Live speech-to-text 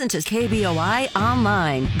Listen to KBOI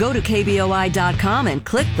online. Go to KBOI.com and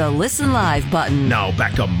click the Listen Live button. Now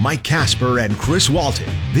back to Mike Casper and Chris Walton.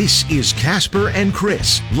 This is Casper and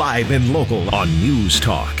Chris, live and local on News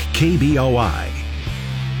Talk, KBOI.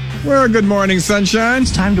 Well, good morning, sunshine.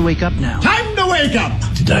 It's time to wake up now. Time to wake up!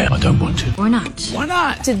 Today, I don't want to. Or not. Why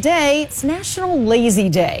not? Today, it's National Lazy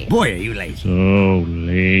Day. Boy, are you lazy. So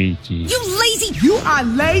lazy. You lazy! You are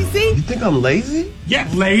lazy? You think I'm lazy? Yeah,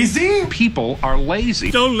 lazy? People are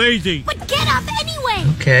lazy. So lazy. But get up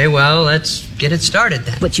anyway! Okay, well, let's get it started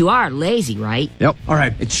then. But you are lazy, right? Yep. All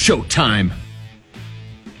right, it's showtime.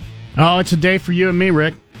 Oh, it's a day for you and me,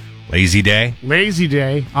 Rick. Lazy day? Lazy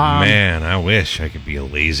day. Man, I wish I could be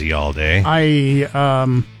lazy all day.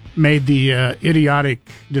 I made the idiotic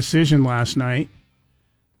decision last night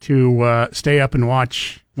to stay up and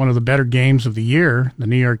watch one of the better games of the year, the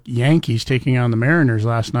New York Yankees taking on the Mariners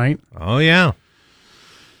last night. Oh, yeah.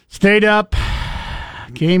 Stayed up.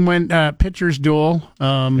 Game went pitcher's duel.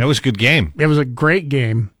 That was a good game. It was a great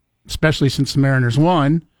game, especially since the Mariners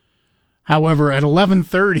won. However, at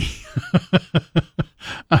 11:30,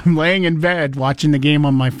 I'm laying in bed watching the game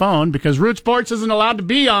on my phone because Root Sports isn't allowed to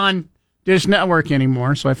be on Dish Network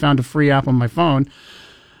anymore, so I found a free app on my phone.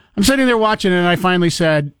 I'm sitting there watching it, and I finally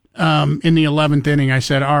said, in the 11th inning, I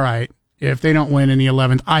said, all right, if they don't win in the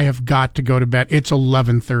 11th, I have got to go to bed. It's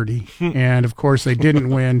 11:30. And, of course, they didn't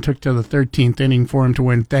win. Took till the 13th inning for them to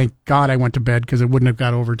win. Thank God I went to bed because it wouldn't have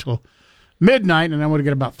got over till midnight, and I would have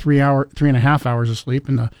got about 3.5 hours of sleep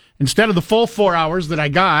instead of the full 4 hours that I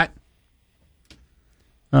got.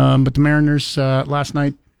 But the Mariners last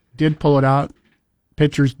night did pull it out.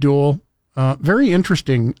 Pitchers duel. Very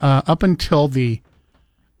interesting. Up until the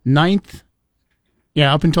ninth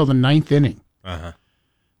inning. Uh-huh.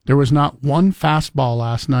 There was not one fastball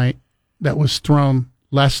last night that was thrown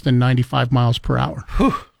less than 95 miles per hour.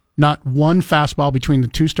 Whew. Not one fastball between the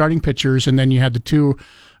two starting pitchers, and then you had the two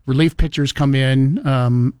relief pitchers come in,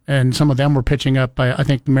 and some of them were pitching up. I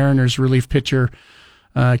think the Mariners relief pitcher,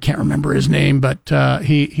 I can't remember his name, but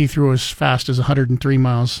he threw as fast as 103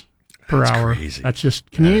 miles per hour. Crazy. That's just,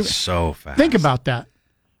 So fast. Think about that.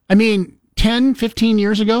 I mean, 10, 15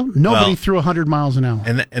 years ago, nobody threw 100 miles an hour.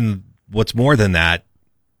 And what's more than that,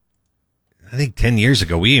 I think 10 years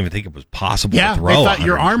ago, we didn't even think it was possible to throw. They thought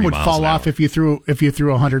your arm would fall off if you threw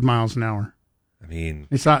 100 miles an hour. I mean,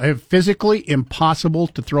 it's not physically impossible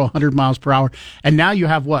to throw 100 miles per hour. And now you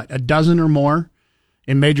have a dozen or more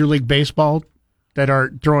in Major League Baseball that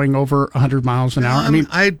are throwing over 100 miles an hour. I mean,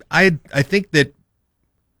 I think that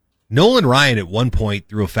Nolan Ryan at one point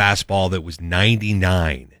threw a fastball that was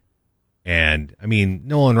 99. And I mean,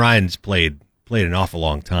 Nolan Ryan's played an awful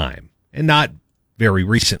long time and not very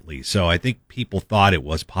recently. So I think people thought it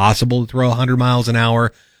was possible to throw 100 miles an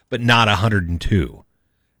hour, but not 102.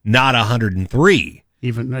 Not 103.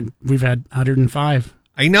 Even we've had 105.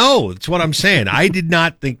 I know. That's what I'm saying. I did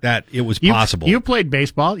not think that it was possible. You played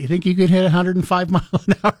baseball. You think you could hit 105 mile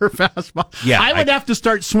an hour fastball? Yeah. I would have to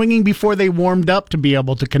start swinging before they warmed up to be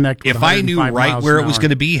able to connect with If I knew right where it was going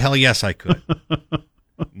to be, hell yes, I could.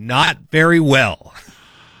 Not very well.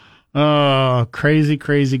 Oh, crazy,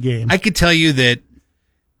 crazy game. I could tell you that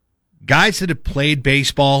guys that have played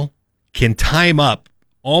baseball can time up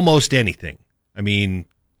almost anything. I mean,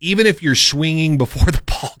 even if you're swinging before the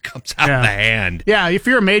ball comes out of the hand. Yeah, if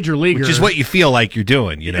you're a major leaguer. Which is what you feel like you're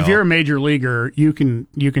doing, you know. If you're a major leaguer, you can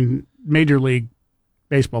Major League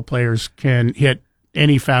Baseball players can hit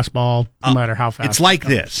any fastball no matter how fast. It's like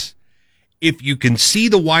this. If you can see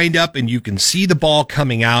the windup and you can see the ball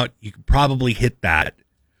coming out, you can probably hit that.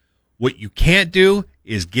 What you can't do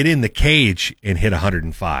is get in the cage and hit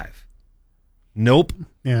 105. Nope.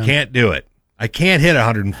 Yeah. Can't do it. I can't hit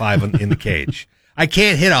 105 in the cage. I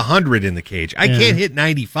can't hit 100 in the cage. I can't hit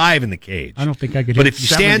 95 in the cage. I don't think I could hit But if you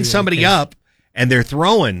 70 stand somebody up and they're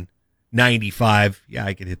throwing 95, yeah,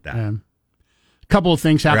 I could hit that. A couple of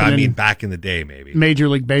things happened back in the day, maybe. Major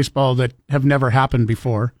League Baseball that have never happened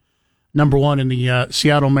before. Number one, in the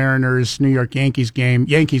Seattle Mariners, New York Yankees game,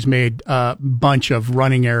 Yankees made a bunch of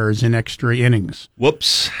running errors in extra innings.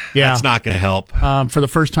 Whoops. Yeah. That's not going to help. For the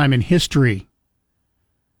first time in history,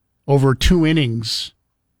 over 2 innings,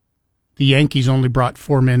 the Yankees only brought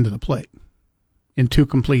 4 men to the plate in 2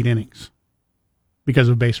 complete innings because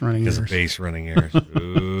of base running errors.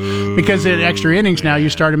 Ooh, because in extra innings now, you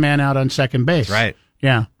start a man out on second base. That's right.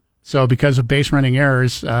 Yeah. So because of base running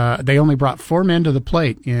errors, they only brought 4 men to the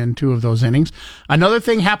plate in 2 of those innings. Another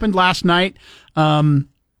thing happened last night in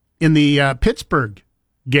the Pittsburgh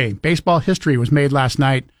game. Baseball history was made last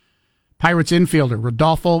night. Pirates infielder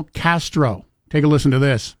Rodolfo Castro. Take a listen to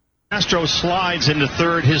this. Castro slides into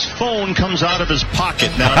third. His phone comes out of his pocket.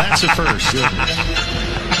 Now that's a first.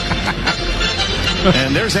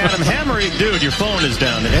 And there's Adam Hammery. Dude, your phone is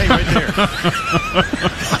down there. Hey, right there.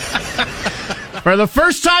 For the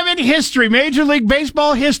first time in history, Major League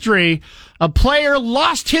Baseball history, a player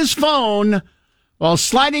lost his phone while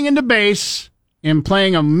sliding into base and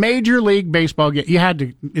playing a Major League Baseball game. You had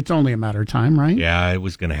to. It's only a matter of time, right? Yeah, it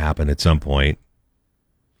was going to happen at some point.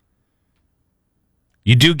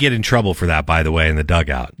 You do get in trouble for that, by the way, in the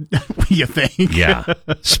dugout. You think? Yeah,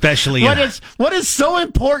 especially what is so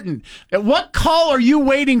important? What call are you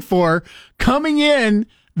waiting for coming in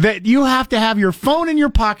that you have to have your phone in your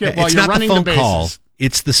pocket while you're running the bases? Call.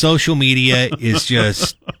 It's the social media. It's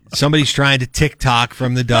just somebody's trying to TikTok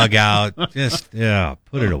from the dugout. Just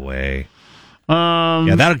put it away.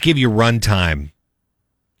 That'll give you run time.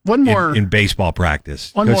 One more in baseball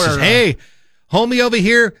practice. One more. Says, hey, homie over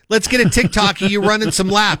here, let's get a TikTok of you running some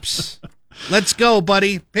laps. Let's go,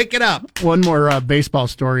 buddy. Pick it up. One more baseball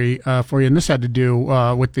story for you, and this had to do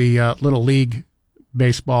with the Little League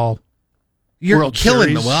baseball. You're World killing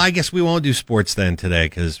Series. me. Well, I guess we won't do sports then today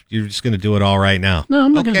because you're just going to do it all right now. No,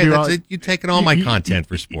 I'm not going to do that's all. it. You're taking all my content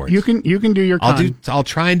for sports. You can do your. I'll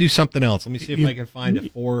try and do something else. Let me see if I can find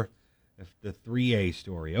the 3A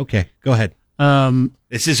story. Okay, go ahead.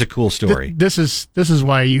 This is a cool story. This is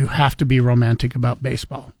why you have to be romantic about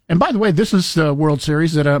baseball. And by the way, this is the World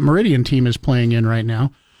Series that a Meridian team is playing in right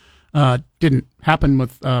now. Didn't happen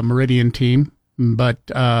with a Meridian team, but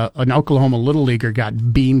an Oklahoma Little Leaguer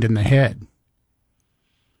got beamed in the head.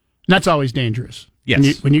 And that's always dangerous.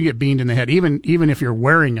 Yes. When you get beamed in the head, even if you're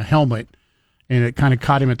wearing a helmet, and it kind of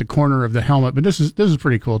caught him at the corner of the helmet. But this is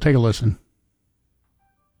pretty cool. Take a listen.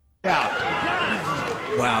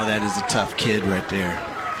 Wow, that is a tough kid right there.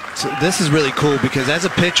 So this is really cool because as a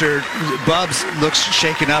pitcher, Bubs looks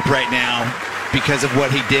shaken up right now because of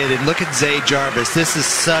what he did. And look at Zay Jarvis. This is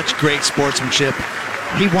such great sportsmanship.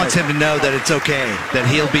 He wants him to know that it's okay, that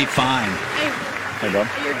he'll be fine. Hey, Bob.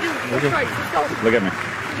 Look at me.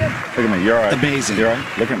 Look at me. You're all right. Amazing. You're all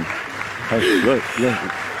right. Look at me. Hey, look.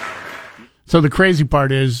 So the crazy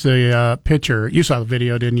part is the pitcher. You saw the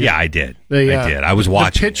video, didn't you? Yeah, I did. I did. I was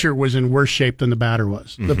watching. The pitcher was in worse shape than the batter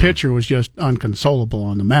was. Mm-hmm. The pitcher was just unconsolable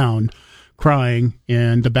on the mound, crying,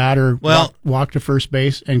 and the batter walked to first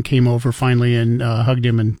base and came over finally and hugged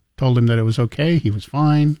him and told him that it was okay. He was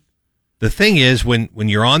fine. The thing is, when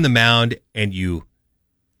you're on the mound and you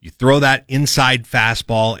throw that inside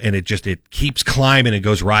fastball and it keeps climbing and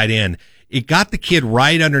goes right in. It got the kid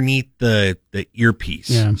right underneath the earpiece.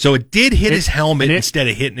 Yeah. So it did hit his helmet instead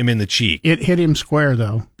of hitting him in the cheek. It hit him square,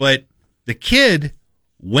 though. But the kid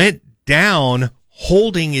went down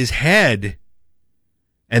holding his head,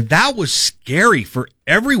 and that was scary for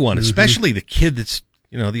everyone, especially the kid that's,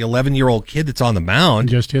 the 11-year-old kid that's on the mound.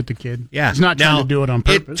 Just hit the kid. Yeah. He's not trying to do it on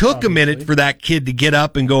purpose. It took a minute for that kid to get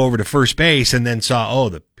up and go over to first base and then saw,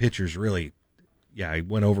 the pitcher's really... Yeah, I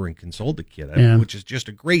went over and consoled the kid, which is just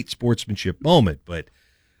a great sportsmanship moment. But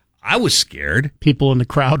I was scared. People in the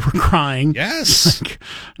crowd were crying. Yes.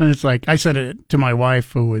 And it's like, I said it to my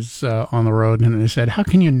wife who was on the road, and I said, how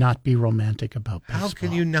can you not be romantic about baseball? How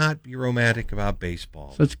can you not be romantic about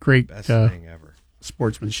baseball? That's great. Best thing ever.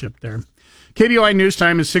 Sportsmanship there. KBOI News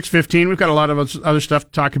Time is 6:15. We've got a lot of other stuff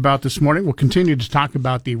to talk about this morning. We'll continue to talk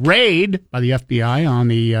about the raid by the FBI on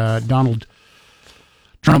the Donald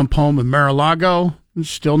Trump home in Mar-a-Lago.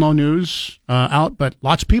 Still no news out, but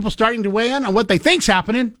lots of people starting to weigh in on what they think's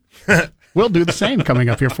happening. We'll do the same coming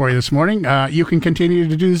up here for you this morning. You can continue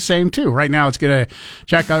to do the same, too. Right now, let's get a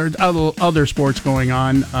check out other sports going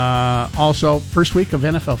on. Also, first week of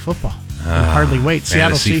NFL football. Hardly wait.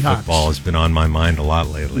 Seattle Seahawks. Football has been on my mind a lot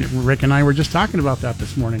lately. Rick and I were just talking about that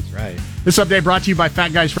this morning. That's right. This update brought to you by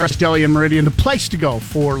Fat Guys Fresh Deli in Meridian, the place to go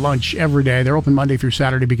for lunch every day. They're open Monday through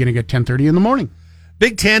Saturday beginning at 10:30 in the morning.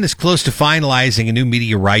 Big Ten is close to finalizing a new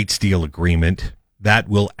media rights deal agreement that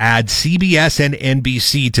will add CBS and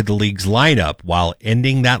NBC to the league's lineup while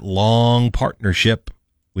ending that long partnership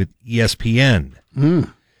with ESPN.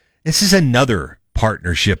 This is another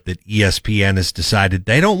partnership that ESPN has decided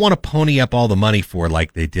they don't want to pony up all the money for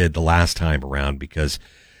like they did the last time around, because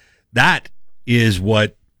that is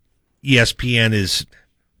what ESPN is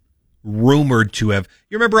rumored to have.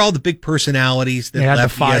 You remember all the big personalities that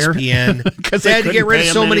left ESPN? Because they had to get rid of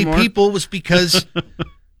so many people was because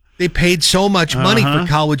they paid so much money for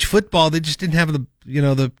college football. They just didn't have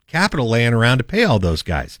the capital laying around to pay all those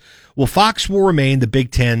guys. Well, Fox will remain the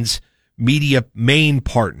Big Ten's media main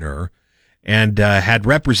partner and had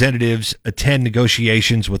representatives attend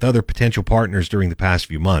negotiations with other potential partners during the past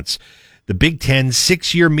few months. The Big Ten's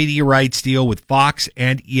 6-year media rights deal with Fox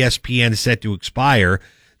and ESPN is set to expire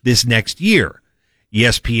this next year.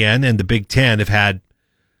 ESPN and the Big Ten have had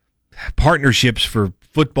partnerships for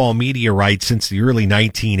football media rights since the early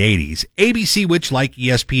 1980s. ABC, which like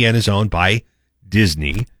ESPN is owned by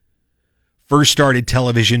Disney, first started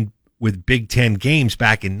television with Big Ten games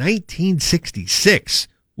back in 1966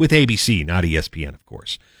 with ABC, not ESPN, of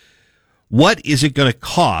course. What is it going to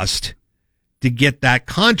cost to get that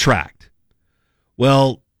contract?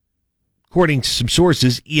 Well, according to some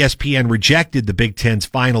sources, ESPN rejected the Big Ten's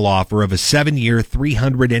final offer of a 7-year,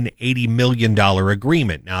 $380 million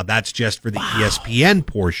agreement. Now, that's just for the ESPN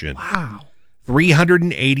portion. Wow.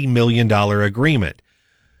 $380 million agreement.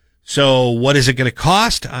 So what is it going to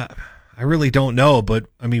cost? I really don't know, but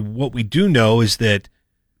I mean, what we do know is that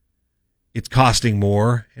it's costing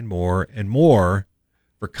more and more and more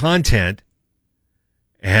for content,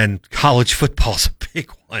 and college football's a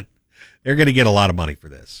big one. They're going to get a lot of money for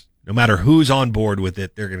this. No matter who's on board with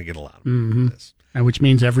it, they're going to get a lot of money for this. And which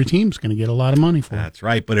means every team's going to get a lot of money for it. That's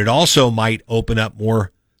right, but it also might open up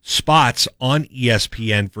more spots on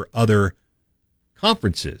ESPN for other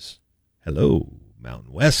conferences. Hello,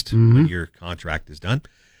 Mountain West, when your contract is done.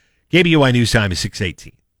 KBOI News Time is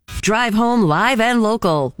 6:18. Drive home live and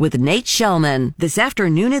local with Nate Shellman this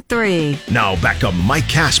afternoon at 3. Now back to Mike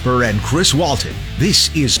Casper and Chris Walton.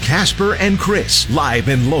 This is Casper and Chris, live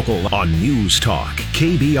and local on News Talk,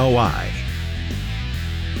 KBOI.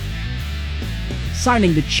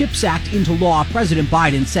 Signing the CHIPS Act into law, President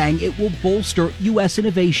Biden saying it will bolster U.S.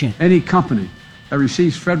 innovation. Any company that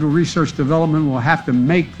receives federal research development will have to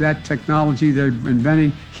make that technology they're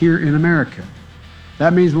inventing here in America.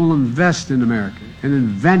 That means we'll invest in America and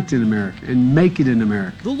invent in America and make it in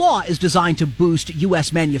America. The law is designed to boost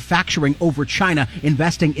U.S. manufacturing over China,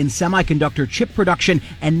 investing in semiconductor chip production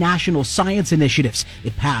and national science initiatives.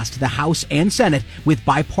 It passed the House and Senate with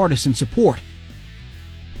bipartisan support.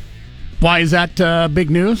 Why is that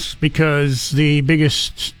big news? Because the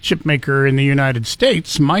biggest chip maker in the United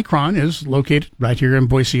States, Micron, is located right here in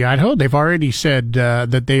Boise, Idaho. They've already said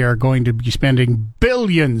that they are going to be spending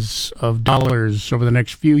billions of dollars over the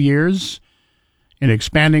next few years in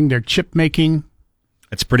expanding their chip making.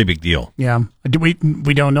 That's a pretty big deal. Yeah. We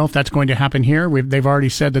don't know if that's going to happen here. They've already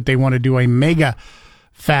said that they want to do a mega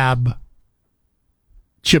fab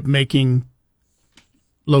chip making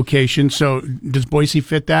location. So does Boise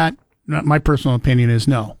fit that? My personal opinion is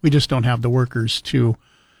no. We just don't have the workers to.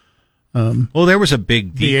 Well, there was a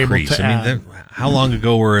big decrease. I mean, how long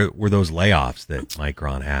ago were those layoffs that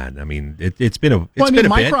Micron had? I mean, it's been a bit.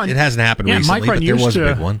 It hasn't happened recently, Micron but there was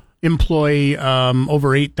a big one. Employ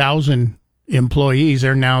over 8,000 employees.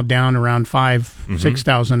 They're now down around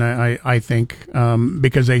 6,000, I think,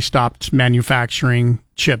 because they stopped manufacturing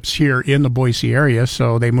chips here in the Boise area.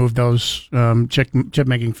 So they moved those chip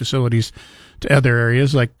making facilities to other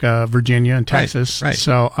areas like Virginia and Texas. Right.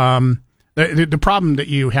 So the problem that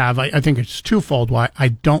you have, I think it's twofold. Why I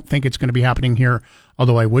don't think it's going to be happening here,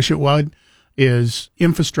 although I wish it would, is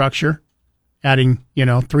infrastructure, adding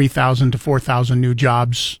 3,000 to 4,000 new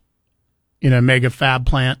jobs in a mega fab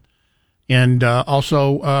plant, and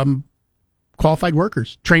also qualified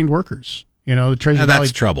workers, trained workers. The Treasure Valley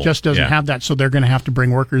just doesn't have that, so they're going to have to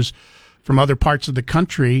bring workers from other parts of the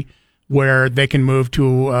country where they can move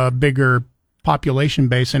to a bigger population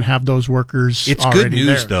base and have those workers. It's good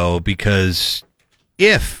news, though, because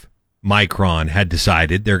if Micron had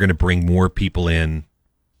decided they're going to bring more people in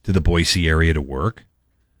to the Boise area to work,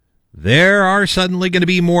 there are suddenly going to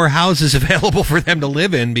be more houses available for them to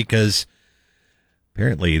live in, because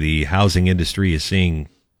apparently the housing industry is seeing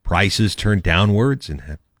prices turn downwards.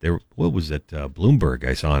 And what was it? Bloomberg,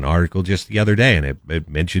 I saw an article just the other day, and it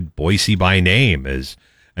mentioned Boise by name as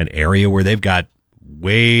an area where they've got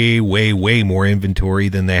way, way, way more inventory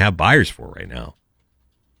than they have buyers for right now.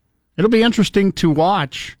 It'll be interesting to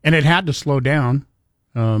watch, and it had to slow down.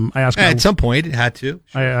 I asked at some point it had to.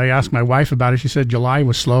 Sure. I asked my wife about it. She said July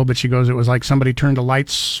was slow, but she goes, it was like somebody turned a light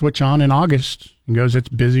switch on in August. And goes, it's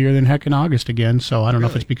busier than heck in August again. So I don't know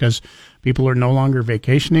if it's because people are no longer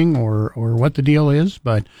vacationing or what the deal is,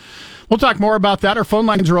 but we'll talk more about that. Our phone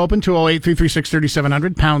lines are open,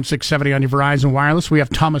 208-336-3700, pound 670 on your Verizon Wireless. We have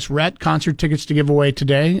Thomas Rhett concert tickets to give away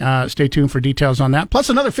today. Stay tuned for details on that. Plus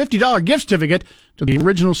another $50 gift certificate to the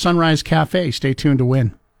original Sunrise Cafe. Stay tuned to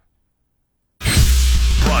win.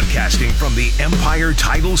 Broadcasting from the Empire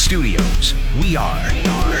Title Studios, we are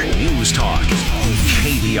News Talk,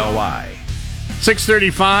 KBOI.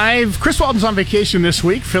 6:35. Chris Walton's on vacation this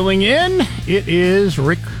week. Filling in, it is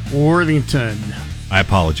Rick Worthington. I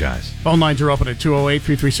apologize. Phone lines are open at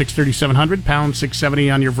 208-336-3700, pound 670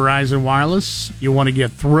 on your Verizon Wireless. You want to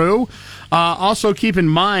get through. Also, keep in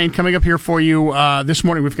mind, coming up here for you this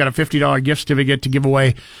morning, we've got a $50 gift certificate to give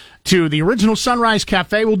away to the Original Sunrise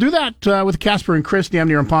Cafe. We'll do that with Casper and Chris, Damn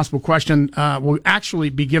Near Impossible Question. We'll actually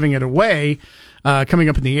be giving it away coming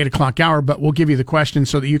up in the 8 o'clock hour, but we'll give you the question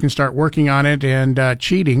so that you can start working on it and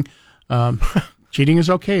cheating. Cheating is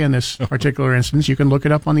okay in this particular instance. You can look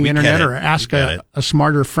it up on the internet or ask a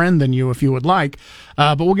smarter friend than you if you would like.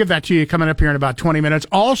 But we'll give that to you coming up here in about 20 minutes.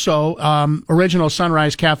 Also, Original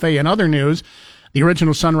Sunrise Cafe and other news. The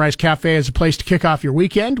Original Sunrise Cafe is a place to kick off your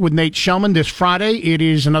weekend with Nate Shellman this Friday. It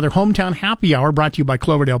is another hometown happy hour brought to you by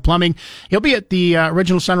Cloverdale Plumbing. He'll be at the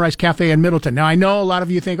Original Sunrise Cafe in Middleton. Now, I know a lot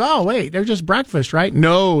of you think, oh, wait, they're just breakfast, right?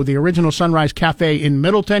 No, the Original Sunrise Cafe in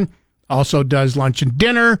Middleton also does lunch and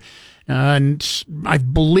dinner. And I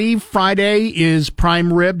believe Friday is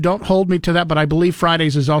prime rib. Don't hold me to that, but I believe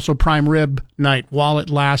Fridays is also prime rib night while it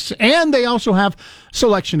lasts. And they also have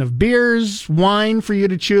selection of beers, wine for you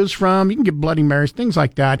to choose from. You can get Bloody Marys, things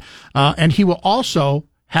like that. And he will also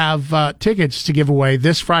have tickets to give away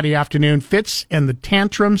this Friday afternoon. Fitz and the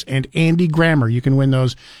Tantrums and Andy Grammer. You can win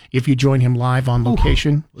those if you join him live on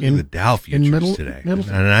location. Look at the Dow futures today.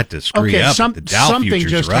 Not to screw you up, but the Dow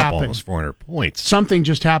futures are up almost 400 points. Something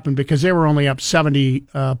just happened because they were only up 70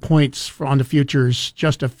 points on the futures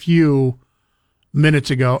just a few minutes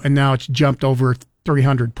ago, and now it's jumped over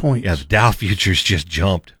 300 points. Yeah, the Dow futures just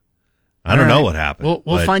jumped. I don't know what happened.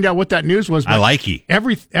 We'll find out what that news was. I like it.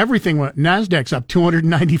 Everything went. NASDAQ's up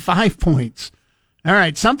 295 points. All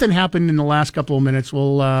right, something happened in the last couple of minutes.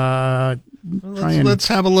 Let's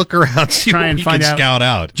have a look around, see what we can scout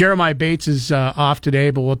out. Jeremiah Bates is off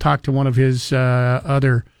today, but we'll talk to one of his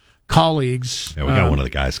other colleagues. Yeah, we got one of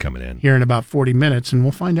the guys coming in here in about 40 minutes, and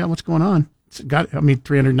we'll find out what's going on. It's got,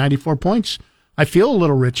 394 points. I feel a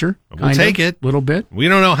little richer. We'll take it. A little bit. We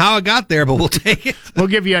don't know how it got there, but we'll take it. We'll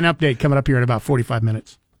give you an update coming up here in about 45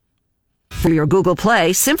 minutes. For your Google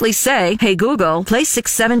Play, simply say, hey Google, play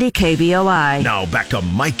 670 KBOI. Now back to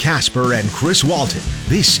Mike Casper and Chris Walton.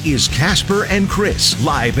 This is Casper and Chris,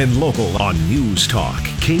 live and local on News Talk,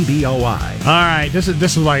 KBOI. All right, this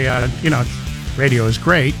is why, radio is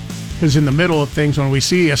great. Because in the middle of things, when we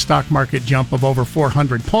see a stock market jump of over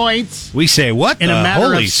 400 points, we say, what? In a matter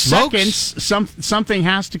holy of smokes. seconds, something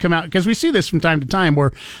has to come out. Because we see this from time to time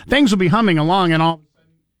where things will be humming along and all.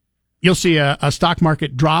 You'll see a stock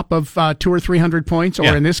market drop of 200 or 300 points,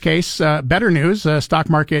 or in this case, better news, stock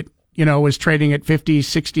market, is trading at 50,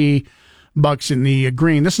 60 bucks in the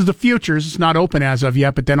green. This is the futures. It's not open as of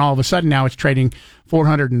yet, but then all of a sudden now it's trading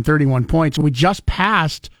 431 points. We just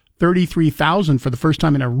passed 33,000 for the first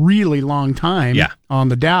time in a really long time on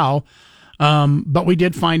the Dow. But we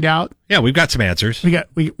did find out. Yeah, we've got some answers.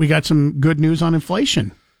 We got some good news on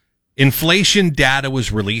inflation. Inflation data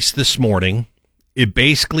was released this morning. It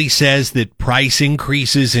basically says that price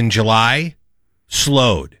increases in July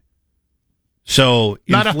slowed. So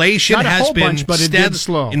inflation has been bunch, but it did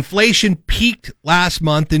slow. Inflation peaked last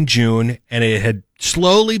month in June, and it had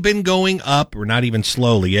slowly been going up, or not even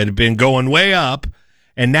slowly. It had been going way up.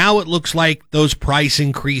 And now it looks like those price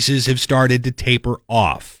increases have started to taper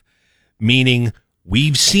off, meaning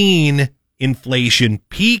we've seen inflation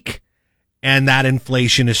peak and that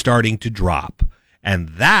inflation is starting to drop. And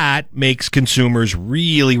that makes consumers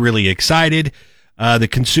really, really excited. The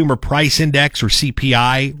Consumer Price Index, or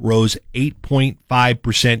CPI, rose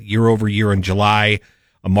 8.5% year over year in July,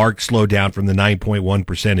 a marked slowdown from the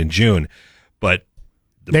 9.1% in June. But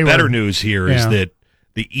the better news here is that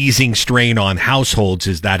the easing strain on households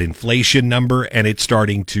is that inflation number, and it's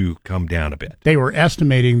starting to come down a bit. They were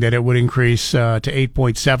estimating that it would increase to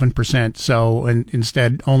 8.7%, so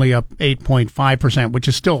instead only up 8.5%, which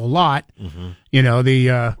is still a lot. Mm-hmm.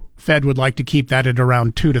 The Fed would like to keep that at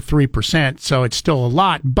around 2 to 3%, so it's still a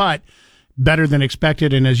lot, but better than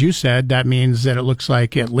expected. And as you said, that means that it looks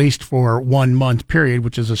like at least for 1 month period,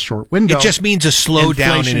 which is a short window. It just means a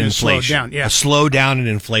slowdown in inflation. Yeah. A slowdown in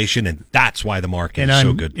inflation, and that's why the market is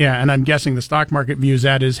so good. Yeah, and I'm guessing the stock market views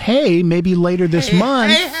that as, hey, maybe later this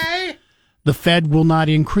month, the Fed will not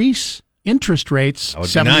increase interest rates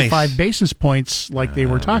 75 basis points like they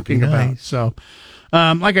were talking about. So,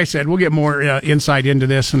 like I said, we'll get more insight into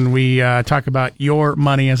this, and we talk about your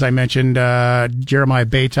money, as I mentioned. Jeremiah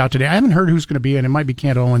Bates out today. I haven't heard who's going to be in. It might be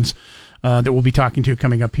Kent Owens that we'll be talking to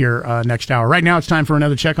coming up here next hour. Right now, it's time for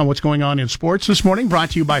another check on what's going on in sports this morning,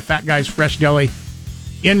 brought to you by Fat Guys Fresh Deli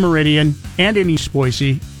in Meridian and in East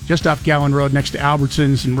Boise, just off Gowan Road next to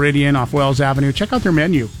Albertsons and Meridian off Wells Avenue. Check out their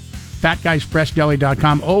menu,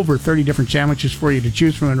 fatguysfreshdeli.com. Over 30 different sandwiches for you to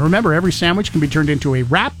choose from. And remember, every sandwich can be turned into a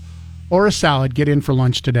wrap or a salad. Get in for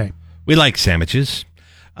lunch today. We like sandwiches.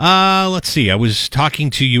 Let's see. I was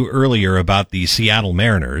talking to you earlier about the Seattle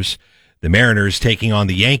Mariners. The Mariners taking on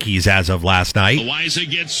the Yankees as of last night. Eliza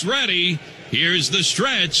gets ready. Here's the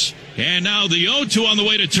stretch. And now the 0-2 on the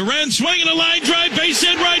way to Terren. Swinging a line drive, base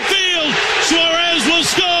hit right field. Suarez will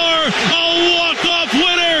score. A walk-off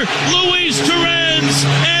winner, Luis Terrens.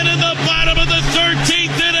 And in the bottom of the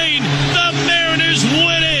 13th inning, the Mariners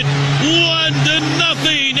win it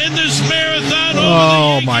 1-0 in this marathon.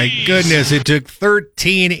 Oh, my goodness. It took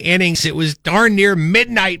 13 innings. It was darn near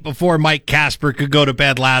midnight before Mike Casper could go to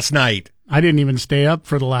bed last night. I didn't even stay up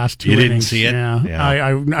for the last 2 You innings. didn't see it?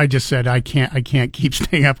 Yeah. I just said I can't keep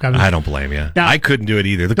staying up. I don't blame you. Now, I couldn't do it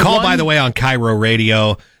either. The call, by the way, on Cairo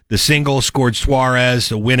Radio, the single scored Suarez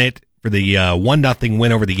to win it for the 1-0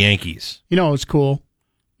 win over the Yankees. You know what's cool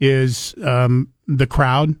is the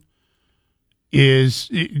crowd is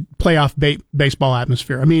playoff baseball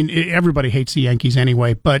atmosphere. I mean, everybody hates the Yankees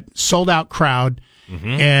anyway, but sold out crowd,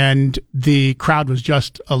 and the crowd was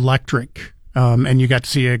just electric. And you got to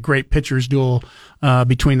see a great pitchers duel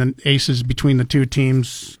between the aces, between the two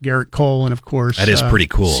teams, Garrett Cole and, of course, that is pretty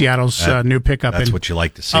cool. Seattle's new pickup. That's what you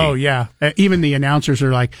like to see. Oh, yeah. Even the announcers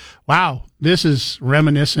are like, wow, this is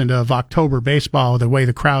reminiscent of October baseball, the way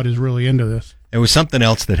the crowd is really into this. There was something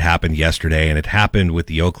else that happened yesterday, and it happened with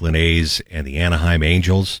the Oakland A's and the Anaheim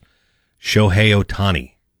Angels. Shohei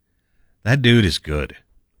Ohtani. That dude is good.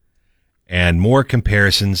 And more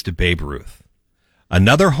comparisons to Babe Ruth.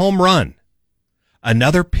 Another home run.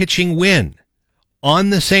 Another pitching win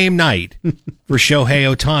on the same night for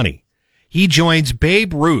Shohei Ohtani. He joins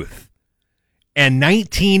Babe Ruth, and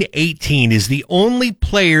 1918 is the only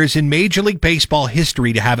players in Major League Baseball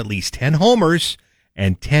history to have at least 10 homers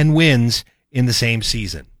and 10 wins in the same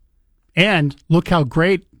season. And look how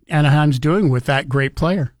great Anaheim's doing with that great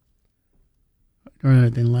player. Are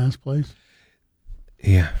they in last place?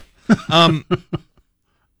 Yeah.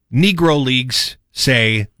 Negro leagues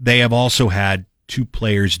say they have also had 2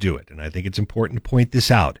 players do it, and I think it's important to point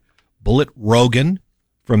this out. Bullet Rogan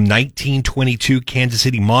from 1922 Kansas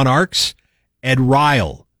City Monarchs, Ed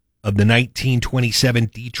Ryle of the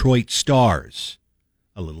 1927 Detroit Stars.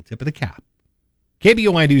 A little tip of the cap.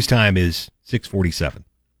 KBOI News Time is 6:47.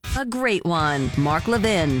 A great one. Mark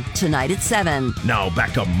Levin, tonight at 7. Now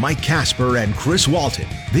back to Mike Casper and Chris Walton.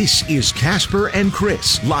 This is Casper and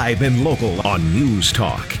Chris, live and local on News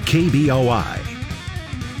Talk, KBOI.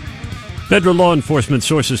 Federal law enforcement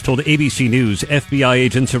sources told ABC News FBI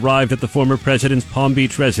agents arrived at the former president's Palm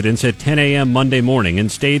Beach residence at 10 a.m. Monday morning and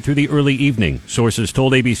stayed through the early evening. Sources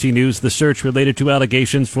told ABC News the search related to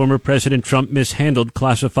allegations former President Trump mishandled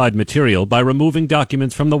classified material by removing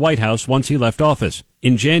documents from the White House once he left office.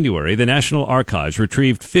 In January, the National Archives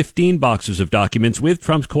retrieved 15 boxes of documents with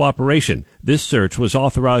Trump's cooperation. This search was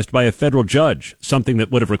authorized by a federal judge, something that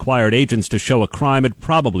would have required agents to show a crime had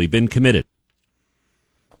probably been committed.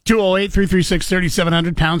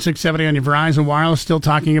 208-336-3700, pound 670 on your Verizon Wireless. Still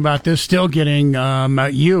talking about this, still getting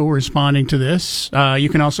you responding to this. You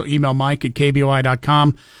can also email Mike at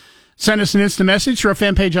kboi.com. Send us an instant message through our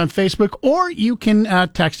fan page on Facebook, or you can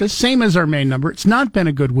text us, same as our main number. It's not been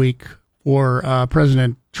a good week for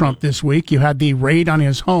President Trump this week. You had the raid on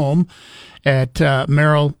his home at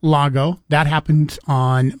Mar-a-Lago. That happened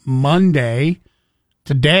on Monday.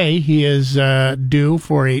 Today, he is due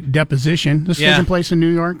for a deposition. This taking place in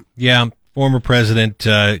New York? Yeah, former president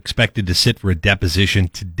expected to sit for a deposition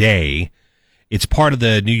today. It's part of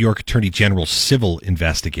the New York Attorney General's civil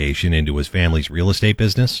investigation into his family's real estate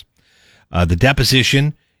business. The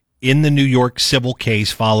deposition in the New York civil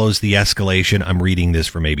case follows the escalation. I'm reading this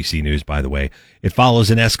from ABC News, by the way. It follows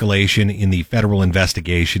an escalation in the federal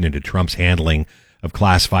investigation into Trump's handling of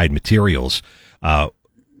classified materials.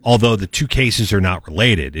 Although the two cases are not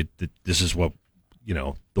related, this is what,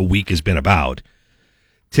 the week has been about.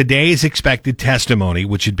 Today's expected testimony,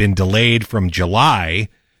 which had been delayed from July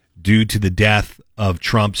due to the death of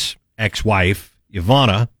Trump's ex-wife,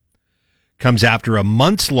 Ivana, comes after a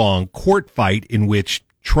months-long court fight in which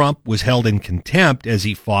Trump was held in contempt as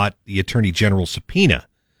he fought the Attorney General's subpoena.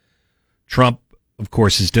 Trump, of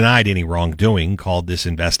course, has denied any wrongdoing, called this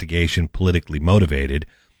investigation politically motivated.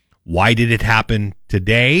 Why did it happen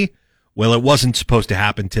today? Well, it wasn't supposed to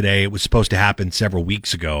happen today. It was supposed to happen several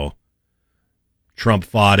weeks ago. Trump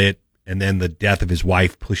fought it, and then the death of his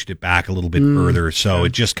wife pushed it back a little bit further. So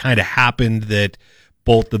it just kind of happened that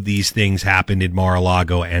both of these things happened in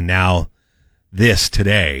Mar-a-Lago, and now this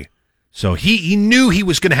today. So he knew he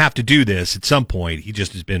was going to have to do this at some point. He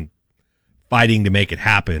just has been fighting to make it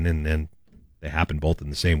happen, and then they happened both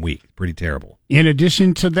in the same week. Pretty terrible. In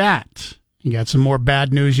addition to that, you got some more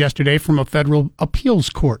bad news yesterday from a federal appeals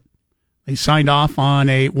court. They signed off on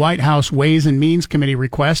a White House Ways and Means Committee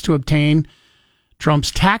request to obtain Trump's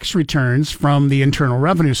tax returns from the Internal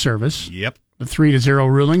Revenue Service. Yep. The 3-0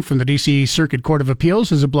 ruling from the D.C. Circuit Court of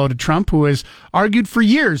Appeals is a blow to Trump, who has argued for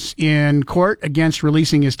years in court against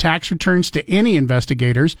releasing his tax returns to any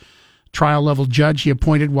investigators. Trial-level judge he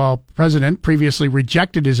appointed while president previously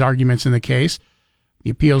rejected his arguments in the case.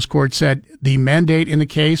 The appeals court said the mandate in the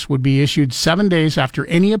case would be issued 7 days after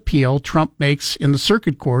any appeal Trump makes in the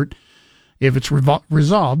circuit court. If it's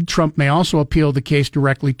resolved, Trump may also appeal the case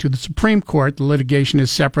directly to the Supreme Court. The litigation is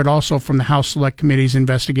separate also from the House Select Committee's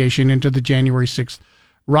investigation into the January 6th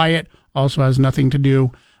riot. Also has nothing to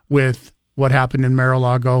do with what happened in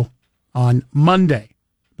Mar-a-Lago on Monday.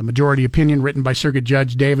 The majority opinion written by Circuit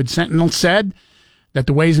Judge David Sentinel said that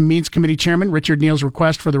the Ways and Means Committee Chairman Richard Neal's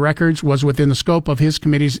request for the records was within the scope of his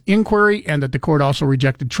committee's inquiry, and that the court also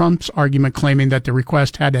rejected Trump's argument claiming that the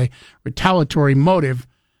request had a retaliatory motive,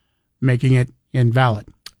 making it invalid.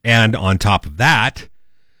 And on top of that,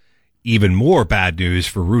 even more bad news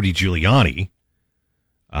for Rudy Giuliani.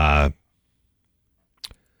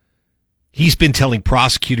 He's been telling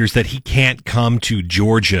prosecutors that he can't come to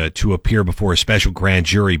Georgia to appear before a special grand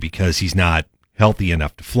jury because he's not healthy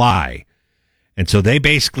enough to fly. And so they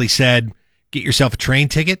basically said, get yourself a train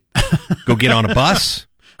ticket, go get on a bus,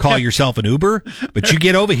 call yourself an Uber, but you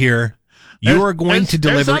get over here. You are going to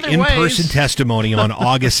deliver in-person testimony on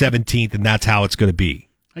August 17th, and that's how it's going to be.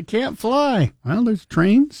 I can't fly. Well, there's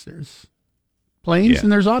trains, there's planes,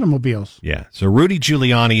 and there's automobiles. Yeah. So Rudy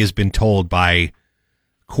Giuliani has been told by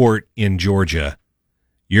court in Georgia,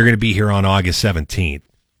 you're going to be here on August 17th.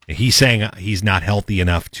 He's saying he's not healthy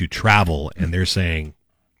enough to travel, and they're saying,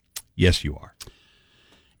 yes, you are.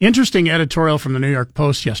 Interesting editorial from the New York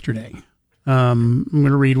Post yesterday. I'm going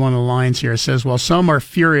to read one of the lines here. It says, while some are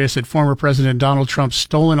furious at former President Donald Trump's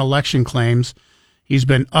stolen election claims, he's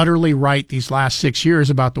been utterly right these last 6 years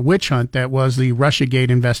about the witch hunt that was the Russiagate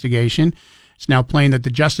investigation. It's now plain that the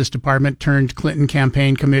Justice Department turned Clinton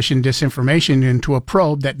Campaign Commission disinformation into a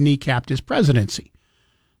probe that kneecapped his presidency.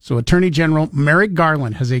 So Attorney General Merrick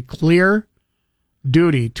Garland has a clear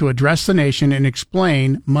duty to address the nation and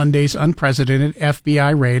explain Monday's unprecedented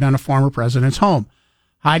FBI raid on a former president's home.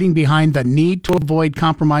 Hiding behind the need to avoid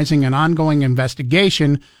compromising an ongoing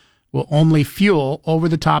investigation will only fuel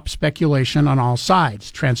over-the-top speculation on all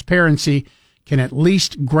sides. Transparency can at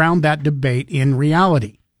least ground that debate in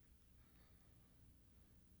reality.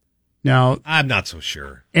 Now, I'm not so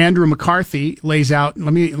sure. Andrew McCarthy lays out,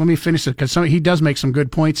 let me finish it because he does make some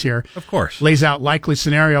good points here. Of course. Lays out likely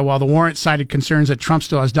scenario while the warrant cited concerns that Trump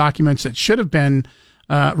still has documents that should have been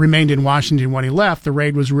remained in Washington when he left. The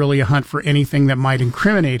raid was really a hunt for anything that might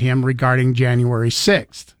incriminate him regarding January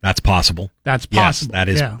 6th. That's possible. That's possible.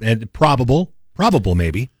 Yes, that is probable. Probable,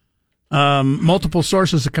 maybe. Multiple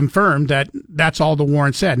sources have confirmed that that's all the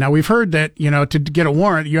warrant said. Now, we've heard that, to get a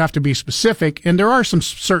warrant, you have to be specific, and there are some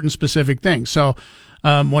certain specific things. So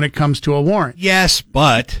when it comes to a warrant. Yes,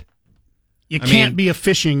 but you can't be a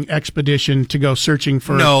fishing expedition to go searching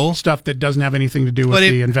for stuff that doesn't have anything to do with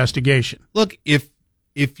the investigation. Look,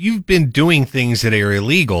 if you've been doing things that are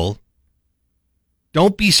illegal,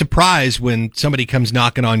 don't be surprised when somebody comes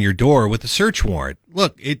knocking on your door with a search warrant.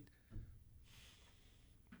 Look,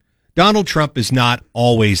 Donald Trump is not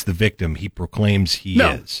always the victim he proclaims he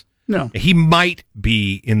is. No. He might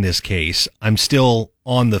be in this case. I'm still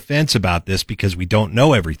on the fence about this because we don't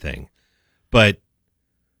know everything. But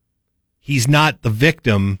he's not the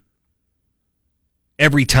victim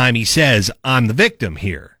every time he says, I'm the victim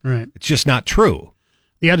here. Right. It's just not true.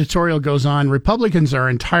 The editorial goes on, Republicans are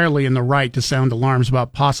entirely in the right to sound alarms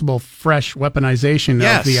about possible fresh weaponization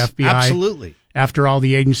of the FBI. Absolutely. After all,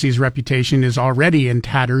 the agency's reputation is already in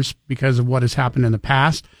tatters because of what has happened in the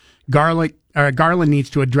past. Garland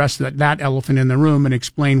needs to address that elephant in the room and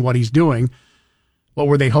explain what he's doing. What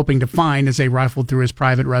were they hoping to find as they rifled through his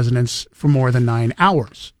private residence for more than 9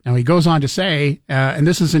 hours? Now, he goes on to say, and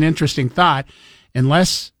this is an interesting thought,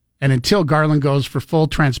 unless and until Garland goes for full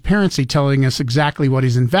transparency, telling us exactly what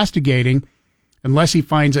he's investigating, unless he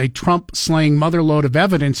finds a Trump-slaying motherlode of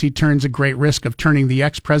evidence, he turns a great risk of turning the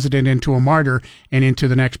ex-president into a martyr and into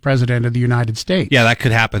the next president of the United States. Yeah, that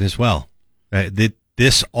could happen as well.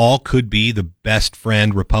 This all could be the best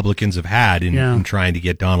friend Republicans have had in trying to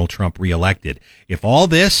get Donald Trump reelected. If all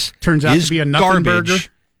this turns out to be a nothing burger,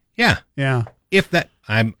 yeah. If that,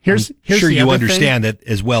 I'm sure you understand that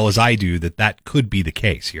as well as I do that could be the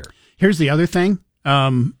case here. Here's the other thing.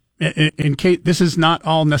 In case this is not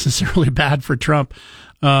all necessarily bad for Trump,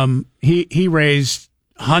 he raised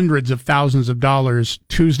hundreds of thousands of dollars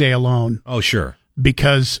Tuesday alone. Oh, sure,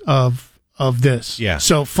 because of this. Yeah.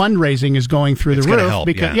 So fundraising is going through the roof. Help,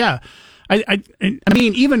 because I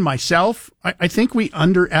mean, even myself, I think we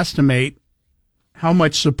underestimate how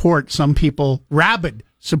much support some people, rabid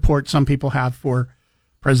support some people have for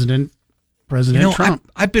President Trump.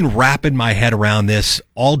 I've been wrapping my head around this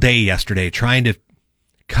all day yesterday, trying to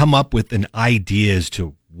come up with an idea as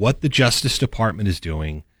to what the Justice Department is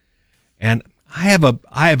doing. And I have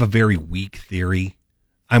a very weak theory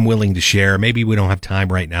I'm willing to share. Maybe we don't have time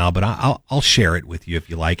right now, but I'll share it with you if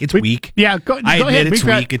you like. It's weak. Yeah, I admit ahead. it's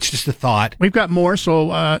weak. It's just a thought. We've got more,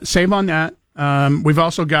 so save on that. We've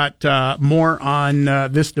also got more on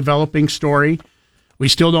this developing story. We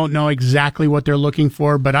still don't know exactly what they're looking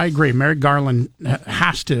for, but I agree. Merrick Garland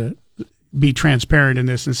has to be transparent in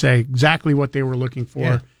this and say exactly what they were looking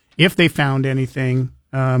for, if they found anything.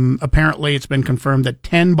 Apparently, it's been confirmed that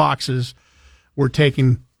 10 boxes were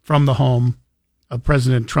taken from the home of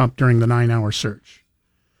President Trump during the 9-hour search.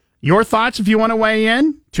 Your thoughts, if you want to weigh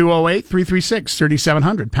in,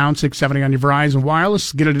 208-336-3700, pound 670 on your Verizon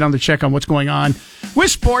Wireless. Get another check on what's going on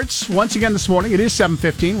with sports. Once again this morning, it is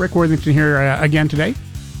 7:15. Rick Worthington here again today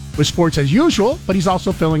with sports as usual, but he's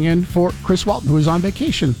also filling in for Chris Walton, who is on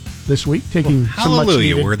vacation this week, taking some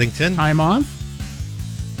much-needed Worthington. time off.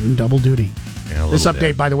 Doing double duty. Yeah, this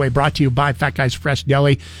update, by the way, brought to you by Fat Guys Fresh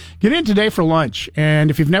Deli. Get in today for lunch. And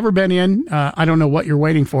if you've never been in, I don't know what you're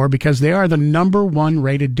waiting for, because they are the #1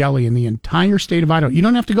 rated deli in the entire state of Idaho. You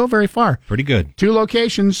don't have to go very far. Pretty good. 2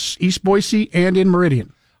 locations, East Boise and in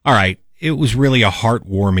Meridian. All right. It was really a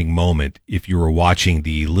heartwarming moment if you were watching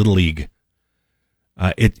the Little League.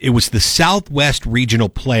 It was the Southwest Regional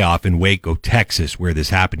Playoff in Waco, Texas, where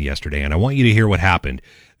this happened yesterday. And I want you to hear what happened.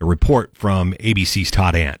 A report from ABC's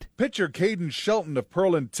Todd Ant. Pitcher Caden Shelton of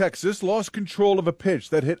Pearland, Texas, lost control of a pitch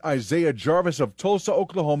that hit Isaiah Jarvis of Tulsa,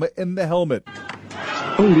 Oklahoma, in the helmet.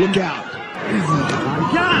 Oh, look out. Oh,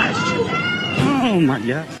 my gosh. Oh, my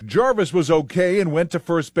God. Jarvis was okay and went to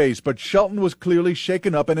first base, but Shelton was clearly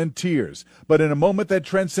shaken up and in tears. But in a moment that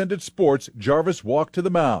transcended sports, Jarvis walked to the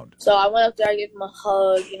mound. So I went up there, I gave him a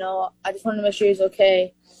hug, I just wanted to make sure he's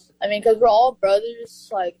okay. I mean, because we're all brothers,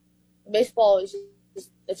 like, baseball is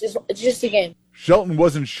it's just a game. Shelton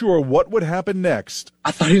wasn't sure what would happen next.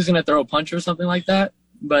 I thought he was going to throw a punch or something like that.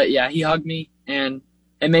 But, yeah, he hugged me, and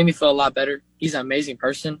it made me feel a lot better. He's an amazing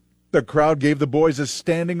person. The crowd gave the boys a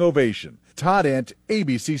standing ovation. Todd Ant,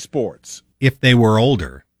 ABC Sports. If they were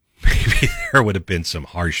older, maybe there would have been some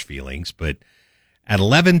harsh feelings. But at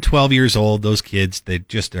 11, 12 years old, those kids, they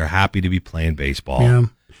just are happy to be playing baseball. Yeah.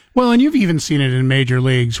 Well, and you've even seen it in major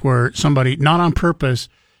leagues where somebody, not on purpose,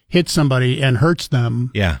 hits somebody and hurts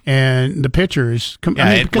them. Yeah. And the pitchers,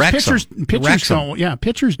 pitchers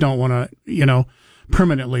don't want to,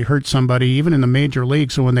 permanently hurt somebody, even in the major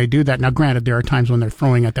league. So when they do that, now granted, there are times when they're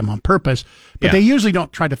throwing at them on purpose, but they usually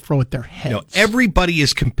don't try to throw at their heads. Everybody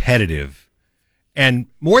is competitive. And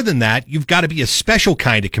more than that, you've got to be a special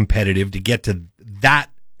kind of competitive to get to that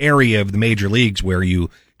area of the major leagues where you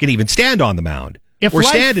can even stand on the mound.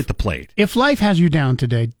 Stand at the plate. If life has you down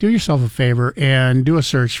today, do yourself a favor and do a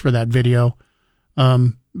search for that video,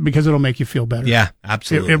 because it'll make you feel better. Yeah,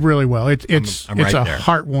 absolutely. It really will. It's I'm right a there.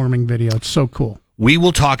 heartwarming video. It's so cool. We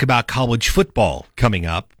will talk about college football coming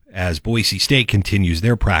up as Boise State continues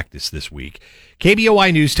their practice this week.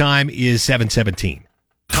 KBOI News Time is 7:17.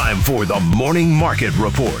 Time for the Morning Market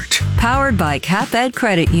Report. Powered by CapEd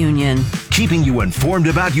Credit Union. Keeping you informed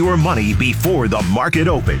about your money before the market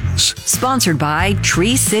opens. Sponsored by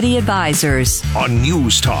Tree City Advisors. On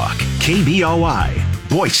News Talk, KBOI,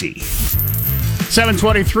 Boise.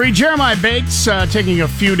 7:23. Jeremiah Bates taking a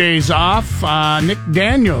few days off. Nick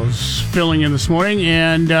Daniels filling in this morning.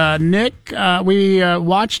 And Nick, we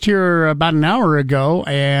watched here about an hour ago,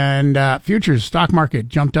 and futures stock market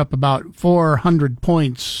jumped up about 400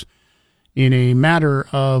 points in a matter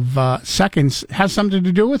of seconds. Has something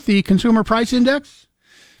to do with the consumer price index?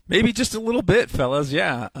 Maybe just a little bit, fellas.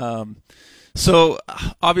 Yeah. So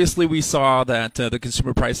obviously we saw that the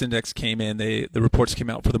consumer price index came in. The reports came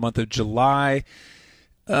out for the month of July.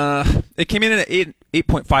 It came in at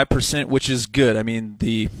 8.5%, which is good. I mean,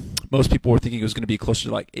 most people were thinking it was going to be closer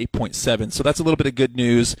to like 8.7. So that's a little bit of good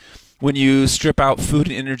news. When you strip out food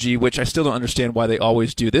and energy, which I still don't understand why they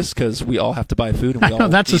always do this, because we all have to buy food and we all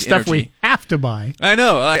that's need the stuff energy. we have to buy. I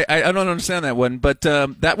know. I don't understand that one, but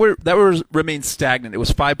that remained stagnant. It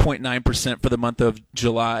was 5.9% for the month of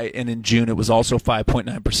July, and in June it was also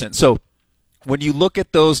 5.9%. So when you look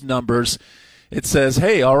at those numbers, it says,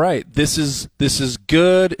 hey, all right, this is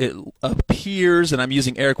good. It appears, and I'm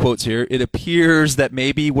using air quotes here, it appears that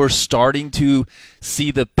maybe we're starting to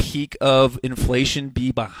see the peak of inflation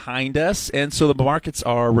be behind us, and so the markets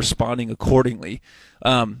are responding accordingly.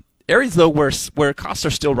 Areas, though, where costs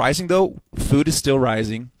are still rising, though, food is still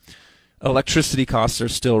rising, electricity costs are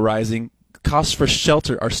still rising, costs for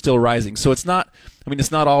shelter are still rising. So it's not I mean,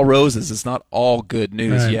 it's not all roses. It's not all good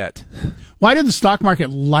news yet. Why did the stock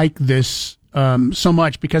market like this so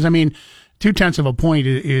much? Because, I mean, 0.2 of a point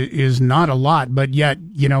is not a lot, but yet,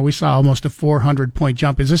 we saw almost a 400-point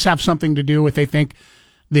jump. Does this have something to do with, they think,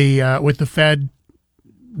 with the Fed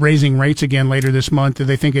raising rates again later this month? Do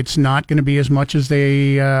they think it's not going to be as much as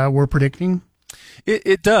they were predicting?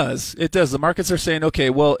 It does. It does. The markets are saying,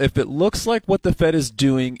 okay, well, if it looks like what the Fed is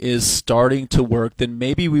doing is starting to work, then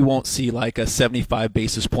maybe we won't see like a 75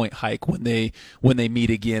 basis point hike when they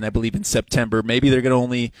meet again, I believe in September. Maybe they're going to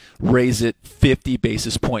only raise it 50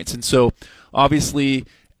 basis points. And so obviously,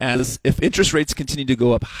 if interest rates continue to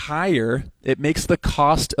go up higher, it makes the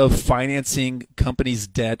cost of financing companies'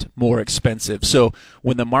 debt more expensive. So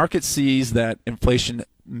when the market sees that inflation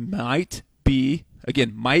might be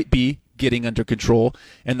getting under control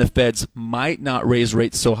and the Feds might not raise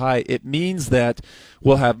rates so high, it means that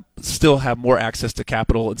we'll still have more access to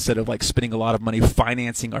capital instead of like spending a lot of money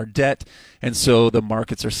financing our debt. And so the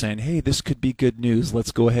markets are saying, hey, this could be good news.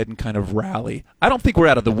 Let's go ahead and kind of rally. I don't think we're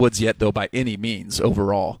out of the woods yet, though, by any means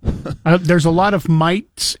overall. There's a lot of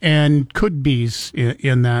mights and could be's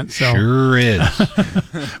in that. So. Sure is.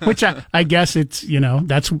 Which I guess it's,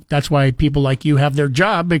 that's why people like you have their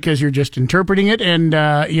job, because you're just interpreting it and,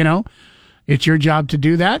 it's your job to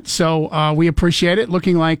do that. So we appreciate it.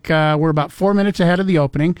 Looking like we're about 4 minutes ahead of the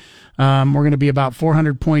opening. We're going to be about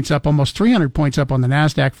 400 points up, almost 300 points up on the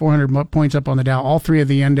NASDAQ, 400 points up on the Dow. All three of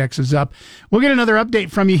the indexes up. We'll get another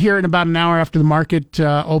update from you here in about an hour after the market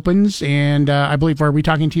opens. And I believe, are we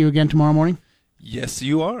talking to you again tomorrow morning? Yes,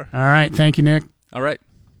 you are. All right. Thank you, Nick. All right.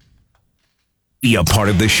 Be a part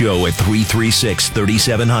of the show at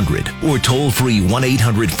 336-3700 or toll free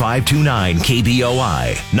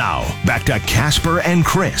 1-800-529-KBOI. Now, back to Casper and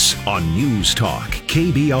Chris on News Talk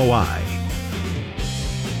KBOI.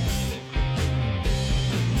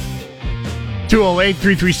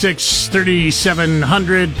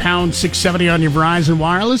 208-336-3700, pound 670 on your Verizon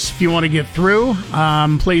Wireless. If you want to get through,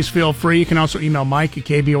 please feel free. You can also email Mike at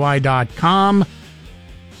KBOI.com.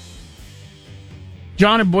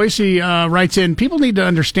 John in Boise writes in, people need to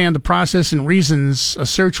understand the process and reasons a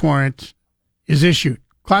search warrant is issued.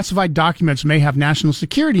 Classified documents may have national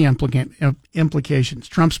security implications.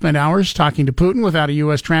 Trump spent hours talking to Putin without a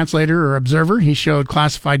U.S. translator or observer. He showed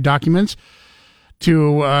classified documents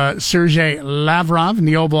to Sergei Lavrov in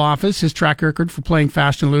the Oval Office. His track record for playing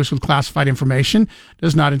fast and loose with classified information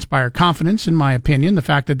does not inspire confidence, in my opinion. The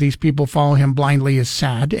fact that these people follow him blindly is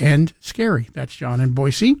sad and scary. That's John in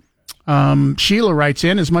Boise. Sheila writes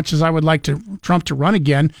in, as much as I would like Trump to run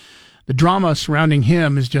again, the drama surrounding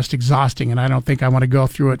him is just exhausting, and I don't think I want to go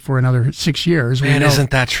through it for another 6 years. Man,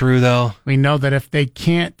 isn't that true, though? We know that if they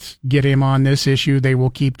can't get him on this issue, they will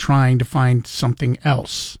keep trying to find something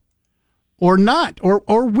else. Or not.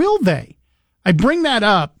 Or will they? I bring that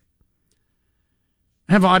up.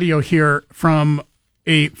 I have audio here from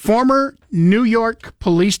a former New York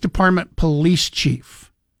Police Department police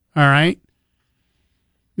chief. All right?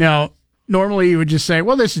 Now, normally you would just say,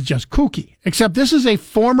 well, this is just kooky. Except this is a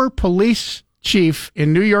former police chief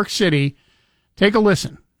in New York City. Take a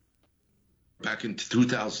listen. Back in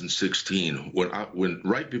 2016, when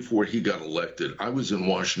right before he got elected, I was in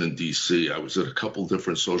Washington, D.C. I was at a couple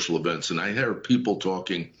different social events, and I heard people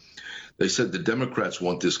talking. They said the Democrats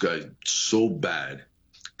want this guy so bad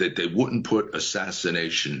that they wouldn't put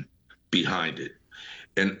assassination behind it.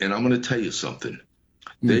 And I'm going to tell you something.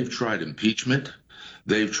 They've tried impeachment.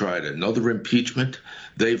 They've tried another impeachment.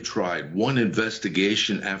 They've tried one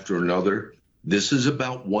investigation after another. This is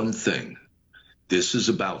about one thing. This is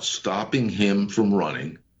about stopping him from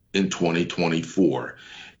running in 2024.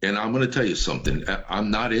 And I'm going to tell you something. I'm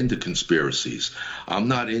not into conspiracies. I'm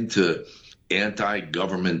not into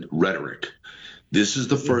anti-government rhetoric. This is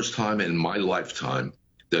the first time in my lifetime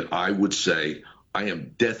that I would say I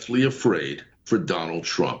am deathly afraid for Donald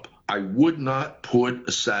Trump. I would not put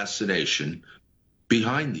assassination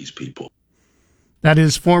behind these people. That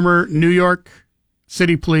is former New York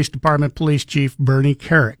City Police Department Police Chief Bernie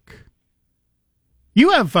Kerik.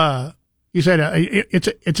 You have, you said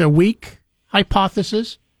it's a weak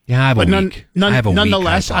hypothesis. Yeah, I have but a weak.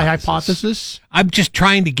 Nonetheless, weak hypothesis. I'm just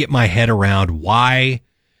trying to get my head around why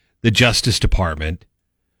the Justice Department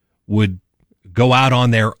would go out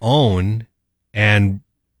on their own and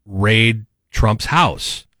raid Trump's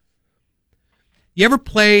house. You ever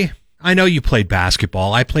play? I know you played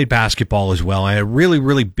basketball. I played basketball as well. I had a really,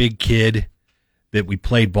 really big kid that we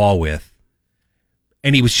played ball with,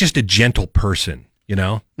 and he was just a gentle person, you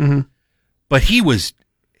know? Mm-hmm. But he was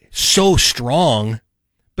so strong,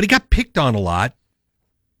 but he got picked on a lot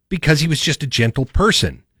because he was just a gentle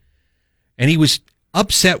person. And he was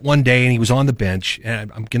upset one day, and he was on the bench,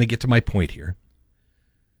 and I'm going to get to my point here.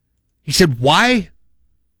 He said, why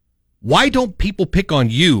don't people pick on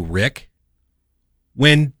you, Rick,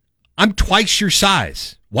 when I'm twice your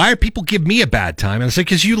size? Why are people give me a bad time? And I said,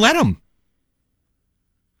 because you let them.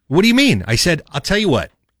 What do you mean? I said, I'll tell you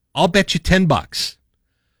what. I'll bet you $10.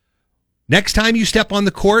 Next time you step on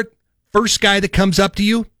the court, first guy that comes up to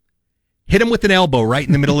you, hit him with an elbow right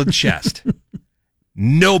in the middle of the chest.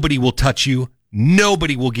 Nobody will touch you.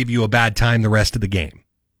 Nobody will give you a bad time the rest of the game.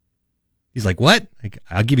 He's like, what?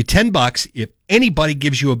 I'll give you $10 if anybody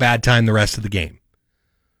gives you a bad time the rest of the game.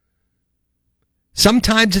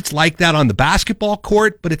 Sometimes it's like that on the basketball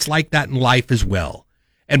court, but it's like that in life as well.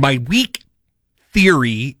 And my weak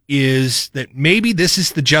theory is that maybe this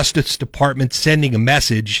is the Justice Department sending a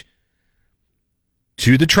message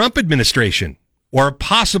to the Trump administration or a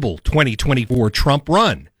possible 2024 Trump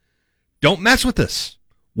run. Don't mess with us.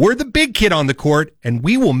 We're the big kid on the court, and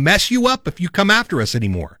we will mess you up if you come after us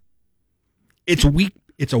anymore. It's weak.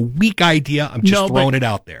 It's a weak idea. I'm just throwing it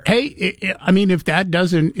out there. Hey, I mean, if that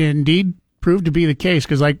doesn't indeed prove to be the case,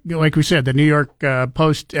 because like we said, the New York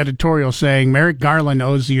Post editorial saying Merrick Garland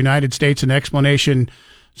owes the United States an explanation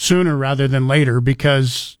sooner rather than later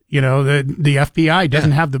because, you know, the FBI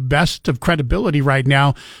doesn't have the best of credibility right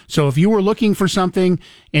now. So if you were looking for something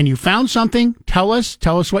and you found something, tell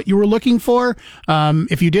us what you were looking for.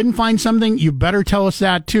 If you didn't find something, you better tell us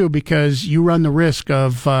that too, because you run the risk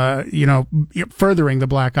of, furthering the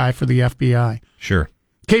black eye for the FBI. Sure.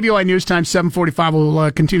 KBOI News Time, 7:45.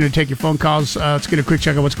 We'll continue to take your phone calls. Let's get a quick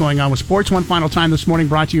check of what's going on with sports. One final time this morning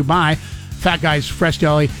brought to you by Fat Guys Fresh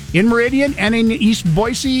Deli in Meridian and in East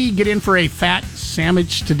Boise. Get in for a fat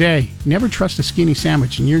sandwich today. Never trust a skinny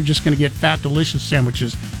sandwich, and you're just going to get fat, delicious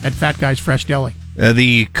sandwiches at Fat Guys Fresh Deli.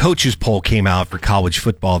 The coaches poll came out for college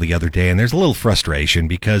football the other day, and there's a little frustration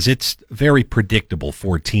because it's very predictable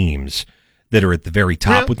for teams that are at the very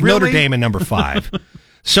top with really? Notre Dame at number 5.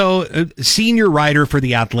 So, senior writer for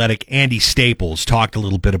The Athletic, Andy Staples, talked a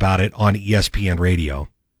little bit about it on ESPN Radio.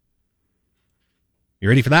 You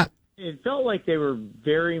ready for that? It felt like they were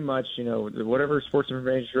very much, whatever sports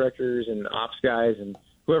information directors and ops guys and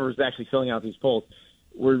whoever was actually filling out these polls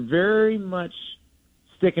were very much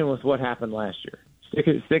sticking with what happened last year.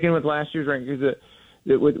 Sticking with last year's rankings,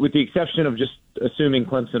 with the exception of just assuming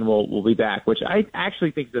Clemson will be back, which I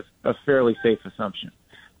actually think is a fairly safe assumption.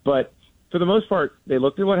 But for the most part, they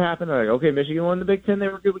looked at what happened. They're like, okay, Michigan won the Big Ten. They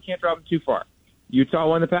were good. We can't drop them too far. Utah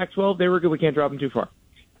won the Pac-12. They were good. We can't drop them too far.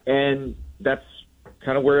 And that's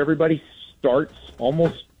kind of where everybody starts,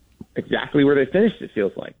 almost exactly where they finished, it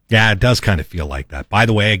feels like. Yeah, it does kind of feel like that. By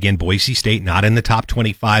the way, again, Boise State not in the top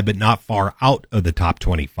 25, but not far out of the top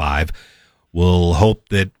 25. We'll hope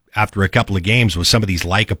that after a couple of games with some of these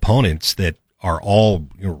like opponents that are all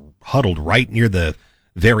huddled right near the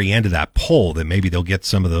very end of that poll, that maybe they'll get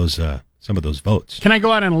some of those votes. Can I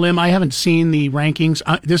go out on a limb? I haven't seen the rankings.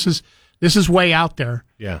 This is way out there.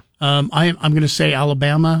 Yeah. I'm going to say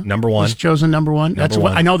Alabama number 1 was chosen number 1.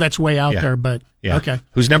 I know that's way out there, but okay.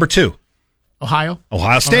 Who's number 2? Ohio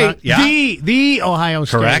State. Yeah. The Ohio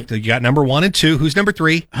State. Correct. You got number 1 and 2. Who's number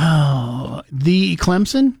 3? Oh, the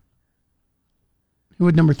Clemson. Who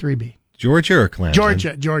would number 3 be? Georgia or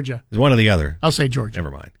Clemson? Georgia. It's one or the other. I'll say Georgia.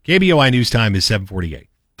 Never mind. KBOI News Time is 7:48.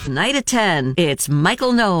 Tonight at 10, it's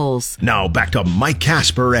Michael Knowles. Now back to Mike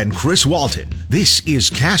Casper and Chris Walton. This is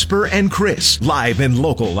Casper and Chris, live and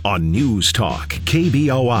local on News Talk,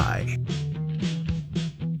 KBOI.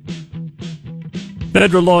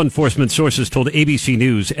 Federal law enforcement sources told ABC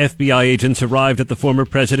News FBI agents arrived at the former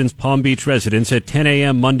president's Palm Beach residence at 10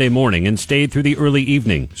 a.m. Monday morning and stayed through the early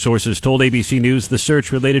evening. Sources told ABC News the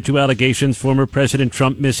search related to allegations former President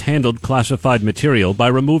Trump mishandled classified material by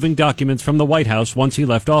removing documents from the White House once he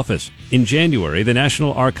left office. In January, the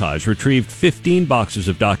National Archives retrieved 15 boxes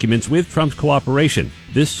of documents with Trump's cooperation.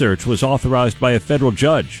 This search was authorized by a federal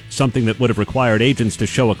judge, something that would have required agents to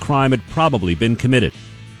show a crime had probably been committed.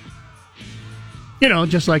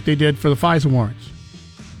 Just like they did for the FISA warrants.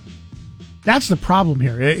 That's the problem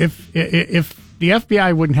here. If the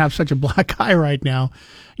FBI wouldn't have such a black eye right now,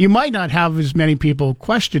 you might not have as many people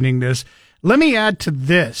questioning this. Let me add to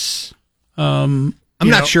this. I'm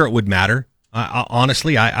not sure it would matter.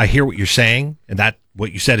 Honestly, I hear what you're saying, and that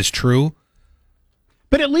what you said is true.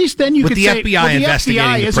 But at least then you could say, with the FBI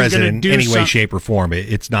investigating the president in any way, shape, or form,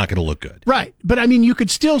 it's not going to look good. Right. But, I mean, you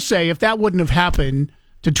could still say if that wouldn't have happened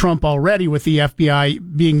to Trump already with the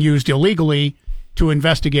FBI being used illegally to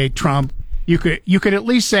investigate Trump, you could at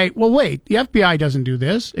least say, well, wait, the FBI doesn't do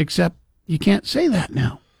this, except you can't say that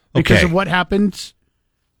now because of what happened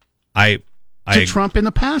to Trump in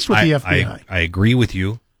the past with the FBI. I agree with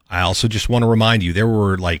you. I also just want to remind you, there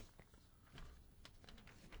were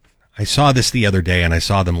I saw this the other day and I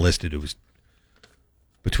saw them listed. It was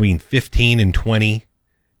between 15 and 20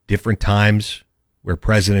 different times where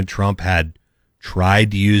President Trump had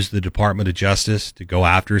tried to use the Department of Justice to go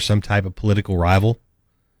after some type of political rival.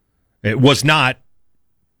 It was not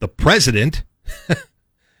the president. It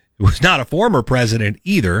was not a former president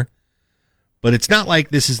either. But it's not like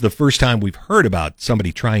this is the first time we've heard about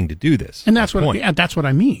somebody trying to do this. And that's what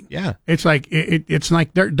I mean. Yeah. It's like it's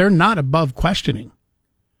like they're not above questioning.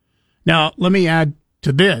 Now, let me add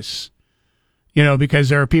to this, because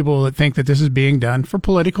there are people that think that this is being done for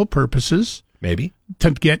political purposes. Maybe.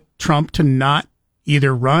 To get Trump to not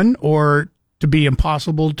either run or to be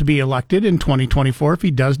impossible to be elected in 2024 if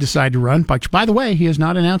he does decide to run. But, by the way, he has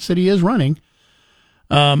not announced that he is running.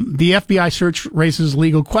 The FBI search raises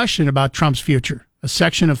legal question about Trump's future. A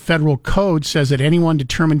section of federal code says that anyone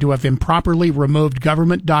determined to have improperly removed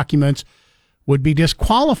government documents would be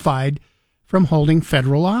disqualified from holding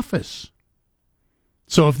federal office.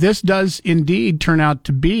 So if this does indeed turn out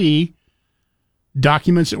to be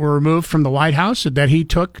documents that were removed from the White House that he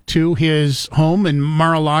took to his home in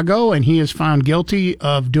Mar-a-Lago and he is found guilty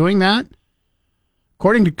of doing that,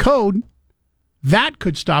 according to code, that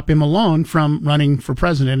could stop him alone from running for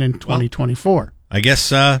president in 2024. Well, I guess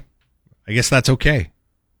that's okay.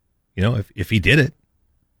 If he did it.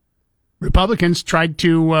 Republicans tried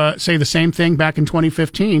to say the same thing back in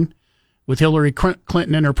 2015 with Hillary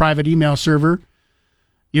Clinton and her private email server,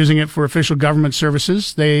 using it for official government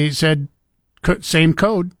services. They said, same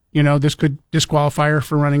code, this could disqualify her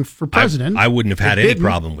for running for president. I wouldn't have had any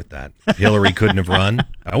problem with that. Hillary couldn't have run.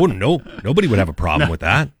 I wouldn't know. Nobody would have a problem with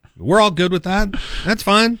that. We're all good with that. That's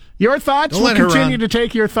fine. Your thoughts? We'll continue to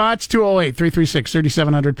take your thoughts.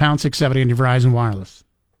 208-336-3700, pound 670 on your Verizon Wireless.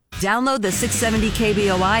 Download the 670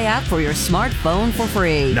 KBOI app for your smartphone for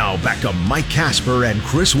free. Now back to Mike Casper and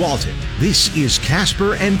Chris Walton. This is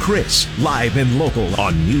Casper and Chris, live and local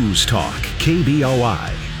on News Talk,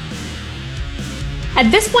 KBOI. At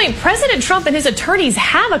this point, President Trump and his attorneys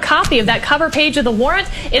have a copy of that cover page of the warrant.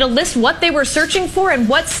 It'll list what they were searching for and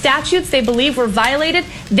what statutes they believe were violated.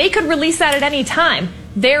 They could release that at any time.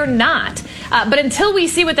 They're not. But until we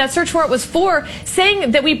see what that search warrant was for,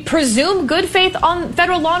 saying that we presume good faith on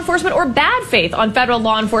federal law enforcement or bad faith on federal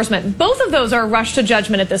law enforcement, both of those are a rush to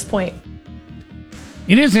judgment at this point.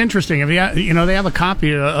 It is interesting. If they have a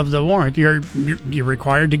copy of the warrant, you're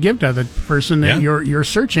required to give to the person that you're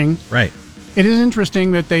searching. Right. It is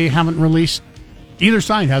interesting that they haven't released, either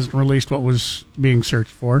side hasn't released what was being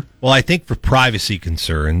searched for. Well, I think for privacy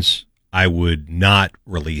concerns, I would not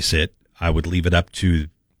release it. I would leave it up to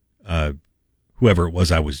whoever it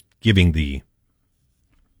was I was giving the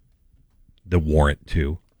warrant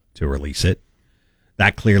to release it.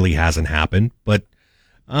 That clearly hasn't happened, but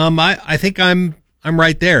I think I'm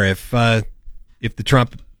right there. If the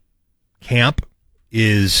Trump camp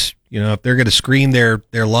is, if they're going to scream their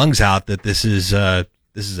lungs out that this is a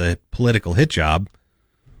political hit job,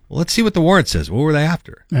 well, let's see what the warrant says. What were they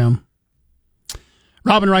after? Yeah.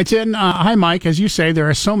 Robin writes in, hi, Mike. As you say, there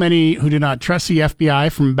are so many who do not trust the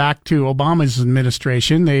FBI from back to Obama's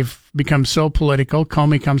administration. They've become so political.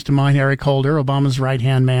 Comey comes to mind, Eric Holder, Obama's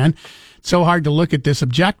right-hand man. It's so hard to look at this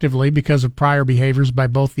objectively because of prior behaviors by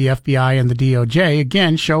both the FBI and the DOJ.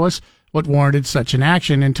 Again, show us what warranted such an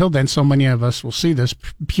action. Until then, so many of us will see this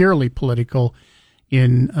purely political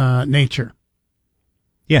in nature.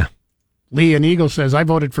 Yeah. Lee and Eagle says, I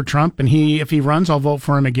voted for Trump, and if he runs, I'll vote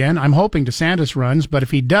for him again. I'm hoping DeSantis runs, but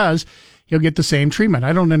if he does, he'll get the same treatment.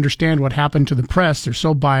 I don't understand what happened to the press. They're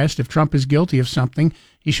so biased. If Trump is guilty of something,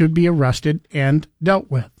 he should be arrested and dealt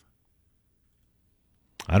with.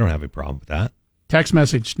 I don't have a problem with that. Text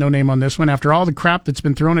message, no name on this one. After all the crap that's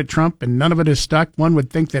been thrown at Trump and none of it is stuck, one would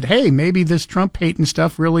think that, hey, maybe this Trump hating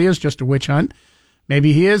stuff really is just a witch hunt.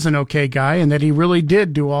 Maybe he is an okay guy and that he really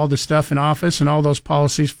did do all the stuff in office and all those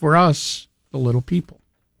policies for us, the little people.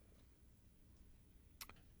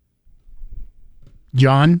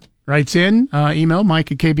 John writes in, email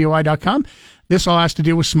mike@kboi.com. This all has to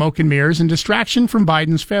do with smoke and mirrors and distraction from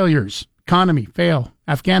Biden's failures. Economy, fail.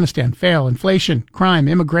 Afghanistan, fail. Inflation, crime,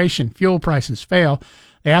 immigration, fuel prices, fail.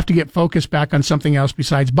 They have to get focused back on something else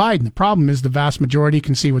besides Biden. The problem is the vast majority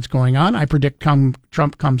can see what's going on. I predict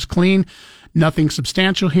Trump comes clean. Nothing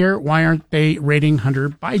substantial here. Why aren't they raiding Hunter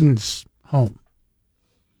Biden's home?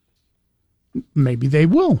 Maybe they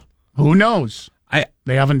will. Who knows?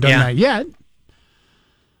 They haven't done that yet.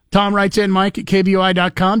 Tom writes in,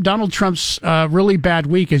 Mike@kboi.com. Donald Trump's really bad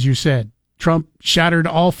week, as you said. Trump shattered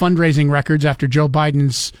all fundraising records after Joe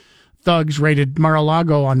Biden's thugs raided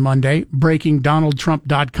Mar-a-Lago on Monday. Breaking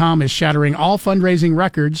DonaldTrump.com is shattering all fundraising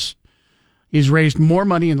records. He's raised more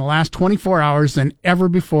money in the last 24 hours than ever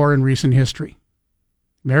before in recent history.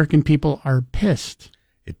 American people are pissed.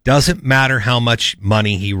 It doesn't matter how much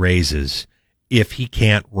money he raises if he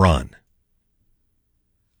can't run.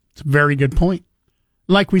 It's a very good point.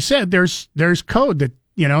 Like we said, there's code that,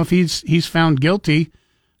 if he's found guilty,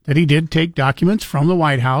 that he did take documents from the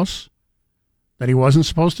White House that he wasn't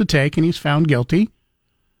supposed to take, and he's found guilty.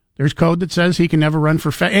 There's code that says he can never run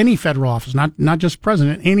for any federal office, not just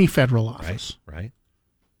president, any federal office. Right.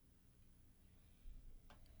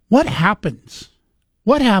 What happens?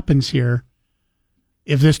 What happens here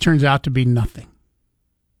if this turns out to be nothing?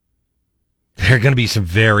 There are going to be some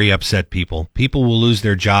very upset people. People will lose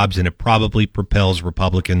their jobs, and it probably propels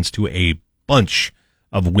Republicans to a bunch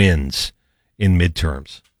of wins in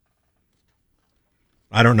midterms.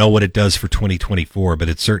 I don't know what it does for 2024, but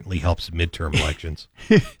it certainly helps midterm elections.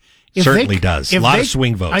 Certainly does. A lot of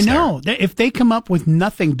swing votes. I know. If they come up with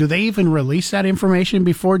nothing, do they even release that information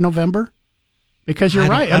before November? Because you're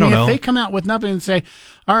right. I mean, if they come out with nothing and say,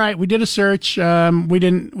 "All right, we did a search.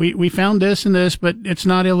 We found this and this, but it's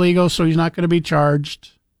not illegal, so he's not going to be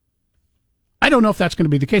charged." I don't know if that's going to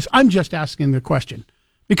be the case. I'm just asking the question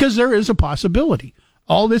because there is a possibility.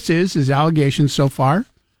 All this is allegations so far.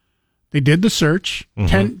 They did the search.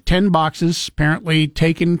 10 boxes apparently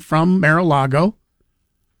taken from Mar-a-Lago.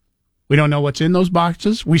 We don't know what's in those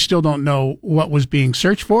boxes. We still don't know what was being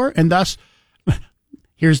searched for. And thus,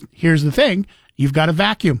 here's the thing. You've got a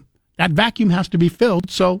vacuum. That vacuum has to be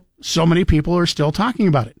filled. So many people are still talking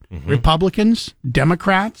about it. Republicans,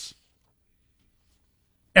 Democrats,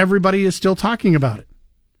 everybody is still talking about it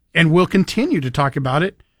and will continue to talk about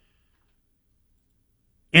it.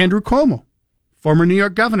 Andrew Cuomo, former New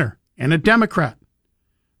York governor and a Democrat,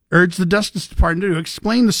 urged the Justice Department to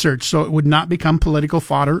explain the search so it would not become political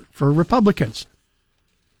fodder for Republicans.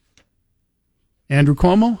 Andrew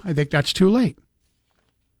Cuomo, I think that's too late.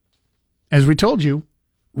 As we told you,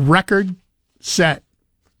 record-setting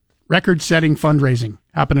fundraising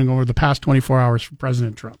happening over the past 24 hours for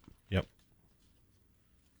President Trump. Yep.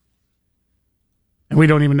 And we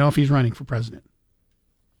don't even know if he's running for president.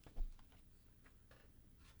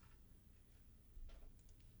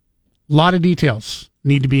 A lot of details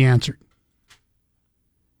need to be answered.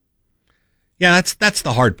 Yeah, that's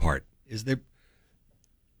the hard part. Is that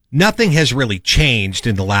nothing has really changed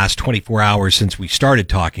in the last 24 hours since we started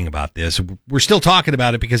talking about this. We're still talking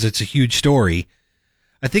about it because it's a huge story.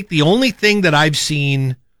 I think the only thing that I've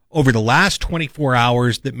seen over the last 24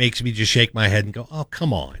 hours that makes me just shake my head and go, "Oh,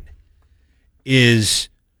 come on," is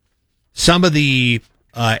some of the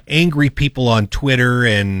angry people on Twitter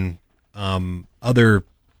and other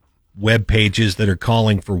web pages that are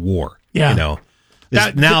calling for war. Yeah.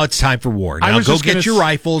 Now it's time for war. Now go get your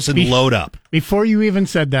rifles and load up. Before you even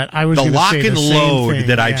said that, I was going to say the same thing. The lock and load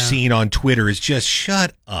that I've seen on Twitter is just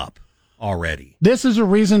shut up already. This is a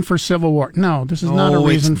reason for civil war. No, this is not a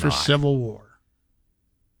reason for civil war.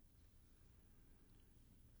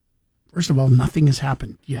 First of all, nothing has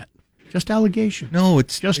happened yet. Just allegation. No,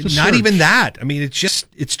 it's just not search. Even that. I mean, it's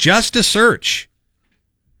just a search.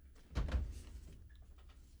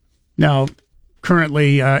 Now,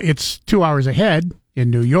 currently, it's 2 hours ahead in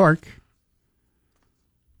New York.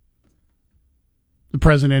 The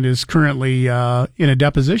president is currently in a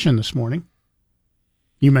deposition this morning.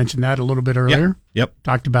 You mentioned that a little bit earlier. Yep.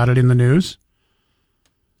 Talked about it in the news.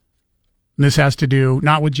 And this has to do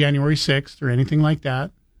not with January 6th or anything like that.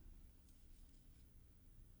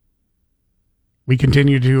 We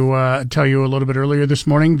continue to tell you a little bit earlier this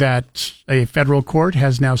morning that a federal court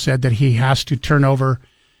has now said that he has to turn over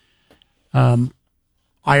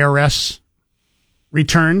IRS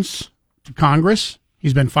returns to Congress.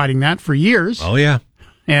 He's been fighting that for years. Oh, yeah.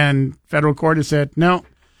 And federal court has said, no,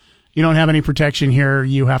 you don't have any protection here.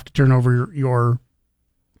 You have to turn over your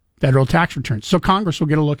federal tax returns. So Congress will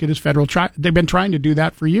get a look at his federal They've been trying to do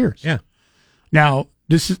that for years. Yeah. Now,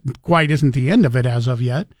 this isn't the end of it as of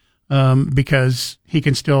yet, because he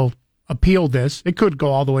can still appeal this. It could go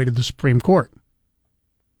all the way to the Supreme Court.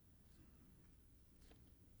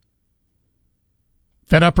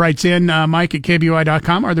 Fed Up writes in, Mike at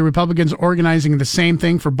KBOI.com, are the Republicans organizing the same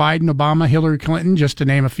thing for Biden, Obama, Hillary Clinton, just to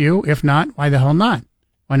name a few? If not, why the hell not?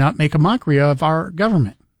 Why not make a mockery of our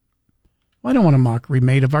government? Well, I don't want a mockery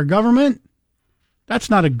made of our government. That's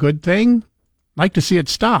not a good thing. I'd like to see it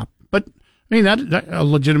stop. But, I mean, that's a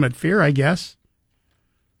legitimate fear, I guess.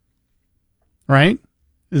 Right?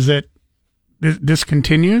 Is that this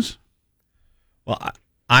continues? Well,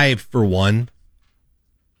 I, for one,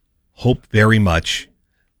 hope very much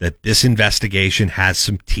that this investigation has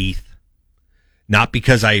some teeth not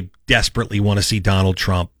because I desperately want to see Donald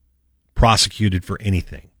Trump prosecuted for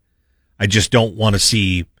anything. I just don't want to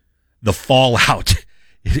see the fallout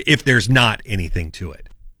if there's not anything to it.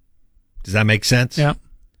 Does that make sense? Yeah.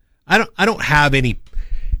 I don't have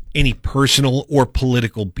any personal or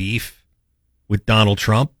political beef with Donald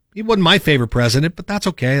Trump. He wasn't my favorite president, but that's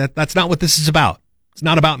okay. That's not what this is about. It's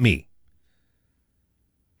not about me.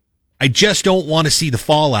 I just don't want to see the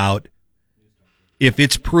fallout if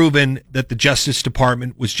it's proven that the Justice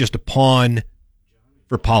Department was just a pawn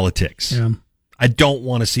for politics. Yeah. I don't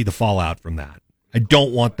want to see the fallout from that. I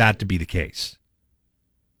don't want that to be the case.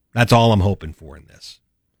 That's all I'm hoping for in this.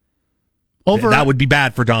 That would be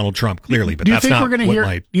bad for Donald Trump, clearly, but that's not what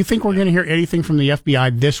my... Do you think we're going to hear anything from the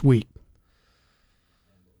FBI this week?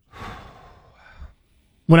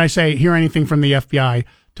 When I say hear anything from the FBI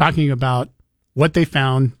talking about what they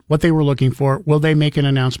found, what they were looking for, will they make an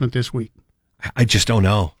announcement this week? I just don't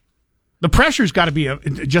know. The pressure's got to be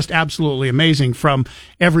just absolutely amazing from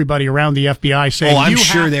everybody around the FBI saying, I'm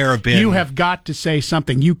sure there have been. You have got to say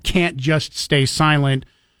something. You can't just stay silent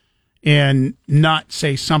and not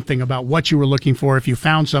say something about what you were looking for. If you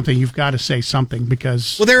found something, you've got to say something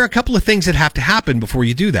because... Well, there are a couple of things that have to happen before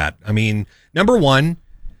you do that. I mean, number one,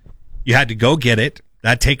 you had to go get it.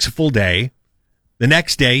 That takes a full day. The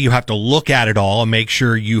next day, you have to look at it all and make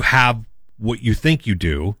sure you have what you think you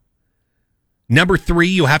do. Number three,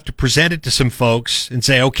 you have to present it to some folks and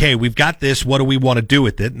say, okay, we've got this. What do we want to do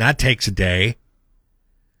with it? And that takes a day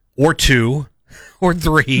or two or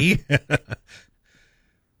three.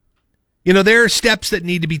 You know, there are steps that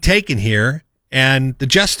need to be taken here, and the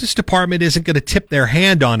Justice Department isn't going to tip their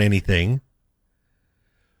hand on anything.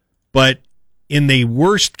 But in the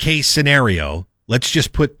worst case scenario, let's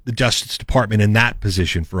just put the Justice Department in that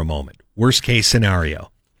position for a moment. Worst case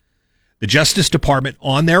scenario. The Justice Department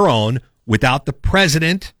on their own, without the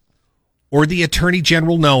president or the attorney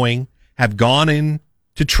general knowing, have gone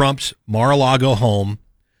into Trump's Mar-a-Lago home.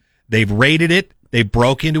 They've raided it. They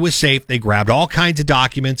broke into a safe. They grabbed all kinds of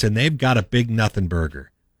documents, and they've got a big nothing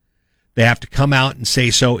burger. They have to come out and say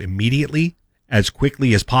so immediately, as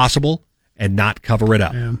quickly as possible, and not cover it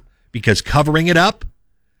up. Yeah. Because covering it up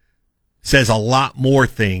says a lot more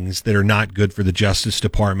things that are not good for the Justice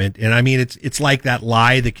Department. And I mean, it's like that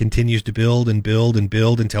lie that continues to build and build and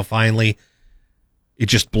build until finally it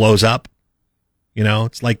just blows up. You know,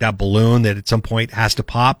 it's like that balloon that at some point has to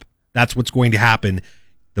pop. That's what's going to happen.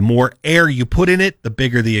 The more air you put in it, the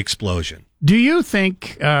bigger the explosion. Do you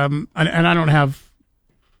think, and I don't have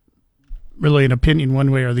really an opinion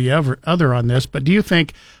one way or the other on this, but do you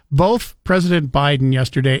think both President Biden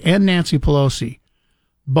yesterday and Nancy Pelosi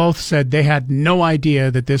both said they had no idea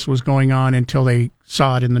that this was going on until they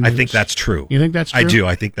saw it in the news? I think that's true. You think that's true? I do.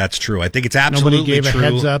 I think that's true. I think it's absolutely true. Nobody gave a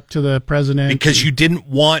heads up to the president? Because you didn't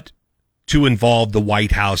want to involve the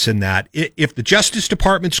White House in that. If the Justice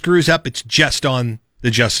Department screws up, it's just on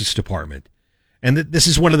the Justice Department. And this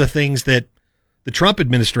is one of the things that the Trump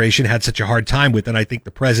administration had such a hard time with, and I think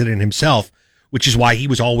the president himself, which is why he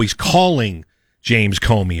was always calling James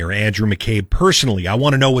Comey or Andrew McCabe personally. I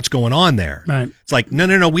want to know what's going on there. Right. It's like,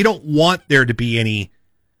 no, we don't want there to be any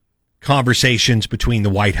conversations between the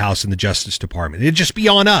White House and the Justice Department. It'd just be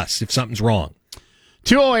on us if something's wrong.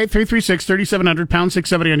 208-336-3700, pound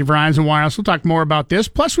 670 on your Verizon Wireless. We'll talk more about this.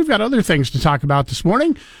 Plus, we've got other things to talk about this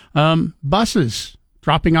morning. Buses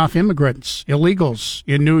dropping off immigrants, illegals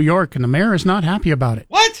in New York, and the mayor is not happy about it.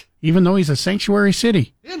 What? Even though he's a sanctuary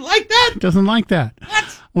city. He didn't like that? Doesn't like that.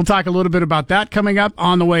 What? We'll talk a little bit about that coming up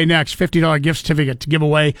on the way next. $50 gift certificate to give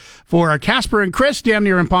away for our Casper and Chris Damn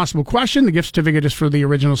Near Impossible Question. The gift certificate is for the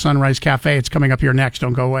original Sunrise Cafe. It's coming up here next.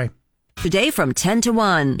 Don't go away. Today from 10 to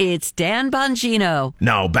 1, it's Dan Bongino.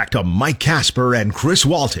 Now back to Mike Casper and Chris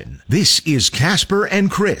Walton. This is Casper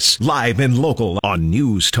and Chris, live and local on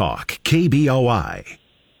News Talk, KBOI.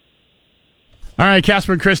 All right,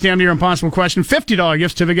 Casper and Chris, Damn Near Impossible Question. $50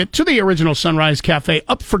 gift certificate to the original Sunrise Cafe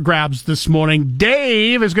up for grabs this morning.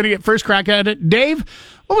 Dave is going to get first crack at it. Dave,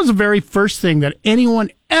 what was the very first thing that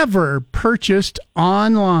anyone ever purchased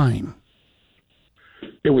online?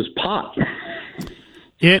 It was pot.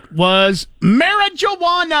 It was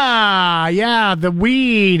marijuana. Yeah, the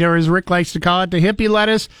weed, or as Rick likes to call it, the hippie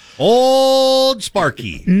lettuce. Old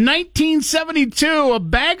Sparky. 1972, a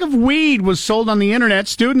bag of weed was sold on the internet.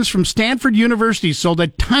 Students from Stanford University sold a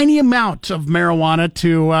tiny amount of marijuana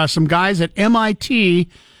to some guys at MIT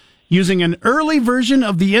using an early version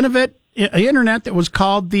of the internet that was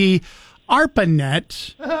called the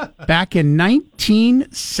ARPANET back in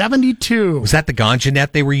 1972. Was that the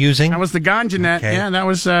GanjaNet they were using? That was the GanjaNet. Okay. Yeah, that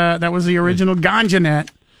was the original GanjaNet.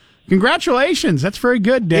 Congratulations. That's very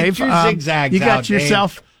good, Dave. Get your zigzags you got out,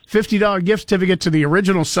 yourself $50 gift certificate to the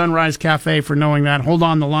original Sunrise Cafe for knowing that. Hold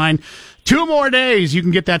on the line. 2 more days. You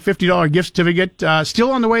can get that $50 gift certificate.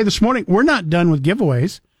 Still on the way this morning. We're not done with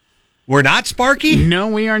giveaways. We're not, Sparky? No,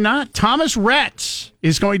 we are not. Thomas Rhett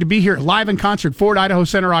is going to be here live in concert, Ford Idaho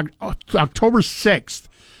Center, October 6th.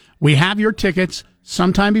 We have your tickets.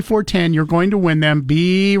 Sometime before 10, you're going to win them.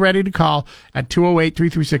 Be ready to call at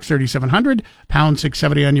 208-336-3700, pound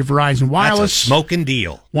 670 on your Verizon Wireless. That's a smoking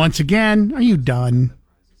deal. Once again, are you done?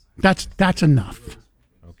 That's enough.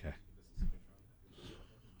 Okay.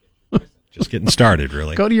 Just getting started,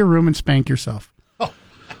 really. Go to your room and spank yourself.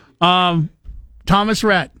 Thomas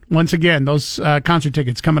Rhett, once again, those concert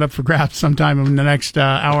tickets coming up for grabs sometime in the next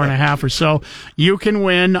hour and a half or so. You can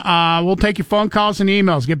win. We'll take your phone calls and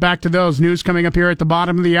emails. Get back to those. News coming up here at the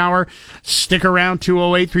bottom of the hour. Stick around,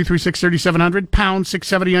 208-336-3700, pound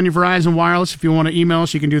 670 on your Verizon Wireless. If you want to email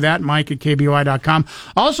us, you can do that, mike@kboi.com.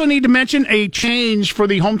 Also need to mention a change for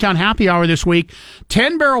the Hometown Happy Hour this week.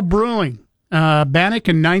 10 Barrel Brewing. Bannock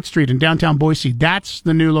and 9th Street in downtown Boise. That's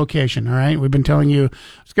the new location, all right? We've been telling you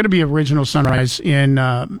it's going to be original Sunrise in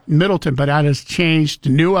Middleton, but that has changed to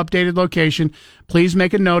new updated location. Please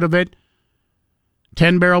make a note of it.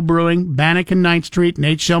 10 Barrel Brewing, Bannock and 9th Street.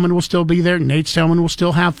 Nate Shellman will still be there. Nate Shellman will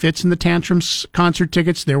still have Fits and the Tantrums concert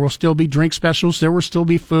tickets. There will still be drink specials. There will still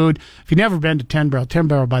be food. If you've never been to 10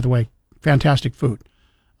 Barrel, by the way, fantastic food.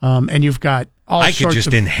 And you've got I could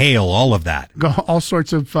just inhale all of that. All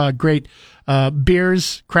sorts of great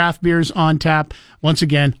beers, craft beers on tap. Once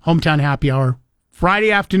again, Hometown Happy Hour,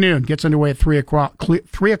 Friday afternoon, gets underway at 3 o'clock.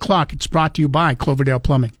 3 o'clock. It's brought to you by Cloverdale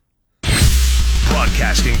Plumbing.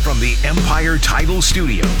 Broadcasting from the Empire Title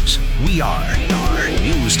Studios, we are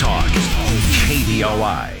News Talk,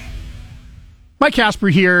 KBOI. Mike Casper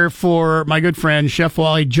here for my good friend, Chef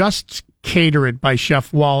Wally. Just Cater It by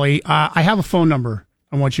Chef Wally. I have a phone number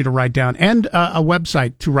I want you to write down and a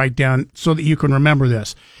website to write down so that you can remember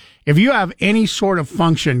this. If you have any sort of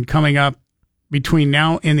function coming up between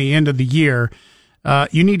now and the end of the year,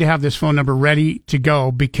 you need to have this phone number ready to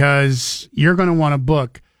go because you're going to want to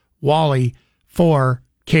book Wally for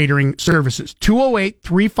catering services.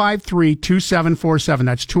 208-353-2747.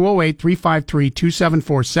 That's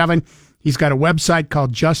 208-353-2747. He's got a website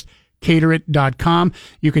called JustCaterIt.com.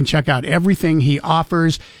 You can check out everything he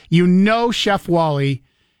offers. You know Chef Wally.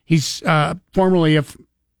 He's formerly of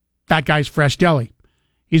That Guy's Fresh Deli.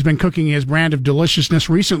 He's been cooking his brand of deliciousness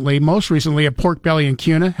most recently a pork belly and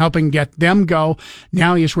tuna, helping get them go.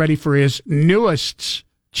 Now he is ready for his newest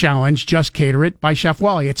challenge, Just Cater It by Chef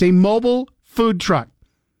Wally. It's a mobile food truck.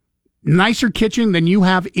 Nicer kitchen than you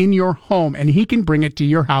have in your home, and he can bring it to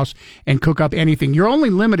your house and cook up anything. You're only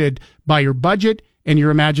limited by your budget and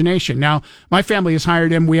your imagination. Now, my family has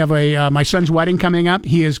hired him. We have my son's wedding coming up.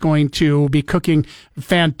 He is going to be cooking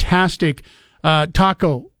fantastic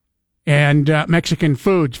taco and Mexican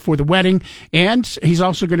foods for the wedding. And he's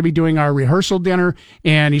also going to be doing our rehearsal dinner,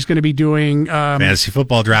 and he's going to be doing fantasy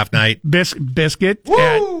football draft night. Biscuit.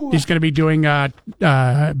 He's going to be doing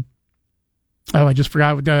I just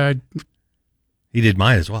forgot. He did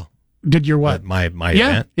mine as well. Did your what? My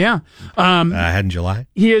event. Yeah. I had in July.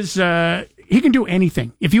 He is. He can do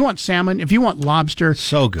anything. If you want salmon, if you want lobster,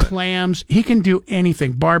 so good, clams, he can do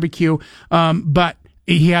anything. Barbecue, but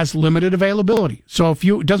he has limited availability. So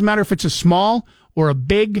it doesn't matter if it's a small or a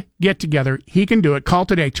big get together, he can do it. Call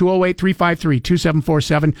today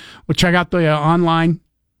 208-353-2747. We'll check out the online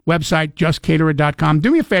website JustCaterIt.com.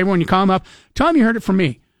 Do me a favor when you call him up. Tell him you heard it from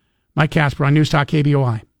me, Mike Casper on News Talk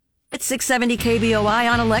KBOI. It's 670 KBOI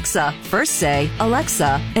on Alexa. First say,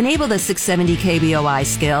 Alexa, enable the 670 KBOI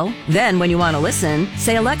skill. Then when you want to listen,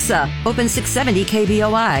 say, Alexa, open 670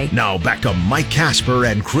 KBOI. Now back to Mike Casper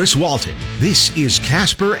and Chris Walton. This is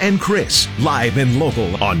Casper and Chris, live and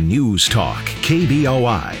local on News Talk,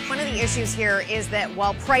 KBOI. One of the issues here is that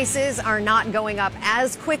while prices are not going up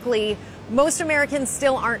as quickly, most Americans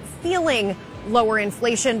still aren't feeling lower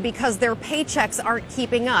inflation because their paychecks aren't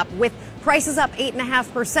keeping up. With prices up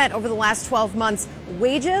 8.5% over the last 12 months,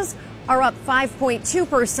 wages are up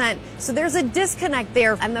 5.2%. So there's a disconnect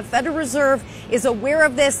there, and the Federal Reserve is aware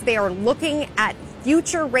of this. They are looking at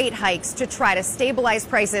future rate hikes to try to stabilize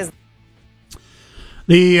prices.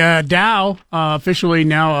 The Dow officially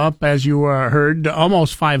now up, as you heard,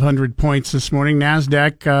 almost 500 points this morning.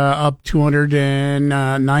 NASDAQ up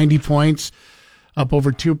 290 points, up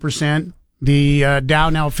over 2%. The Dow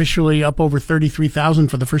now officially up over 33,000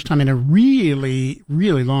 for the first time in a really,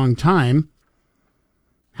 really long time.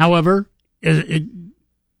 However, the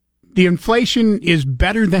inflation is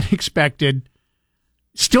better than expected.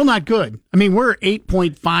 Still not good. I mean, we're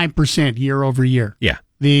 8.5% year over year. Yeah.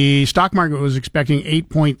 The stock market was expecting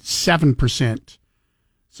 8.7%.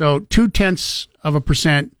 So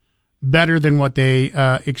 0.2% better than what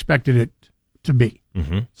they expected it to be.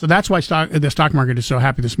 Mm-hmm. So that's why the stock market is so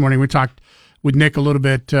happy this morning. We talked with Nick a little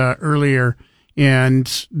bit earlier,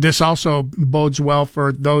 and this also bodes well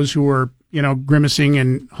for those who were, grimacing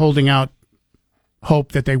and holding out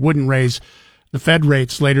hope that they wouldn't raise the Fed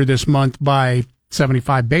rates later this month by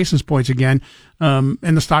 75 basis points again. And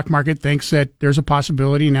the stock market thinks that there's a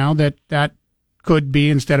possibility now that could be,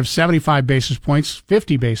 instead of 75 basis points,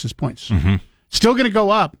 50 basis points. Mm-hmm. Still going to go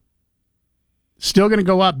up. Still going to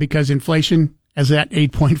go up because inflation is at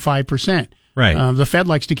 8.5%. Right. The Fed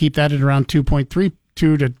likes to keep that at around 2.2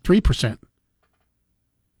 to 3%.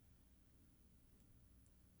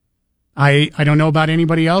 I don't know about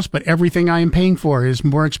anybody else, but everything I am paying for is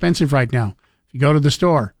more expensive right now. If you go to the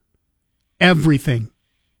store, everything.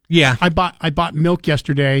 Yeah. I bought milk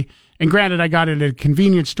yesterday, and granted, I got it at a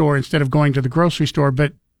convenience store instead of going to the grocery store,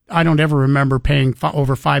 but I don't ever remember paying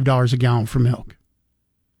over $5 a gallon for milk.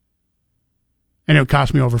 And it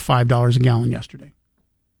cost me over $5 a gallon yesterday.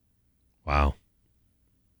 Wow.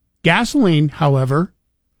 Gasoline, however,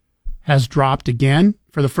 has dropped again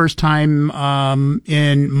for the first time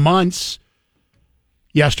in months.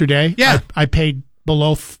 Yesterday, yeah, I paid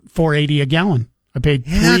below $4.80 a gallon. I paid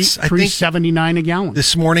 $3.79 a gallon.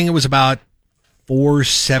 This morning it was about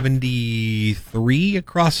 $4.73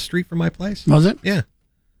 across the street from my place. Was it? Yeah.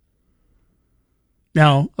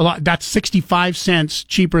 Now, that's 65 cents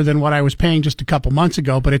cheaper than what I was paying just a couple months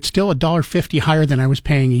ago, but it's still $1.50 higher than I was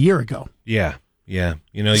paying a year ago. Yeah. Yeah.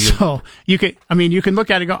 So you can look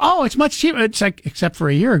at it and go, oh, it's much cheaper. It's like, except for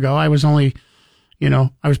a year ago, I was only, I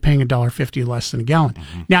was paying $1.50 less than a gallon.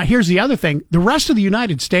 Mm-hmm. Now, here's the other thing. The rest of the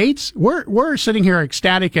United States, we're sitting here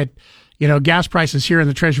ecstatic at, gas prices here in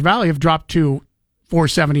the Treasure Valley have dropped to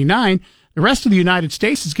 $4.79. The rest of the United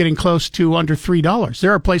States is getting close to under $3.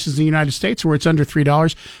 There are places in the United States where it's under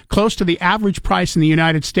 $3, close to the average price in the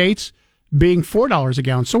United States being $4 a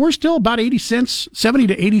gallon. So we're still about 80 cents, 70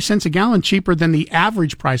 to 80 cents a gallon cheaper than the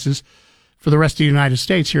average prices for the rest of the United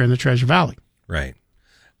States here in the Treasure Valley. Right.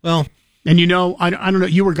 Well, and I don't know,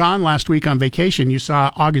 you were gone last week on vacation. You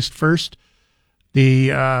saw August 1st,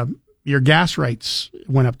 your gas rates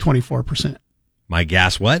went up 24%. My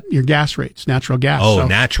gas what? Your gas rates, natural gas. Oh, so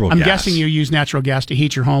natural gas. I'm guessing you use natural gas to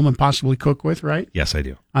heat your home and possibly cook with, right? Yes, I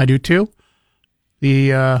do. I do too.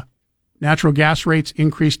 The natural gas rates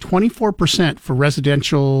increased 24% for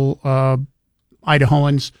residential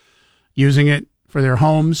Idahoans using it for their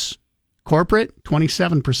homes. Corporate,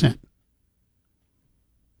 27%.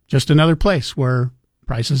 Just another place where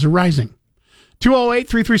prices are rising.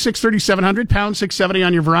 208-336-3700, pound 670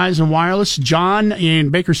 on your Verizon Wireless. John in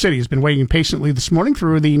Baker City has been waiting patiently this morning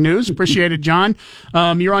through the news. Appreciate it, John.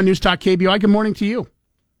 You're on News Talk KBOI. Good morning to you.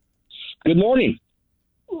 Good morning.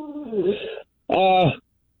 The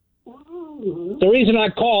reason I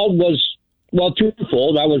called was,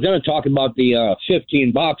 twofold. I was going to talk about the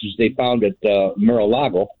 15 boxes they found at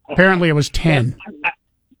Mar-a-Lago. Apparently it was 10.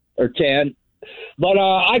 Or 10. But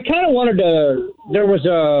I kind of wanted to. There was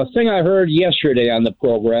a thing I heard yesterday on the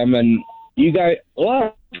program, and you guys a lot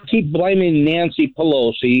of keep blaming Nancy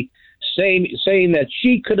Pelosi, saying that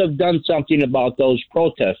she could have done something about those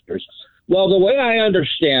protesters. Well, the way I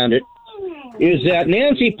understand it is that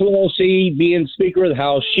Nancy Pelosi, being Speaker of the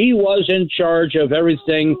House, she was in charge of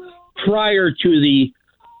everything prior to the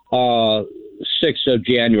 6th of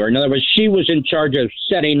January. In other words, she was in charge of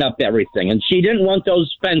setting up everything, and she didn't want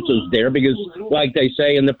those fences there because, like they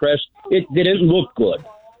say in the press, it didn't look good.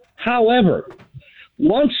 However,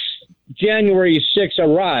 once January 6th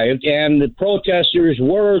arrived and the protesters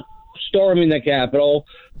were storming the Capitol,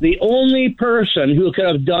 the only person who could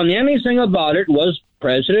have done anything about it was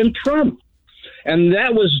President Trump. And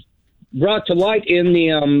that was brought to light in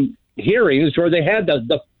the hearings where they had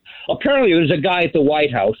apparently there's a guy at the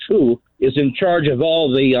White House who is in charge of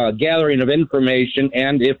all the gathering of information,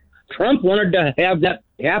 and if Trump wanted to have that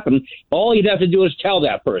happen, all he'd have to do is tell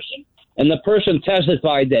that person. And the person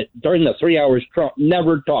testified that during the 3 hours, Trump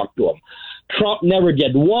never talked to him. Trump never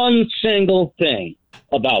did one single thing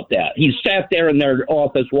about that. He sat there in their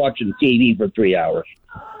office watching TV for 3 hours.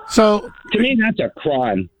 So, to me, that's a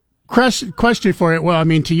crime. Question for you. Well, I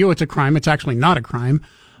mean, to you, it's a crime. It's actually not a crime.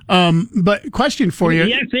 But question for you.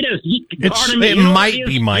 Yes, it is. It might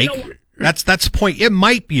be, Mike. That's the point. It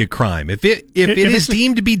might be a crime. If it is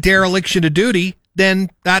deemed to be dereliction of duty,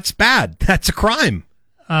 then that's bad. That's a crime.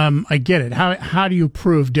 I get it. How do you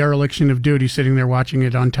prove dereliction of duty sitting there watching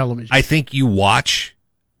it on television? I think you watch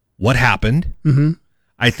what happened. Mm-hmm.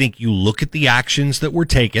 I think you look at the actions that were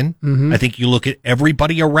taken. Mm-hmm. I think you look at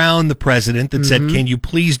everybody around the president that said, can you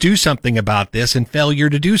please do something about this? And failure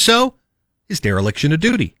to do so is dereliction of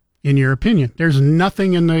duty. In your opinion, there's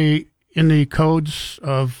nothing in the codes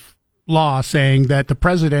of law saying that the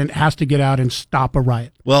president has to get out and stop a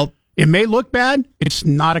riot. Well, it may look bad. It's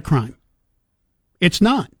not a crime. It's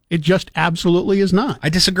not. It just absolutely is not. I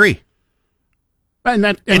disagree. And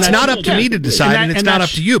it's not up to me to decide, and it's not up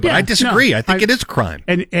to you, but I disagree. No, I think it is a crime.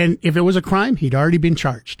 And if it was a crime, he'd already been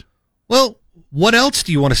charged. Well, what else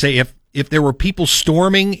do you want to say? If there were people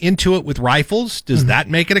storming into it with rifles, does that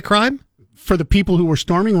make it a crime? For the people who were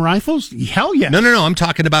storming rifles? Hell yes. No. I'm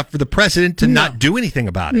talking about for the president to not do anything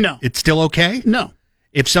about it. No. It's still okay? No.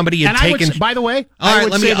 If somebody had taken... by the way, all right, I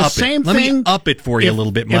would say the same thing. Let me up it for you a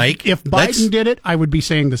little bit, Mike. If Biden did it, I would be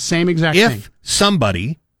saying the same exact thing. If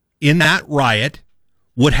somebody in that riot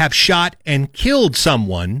would have shot and killed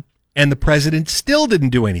someone and the president still didn't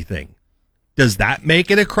do anything, does that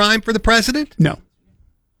make it a crime for the president? No.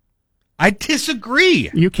 I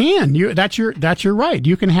disagree. You can. That's your right.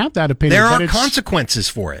 You can have that opinion. There are consequences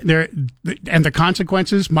for it. And the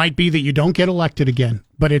consequences might be that you don't get elected again.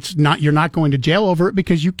 But it's not. You're not going to jail over it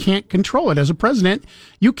because you can't control it. As a president,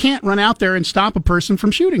 you can't run out there and stop a person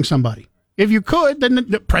from shooting somebody. If you could, then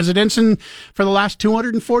the presidents for the last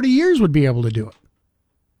 240 years would be able to do it.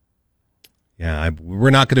 Yeah,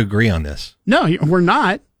 we're not going to agree on this. No, we're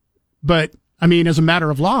not. But, I mean, as a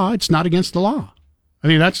matter of law, it's not against the law. I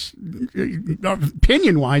mean, that's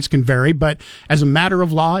opinion-wise can vary, but as a matter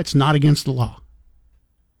of law, it's not against the law.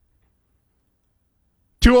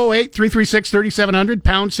 208-336-3700,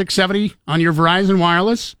 pound 670 on your Verizon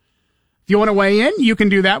Wireless. If you want to weigh in, you can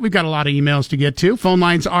do that. We've got a lot of emails to get to. Phone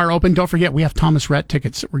lines are open. Don't forget, we have Thomas Rhett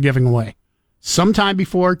tickets that we're giving away sometime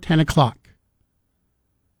before 10 o'clock.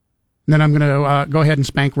 And then I'm going to go ahead and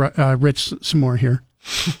spank Rich some more here.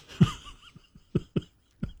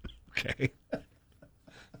 Okay.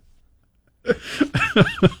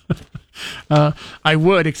 I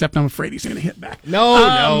would, except I'm afraid he's going to hit back.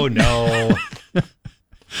 No.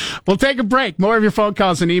 We'll take a break. More of your phone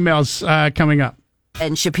calls and emails coming up.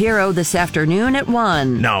 And Shapiro this afternoon at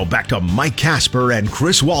 1. Now back to Mike Casper and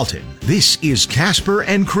Chris Walton. This is Casper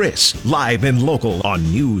and Chris, live and local on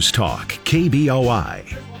News Talk,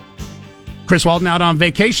 KBOI. Chris Walton out on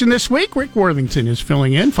vacation this week. Rick Worthington is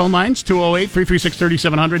filling in. Phone lines,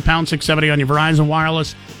 208-336-3700, pound 670 on your Verizon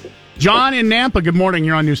Wireless. John in Nampa, good morning.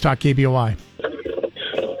 You're on News Talk KBOI.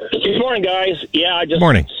 Good morning, guys. Yeah, I just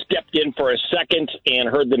stepped in for a second and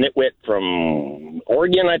heard the nitwit from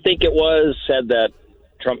Oregon, I think it was, said that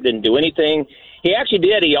Trump didn't do anything. He actually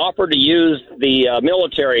did. He offered to use the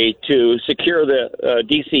military to secure the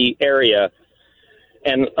D.C. area,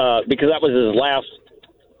 and because that was his last,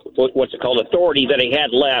 what's it called, authority that he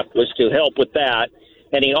had left, was to help with that.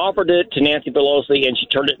 And he offered it to Nancy Pelosi, and she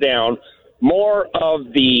turned it down. More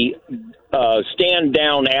of the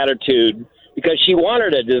stand-down attitude, because she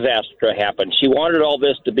wanted a disaster to happen. She wanted all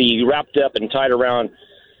this to be wrapped up and tied around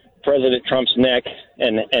President Trump's neck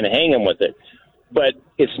and hang him with it. But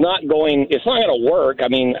it's not going to work. I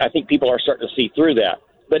mean, I think people are starting to see through that.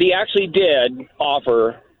 But he actually did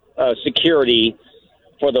offer security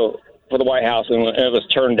for the White House, and it was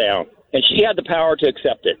turned down. And she had the power to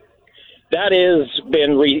accept it. That has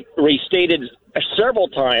been restated several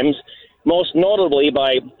times, most notably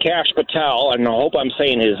by Kash Patel, and I hope I'm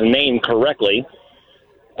saying his name correctly.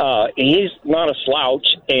 He's not a slouch,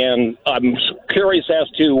 and I'm curious as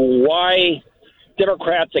to why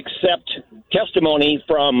Democrats accept testimony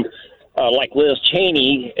from, like Liz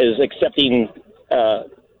Cheney is accepting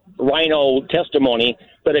Rhino testimony,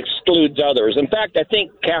 but excludes others. In fact, I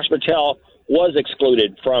think Kash Patel was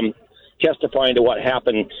excluded from testifying to what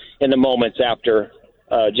happened in the moments after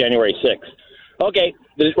January 6th. Okay,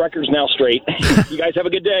 the record's now straight. You guys have a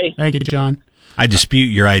good day. Thank you, John. I dispute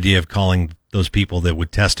your idea of calling those people that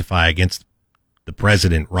would testify against the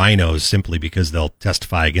president rhinos simply because they'll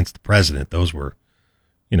testify against the president. Those were,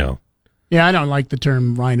 Yeah, I don't like the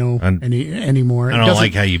term rhino anymore. I don't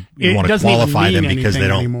like how you want to qualify them because they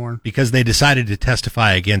don't anymore. Because they decided to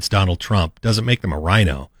testify against Donald Trump. Doesn't make them a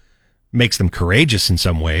rhino. It makes them courageous in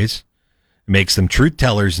some ways. It makes them truth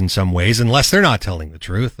tellers in some ways, unless they're not telling the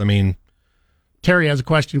truth. I mean, Terry has a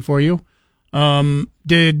question for you. Is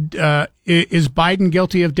Biden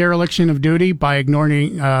guilty of dereliction of duty by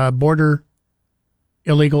ignoring border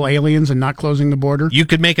illegal aliens and not closing the border? You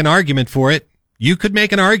could make an argument for it.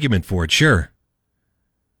 Sure.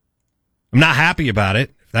 I'm not happy about it,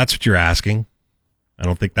 if that's what you're asking. I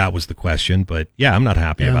don't think that was the question, but yeah, I'm not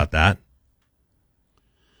happy about that.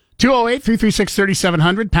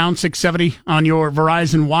 208-336-3700, pound 670 on your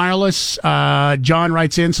Verizon Wireless. John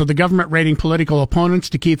writes in, so the government raiding political opponents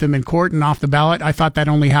to keep them in court and off the ballot. I thought that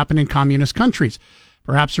only happened in communist countries.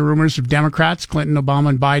 Perhaps the rumors of Democrats, Clinton, Obama,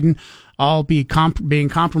 and Biden, all being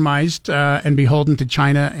compromised and beholden to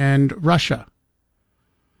China and Russia.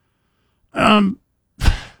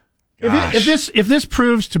 If this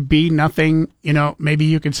proves to be nothing, maybe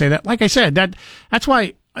you could say that. Like I said, that's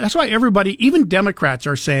why everybody, even Democrats,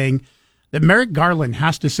 are saying that Merrick Garland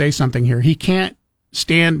has to say something here. He can't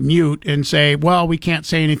stand mute and say, well, we can't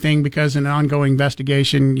say anything because an ongoing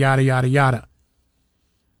investigation, yada, yada, yada.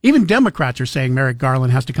 Even Democrats are saying Merrick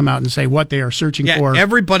Garland has to come out and say what they are searching for.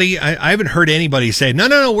 Everybody, I haven't heard anybody say,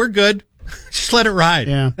 no, we're good. Just let it ride.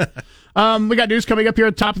 Yeah. We got news coming up here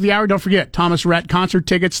at the top of the hour. Don't forget, Thomas Rhett concert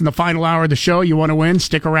tickets in the final hour of the show. You want to win?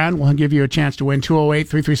 Stick around. We'll give you a chance to win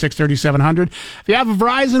 208-336-3700. If you have a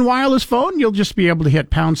Verizon wireless phone, you'll just be able to hit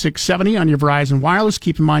pound 670 on your Verizon wireless.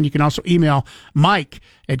 Keep in mind, you can also email Mike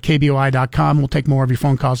at KBOI.com. We'll take more of your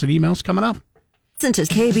phone calls and emails coming up. Listen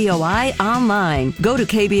to KBOI online. Go to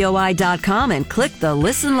KBOI.com and click the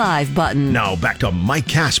Listen Live button. Now back to Mike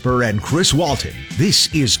Casper and Chris Walton.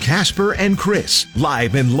 This is Casper and Chris,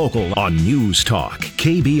 live and local on News Talk,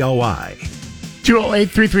 KBOI.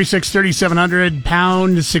 208-336-3700,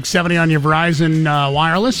 pound 670 on your Verizon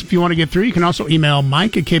wireless. If you want to get through, you can also email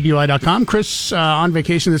Mike at KBOI.com. Chris on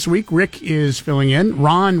vacation this week. Rick is filling in.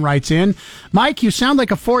 Ron writes in, Mike, you sound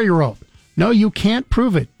like a 4-year-old. No, you can't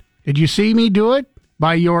prove it. Did you see me do it?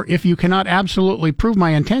 By your, if you cannot absolutely prove my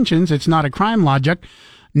intentions, it's not a crime logic,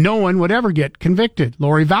 no one would ever get convicted.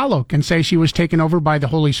 Lori Vallow can say she was taken over by the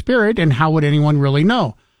Holy Spirit, and how would anyone really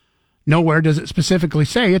know? Nowhere does it specifically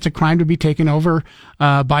say it's a crime to be taken over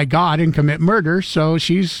by God and commit murder, so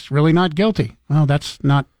she's really not guilty. Well, that's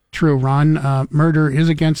not true, Ron. Murder is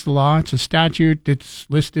against the law. It's a statute. It's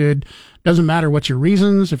listed. Doesn't matter what your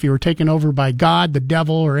reasons. If you were taken over by God, the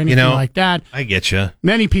devil, or anything like that. I get you.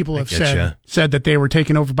 Many people have said that they were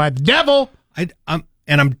taken over by the devil. And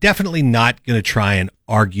I'm definitely not going to try and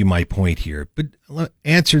argue my point here, but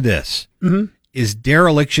answer this. Mm-hmm. Is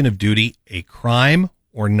dereliction of duty a crime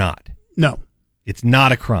or not? No. It's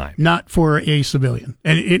not a crime. Not for a civilian.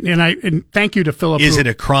 And thank you to Philip. Is it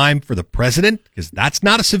a crime for the president? Because that's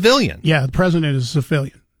not a civilian. Yeah, the president is a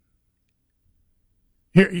civilian.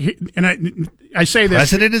 Here, and I say this.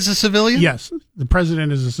 President is a civilian? Yes, the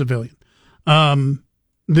president is a civilian.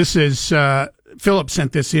 This is Philip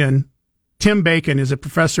sent this in. Tim Bacon is a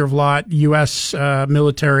professor of law at U.S.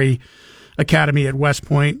 Military Academy at West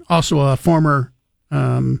Point, also a former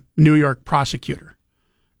New York prosecutor.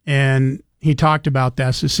 And he talked about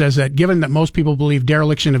this. It says that given that most people believe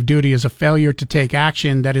dereliction of duty is a failure to take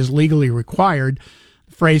action that is legally required,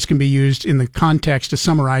 the phrase can be used in the context to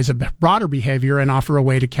summarize a broader behavior and offer a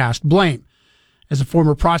way to cast blame. As a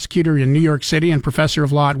former prosecutor in New York City and professor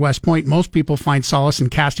of law at West Point, most people find solace in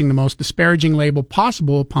casting the most disparaging label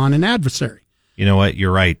possible upon an adversary. You know what?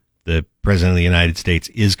 You're right. The president of the United States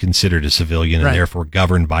is considered a civilian and therefore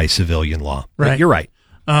governed by civilian law. Right. But you're right.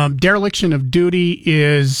 Dereliction of duty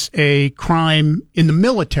is a crime in the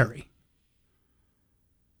military.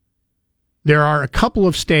 There are a couple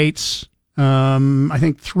of states, I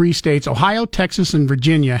think 3 states, Ohio, Texas, and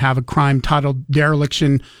Virginia, have a crime titled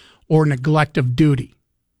dereliction or neglect of duty.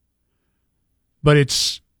 But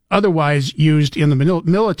it's otherwise used in the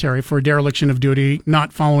military for dereliction of duty,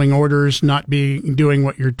 not following orders, not doing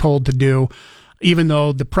what you're told to do. Even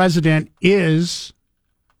though the president is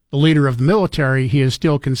the leader of the military, he is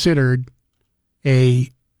still considered a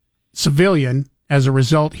civilian. As a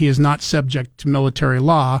result, he is not subject to military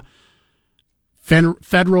law.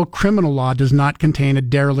 Federal criminal law does not contain a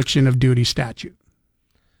dereliction of duty statute.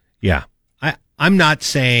 Yeah. I'm not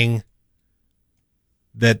saying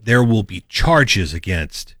that there will be charges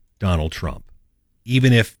against Donald Trump,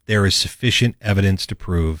 even if there is sufficient evidence to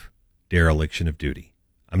prove dereliction of duty.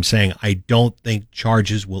 I'm saying I don't think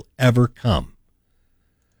charges will ever come,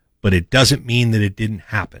 but it doesn't mean that it didn't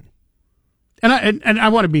happen. And I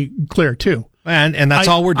want to be clear too. And that's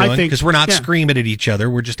all we're doing, because we're not screaming at each other.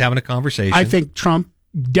 We're just having a conversation. I think Trump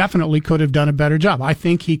definitely could have done a better job. I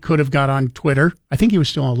think he could have got on Twitter. I think he was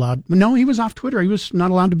still allowed. No, he was off Twitter. He was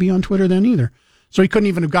not allowed to be on Twitter then either. So he couldn't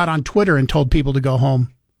even have got on Twitter and told people to go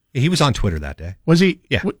home. He was on Twitter that day. Was he?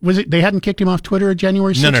 Yeah. Was it? They hadn't kicked him off Twitter at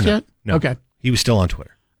January 6th yet? No. Okay. He was still on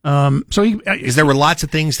Twitter. So he, because there were lots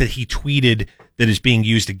of things that he tweeted that is being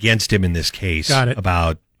used against him in this case. Got it.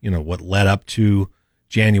 About, what led up to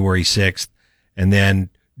January 6th. And then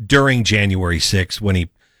during January 6th, when he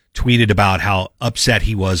tweeted about how upset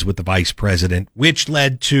he was with the vice president, which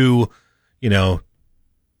led to,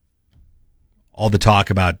 all the talk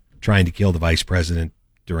about trying to kill the vice president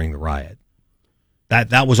during the riot.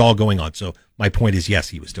 That was all going on. So my point is, yes,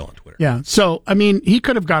 he was still on Twitter. Yeah. So, he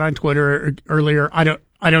could have got on Twitter earlier.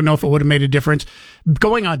 I don't know if it would have made a difference.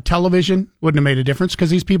 Going on television wouldn't have made a difference because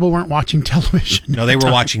these people weren't watching television. No, they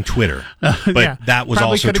were watching Twitter. But that was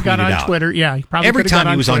probably also could have got tweeted on out. Twitter. Yeah, probably every could have time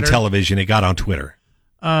got he was Twitter. on television, it got on Twitter.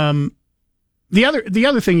 The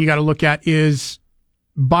other thing you got to look at is,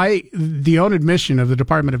 by the own admission of the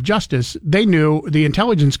Department of Justice, they knew, the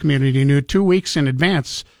intelligence community knew 2 weeks in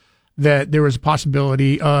advance that there was a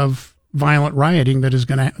possibility of violent rioting that was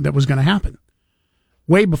going to happen.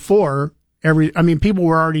 Way before people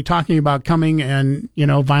were already talking about coming and,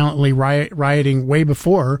 violently rioting way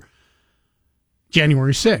before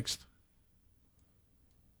January 6th.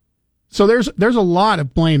 So there's a lot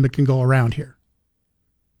of blame that can go around here.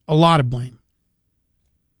 A lot of blame.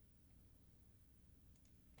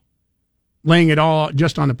 Laying it all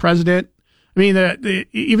just on the president. I mean,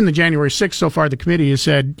 even the January 6th, so far, the committee has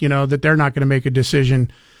said, that they're not going to make a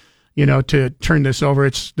decision, to turn this over.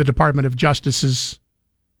 It's the Department of Justice's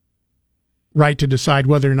right to decide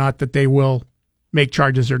whether or not that they will make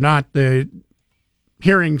charges or not. The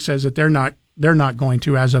hearing says that they're not going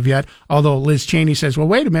to as of yet, although Liz Cheney says, well,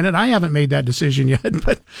 wait a minute, I haven't made that decision yet.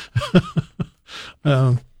 But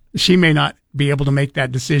she may not be able to make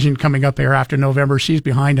that decision coming up here after November. She's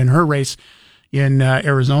behind in her race in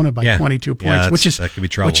Arizona by 22 points, that could be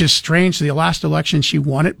trouble. Which is strange. The last election, she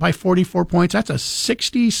won it by 44 points. That's a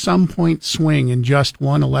 60-some point swing in just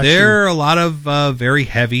one election. There are a lot of very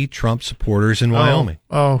heavy Trump supporters in Wyoming.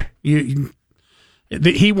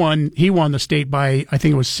 He won the state by, I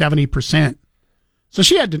think it was 70%. So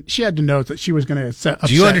she had to know that she was going to upset.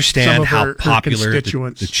 Do you understand some of how her popular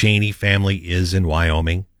constituents. the Cheney family is in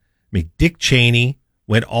Wyoming? I mean, Dick Cheney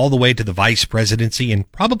went all the way to the vice presidency and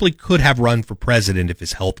probably could have run for president if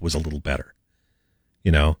his health was a little better.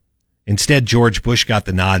 Instead, George Bush got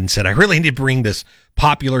the nod and said, I really need to bring this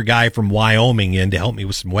popular guy from Wyoming in to help me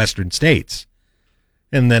with some western states.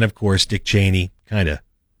 And then, of course, Dick Cheney kind of,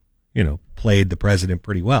 played the president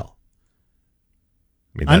pretty well.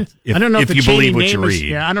 I don't know if you believe what you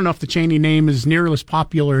read. I don't know if the Cheney name is nearly as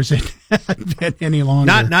popular as it had been any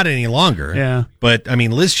longer. Not any longer. Yeah. But,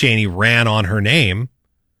 Liz Cheney ran on her name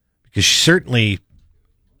because she certainly,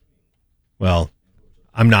 I'm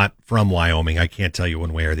not from Wyoming. I can't tell you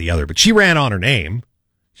one way or the other, but she ran on her name.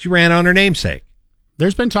 She ran on her namesake.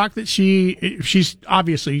 There's been talk that she's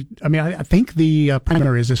obviously, I think the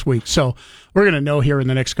primary is this week. So we're going to know here in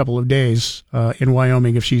the next couple of days in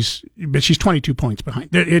Wyoming but she's 22 points behind.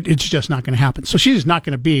 It's just not going to happen. So she's not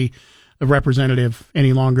going to be a representative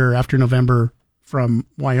any longer after November from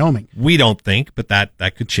Wyoming. We don't think, but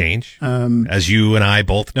that could change. As you and I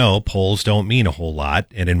both know, polls don't mean a whole lot.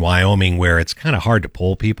 And in Wyoming, where it's kind of hard to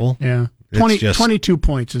poll people. Yeah. 22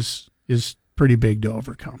 points is pretty big to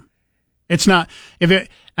overcome. It's not,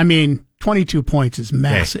 22 points is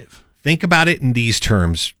massive. Okay. Think about it in these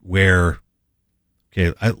terms where,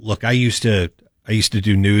 I used to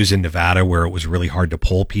do news in Nevada where it was really hard to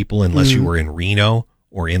poll people unless you were in Reno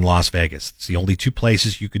or in Las Vegas. It's the only two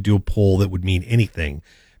places you could do a poll that would mean anything,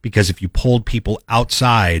 because if you polled people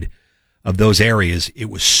outside of those areas, it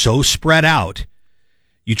was so spread out.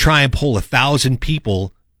 You try and poll 1,000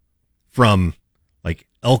 people from like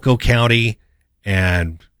Elko County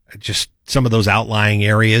and just some of those outlying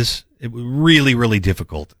areas, it was really, really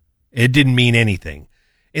difficult. It didn't mean anything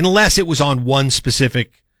unless it was on one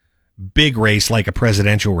specific big race, like a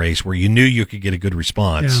presidential race where you knew you could get a good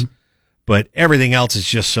response. Yeah. But everything else is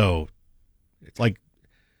just it's like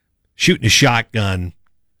shooting a shotgun.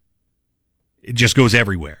 It just goes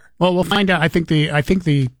everywhere. Well, we'll find out. I think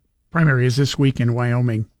the primary is this week in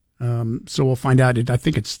Wyoming. So we'll find out. I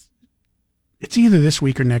think it's either this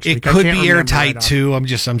week or next week. It could be airtight too. I'm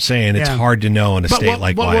saying it's hard to know in a state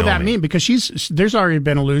like Wyoming. What will that mean? Because there's already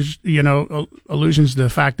been allusions to the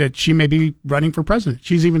fact that she may be running for president.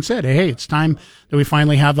 She's even said, "Hey, it's time that we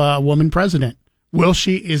finally have a woman president." Will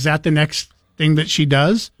she? Is that the next thing that she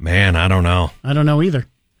does? Man, I don't know. I don't know either.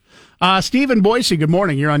 Steve in Boise, good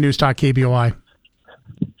morning. You're on News Talk KBOI.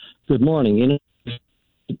 Good morning.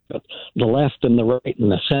 The left and the right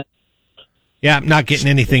and the center. Yeah, I'm not getting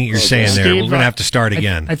anything you're saying there. Steve, We're going to have to start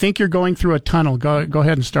again. I think you're going through a tunnel. Go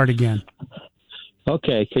ahead and start again.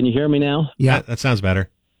 Okay, can you hear me now? Yeah. That sounds better.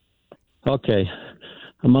 Okay.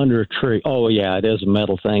 I'm under a tree. Oh, yeah, it is a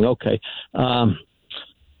metal thing. Okay.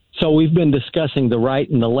 So we've been discussing the right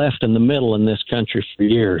and the left and the middle in this country for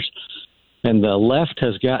years. And the left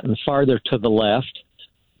has gotten farther to the left.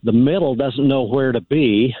 The middle doesn't know where to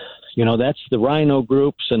be. That's the rhino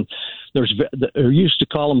groups, and they used to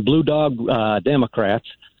call them blue dog Democrats.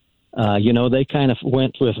 They kind of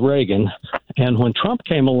went with Reagan. And when Trump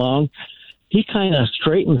came along, he kind of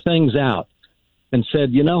straightened things out. and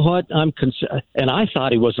said, you know what, and I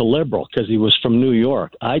thought he was a liberal because he was from New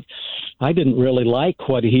York. I didn't really like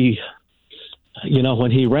what he,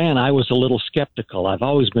 when he ran, I was a little skeptical. I've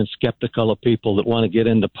always been skeptical of people that want to get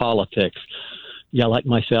into politics. Yeah, like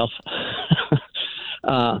myself.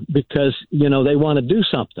 Because, they want to do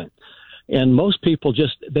something. And most people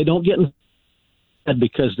they don't get in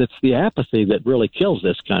because it's the apathy that really kills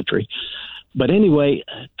this country. But anyway,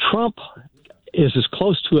 Trump is as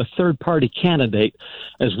close to a third-party candidate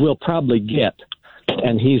as we'll probably get.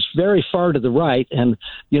 And he's very far to the right. And,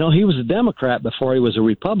 he was a Democrat before he was a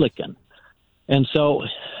Republican. And so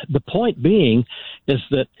the point being is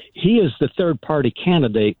that he is the third-party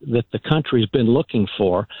candidate that the country's been looking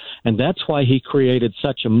for, and that's why he created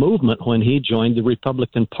such a movement when he joined the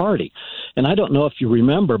Republican Party. And I don't know if you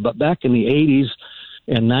remember, but back in the 80s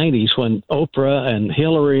and 90s when Oprah and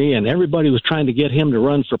Hillary and everybody was trying to get him to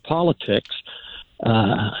run for politics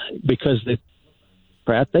because they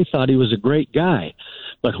thought he was a great guy.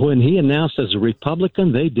 But when he announced as a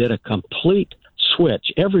Republican, they did a complete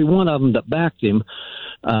switch. Every one of them that backed him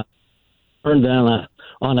turned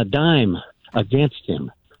on a dime against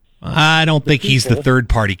him. I don't think he's the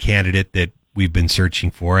third-party candidate that we've been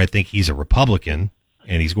searching for. I think he's a Republican,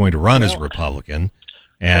 and he's going to run as a Republican.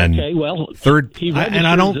 And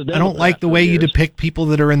I don't like the way you depict people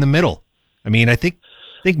that are in the middle. I mean, I think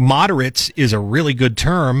moderates is a really good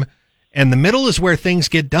term, and the middle is where things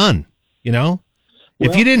get done.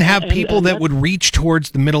 If you didn't have people that would reach towards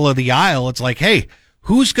the middle of the aisle, it's like, hey,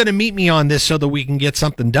 who's going to meet me on this so that we can get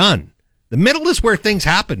something done? The middle is where things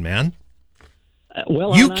happen, man.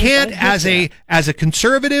 You can't, as a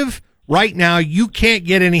conservative right now, you can't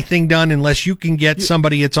get anything done unless you can get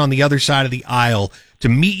somebody that's on the other side of the aisle to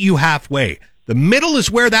meet you halfway. The middle is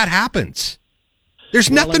where that happens. There's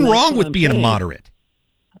nothing wrong with being a moderate.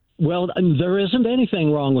 Well, there isn't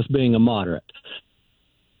anything wrong with being a moderate.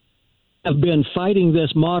 Have been fighting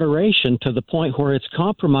this moderation to the point where it's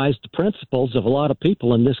compromised the principles of a lot of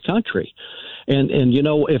people in this country. And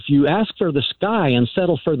if you ask for the sky and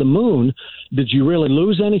settle for the moon, did you really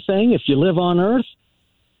lose anything if you live on Earth?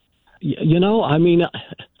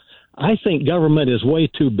 I think government is way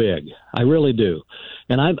too big. I really do.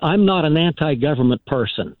 And I'm not an anti-government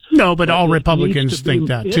person. No, but all Republicans think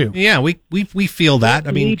that too. Yeah, we feel that.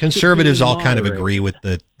 I mean, conservatives all kind of agree with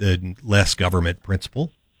the less government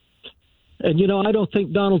principle. And, I don't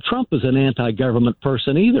think Donald Trump is an anti-government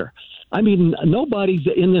person either. I mean, nobody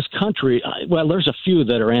in this country, well, there's a few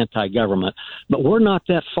that are anti-government, but we're not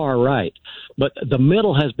that far right. But the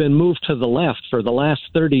middle has been moved to the left for the last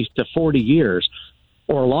 30 to 40 years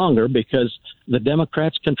or longer because the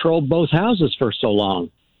Democrats controlled both houses for so long.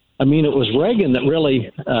 I mean, it was Reagan that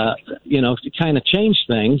really, kind of changed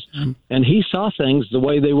things, and he saw things the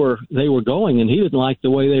way they were going, and he didn't like the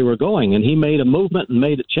way they were going, and he made a movement and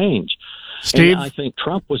made it change. Steve, and I think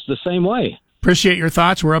Trump was the same way. Appreciate your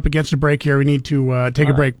thoughts. We're up against a break here. We need to take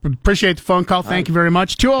a break. Appreciate the phone call. Thank you very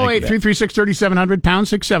much. 208-336-3700, pound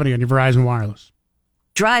 670 on your Verizon Wireless.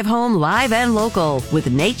 Drive home live and local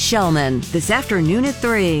with Nate Shellman this afternoon at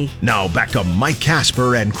 3. Now back to Mike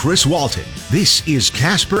Casper and Chris Walton. This is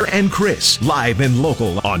Casper and Chris, live and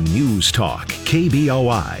local on News Talk,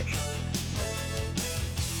 KBOI.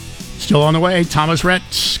 Still on the way, Thomas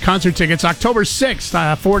Rhett's concert tickets, October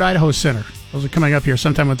 6th, Ford Idaho Center. Those are coming up here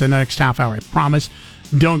sometime within the next half hour. I promise.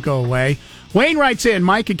 Don't go away. Wayne writes in,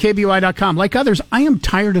 Mike at KBOI.com. Like others, I am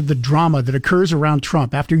tired of the drama that occurs around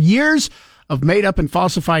Trump. After years of made-up and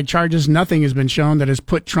falsified charges, nothing has been shown that has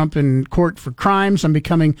put Trump in court for crimes. I'm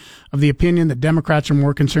becoming of the opinion that Democrats are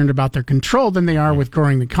more concerned about their control than they are with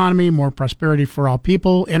growing the economy, more prosperity for all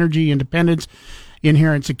people, energy independence,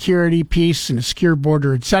 inherent security, peace, and a secure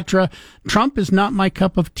border, etc. Trump is not my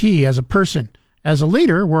cup of tea as a person. As a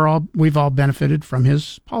leader, we've all benefited from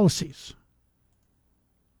his policies.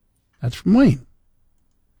 That's from Wayne.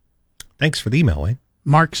 Thanks for the email, Wayne.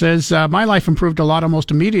 Mark says, my life improved a lot almost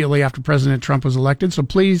immediately after President Trump was elected, so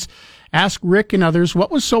please ask Rick and others what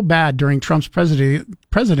was so bad during Trump's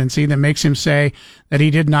presidency that makes him say that he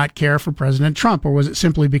did not care for President Trump, or was it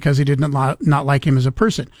simply because he did not like him as a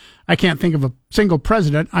person? I can't think of a single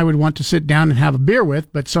president I would want to sit down and have a beer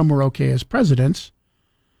with, but some were okay as presidents.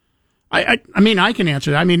 I mean, I can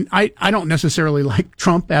answer that. I mean, I don't necessarily like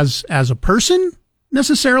Trump as a person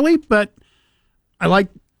necessarily, but I like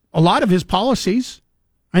a lot of his policies.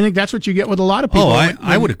 I think that's what you get with a lot of people. Oh,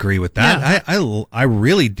 I would agree with that. Yeah. I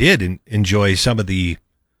really did enjoy some of the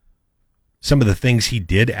things he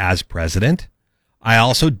did as president. I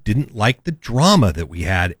also didn't like the drama that we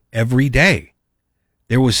had every day.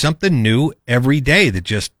 There was something new every day that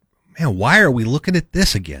just, man, why are we looking at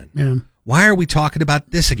this again? Yeah. Why are we talking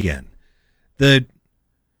about this again? let's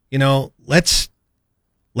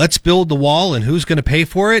build the wall and who's going to pay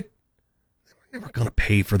for it? We're never going to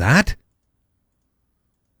pay for that.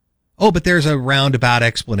 Oh, but there's a roundabout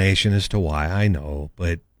explanation as to why. I know,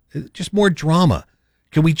 but just more drama.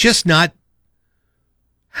 Can we just not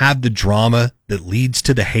have the drama that leads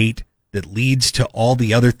to the hate, that leads to all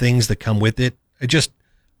the other things that come with it?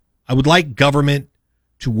 I would like government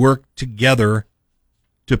to work together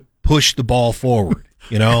to push the ball forward,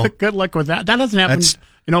 Good luck with that. That doesn't happen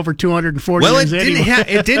in over 240 years anyway.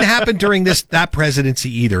 It didn't happen during that presidency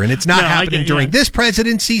either, and it's not happening during this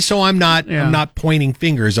presidency, so I'm not pointing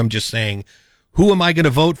fingers. I'm just saying, who am I going to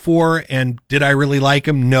vote for, and did I really like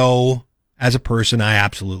him? No. As a person, I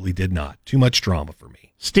absolutely did not. Too much drama for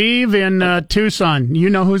me. Steve in Tucson, you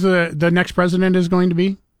know who the next president is going to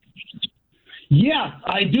be? Yeah,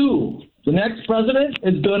 I do. The next president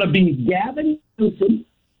is going to be Gavin Newsom,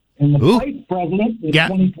 and the vice president is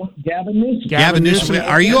 2020 Gavin Newsom. Gavin Newsom.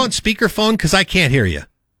 Are you on speakerphone? Because I can't hear you.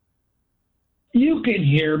 You can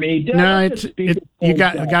hear me. No, you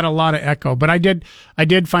got a lot of echo, but I did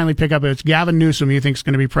finally pick up. It's Gavin Newsom you think is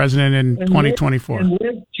going to be president in 2024. And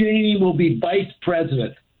Liz Cheney will be vice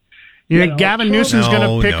president. Gavin Newsom's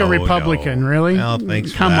going to pick a Republican, really? No,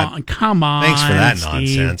 thanks come for that. Come on. Thanks for that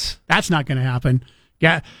Steve. nonsense. That's not going to happen.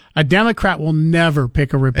 Yeah, a Democrat will never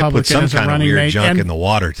pick a Republican put as a some kind running of weird mate, junk in the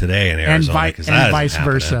water today in Arizona, because and vice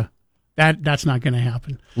versa. That's not going to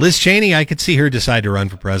happen. Liz Cheney, I could see her decide to run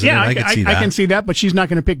for president. Yeah, I could see that. I can see that, but she's not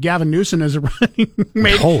going to pick Gavin Newsom as a running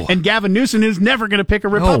mate. No. And Gavin Newsom is never going to pick a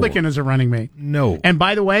Republican as a running mate. No. And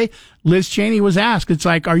by the way, Liz Cheney was asked, it's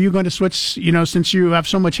like, are you going to switch, since you have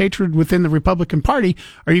so much hatred within the Republican Party,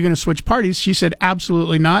 are you going to switch parties? She said,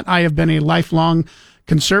 absolutely not. I have been a lifelong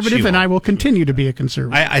conservative, and I will continue to be a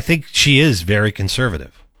conservative. I think she is very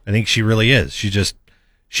conservative. I think she really is. She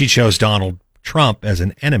chose Donald Trump as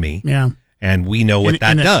an enemy. Yeah. And we know what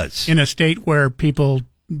that does. In a state where people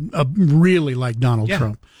really like Donald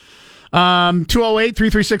Trump.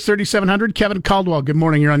 208-336-3700. Kevin Caldwell, good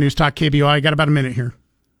morning. You're on News Talk KBOI. Got about a minute here.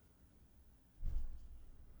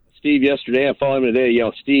 Steve yesterday. I follow him today.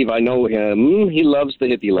 Steve, I know him. He loves the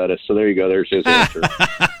hippie lettuce. So there you go. There's his answer.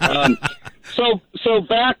 So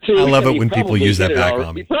back to. I love it when people use that back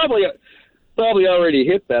on me. You probably already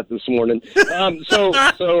hit that this morning.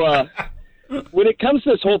 When it comes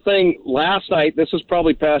to this whole thing, last night, this was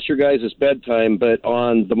probably past your guys' bedtime, but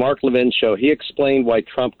on the Mark Levin show, he explained why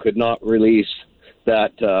Trump could not release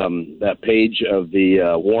that page of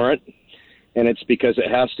the warrant, and it's because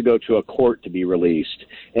it has to go to a court to be released.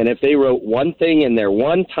 And if they wrote one thing in there,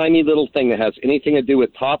 one tiny little thing that has anything to do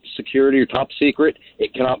with top security or top secret,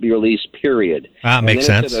 it cannot be released, period. Makes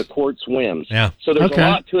sense. It's at the court's whims. Yeah. So there's a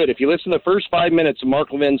lot to it. If you listen to the first 5 minutes of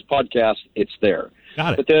Mark Levin's podcast, it's there.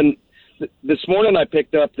 Got it. But then this morning I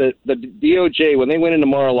picked up that the DOJ, when they went into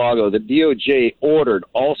Mar-a-Lago, the DOJ ordered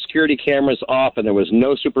all security cameras off, and there was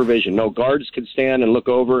no supervision. No guards could stand and look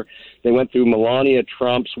over. They went through Melania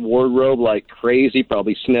Trump's wardrobe like crazy,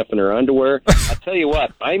 probably sniffing her underwear. I'll tell you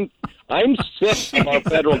what, I'm sick of our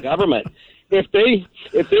federal government. If they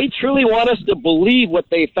truly want us to believe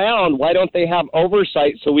what they found, why don't they have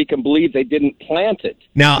oversight so we can believe they didn't plant it?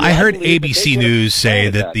 Now, I heard ABC News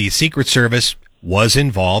say that the Secret Service was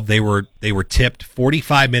involved. They were tipped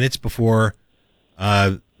 45 minutes before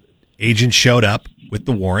agents showed up with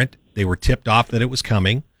the warrant. They were tipped off that it was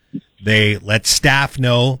coming. They let staff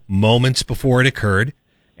know moments before it occurred,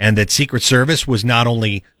 and that Secret Service was not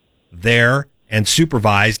only there and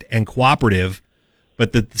supervised and cooperative,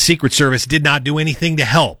 but that the Secret Service did not do anything to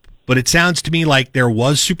help. But it sounds to me like there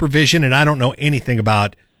was supervision, and I don't know anything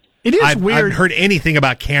about. It is weird. I haven't heard anything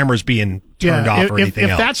about cameras being turned off or anything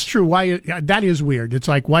else. If that's true, that is weird. It's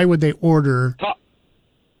like, why would they order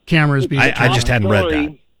cameras being turned off? I just hadn't read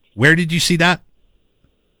that. Where did you see that?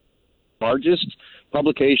 Largest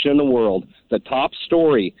publication in the world, the top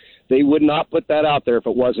story. They would not put that out there if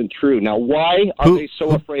it wasn't true. Now, why are they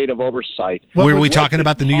so afraid of oversight? Were we talking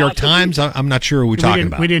about the New York Times? I'm not sure who we're talking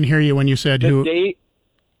about. We didn't hear you when you said who.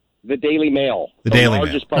 The Daily Mail, the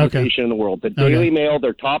largest publication in the world. The Daily Mail,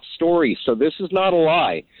 their top story. So this is not a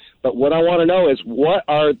lie. But what I want to know is what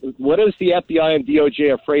is the FBI and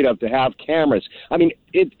DOJ afraid of to have cameras? I mean,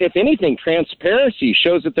 if anything, transparency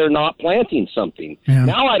shows that they're not planting something. Yeah.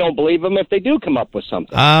 Now I don't believe them if they do come up with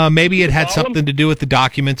something. Maybe it had something to do with the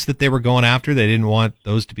documents that they were going after. They didn't want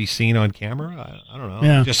those to be seen on camera. I don't know.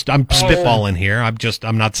 Yeah. I'm spitballing here.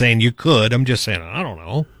 I'm not saying you could. I'm just saying I don't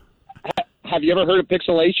know. Have you ever heard of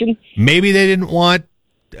pixelation? Maybe they didn't want,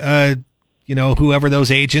 whoever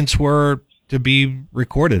those agents were to be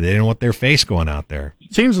recorded. They didn't want their face going out there.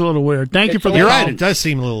 Seems a little weird. Thank you for the You're call. right. It does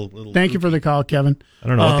seem a little. Thank you for the call, Kevin. I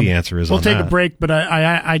don't know what the answer is. We'll on take that. a break, but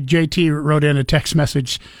I JT wrote in a text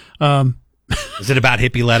message. Is it about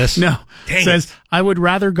hippie lettuce? No. Dang Says, it. I would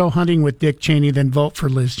rather go hunting with Dick Cheney than vote for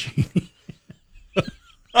Liz Cheney.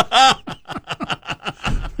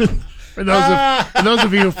 For those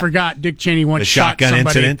of you who forgot, Dick Cheney once The shot shotgun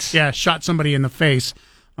somebody. incident? Yeah, shot somebody in the face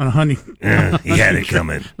on a hunting. He had it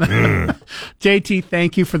coming. JT,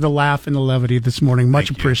 thank you for the laugh and the levity this morning. Much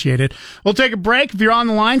appreciated. We'll take a break. If you're on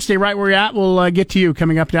the line, stay right where you're at. We'll get to you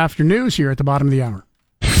coming up after news here at the bottom of the hour.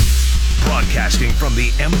 Broadcasting from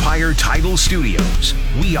the Empire Title Studios,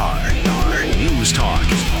 we are News Talk,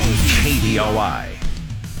 KBOI.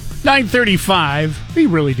 9:35. We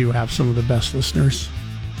really do have some of the best listeners.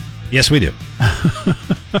 Yes, we do.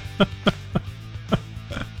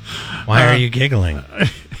 Why are you giggling?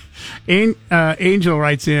 Angel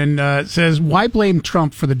writes in, says, why blame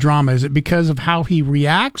Trump for the drama? Is it because of how he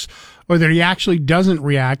reacts, or that he actually doesn't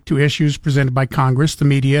react to issues presented by Congress, the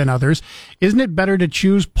media, and others? Isn't it better to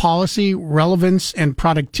choose policy, relevance, and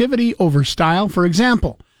productivity over style? For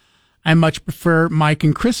example, I much prefer Mike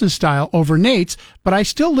and Chris's style over Nate's, but I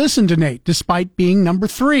still listen to Nate despite being number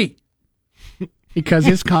 3 because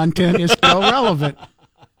his content is still relevant.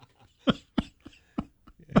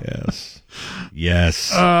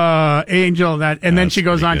 Yes. Angel, then she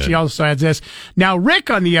goes on. good. She also adds this. Now, Rick,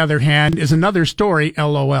 on the other hand, is another story.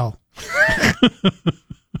 LOL.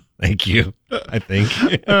 Thank you. I think.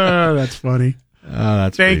 That's funny.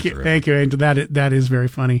 That's Thank pretty you, terrific. thank you, Angel. That is very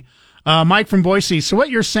funny. Mike from Boise. So what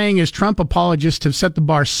you're saying is Trump apologists have set the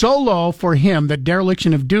bar so low for him that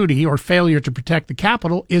dereliction of duty or failure to protect the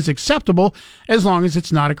Capitol is acceptable as long as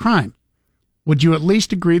it's not a crime. Would you at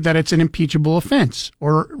least agree that it's an impeachable offense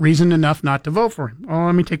or reason enough not to vote for him? Oh,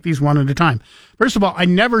 let me take these one at a time. First of all, I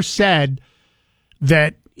never said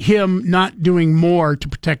that him not doing more to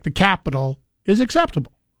protect the Capitol is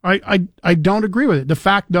acceptable. I don't agree with it. The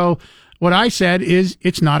fact, though, what I said is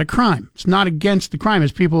it's not a crime. It's not against the crime.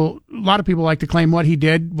 As a lot of people like to claim what he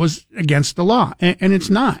did was against the law, and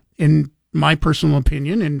it's not. In my personal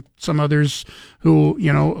opinion, and some others who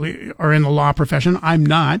are in the law profession, I'm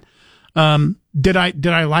not. Did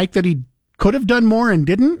I like that he could have done more and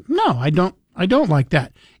didn't? No, I don't like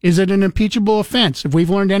that. Is it an impeachable offense? If we've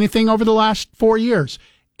learned anything over the last 4 years,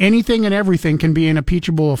 anything and everything can be an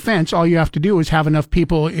impeachable offense. All you have to do is have enough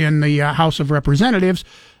people in the House of Representatives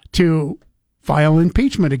to file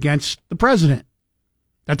impeachment against the president.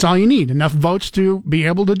 That's all you need. Enough votes to be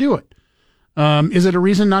able to do it. Is it a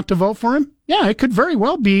reason not to vote for him? Yeah, it could very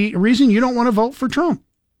well be a reason you don't want to vote for Trump.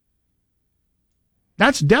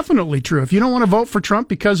 That's definitely true. If you don't want to vote for Trump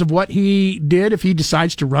because of what he did, if he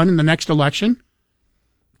decides to run in the next election,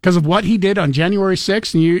 because of what he did on January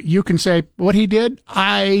 6th, and you can say, what he did,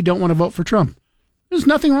 I don't want to vote for Trump. There's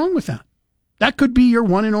nothing wrong with that. That could be your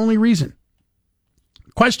one and only reason.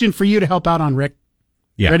 Question for you to help out on, Rick.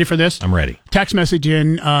 Yeah. Ready for this? I'm ready. Text message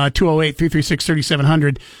in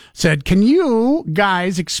 208-336-3700 said, can you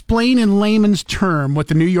guys explain in layman's term what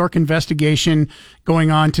the New York investigation going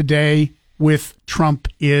on today with Trump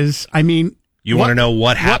is? I mean, You want to know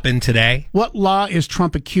what happened today? What law is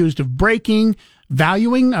Trump accused of breaking?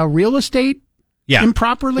 Valuing a real estate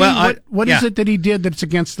improperly? Well, what is it that he did that's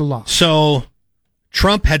against the law? So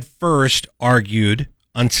Trump had first argued,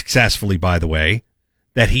 unsuccessfully by the way,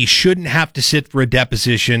 that he shouldn't have to sit for a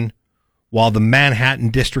deposition while the Manhattan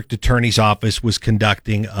District Attorney's Office was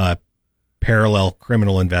conducting a parallel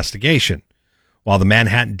criminal investigation. While the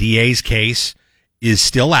Manhattan DA's case is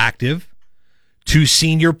still active, 2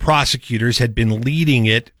 senior prosecutors had been leading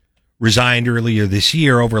it, resigned earlier this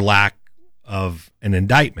year over lack of an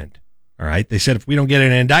indictment. All right. They said, if we don't get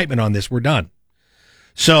an indictment on this, we're done.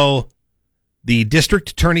 So the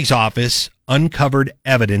district attorney's office uncovered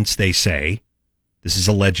evidence, they say, this is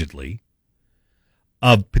allegedly,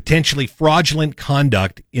 of potentially fraudulent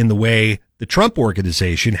conduct in the way the Trump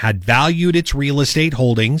organization had valued its real estate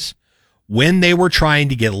holdings when they were trying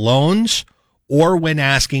to get loans or when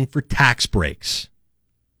asking for tax breaks.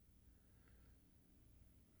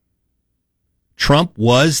 Trump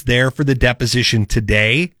was there for the deposition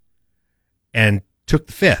today and took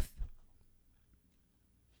the fifth.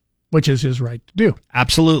 Which is his right to do.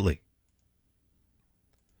 Absolutely.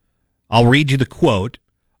 I'll read you the quote.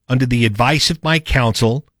 Under the advice of my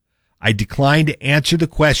counsel, I decline to answer the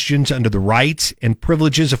questions under the rights and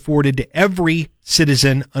privileges afforded to every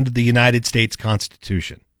citizen under the United States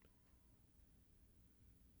Constitution.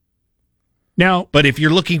 Now, but if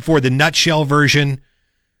you're looking for the nutshell version,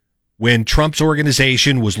 when Trump's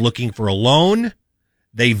organization was looking for a loan,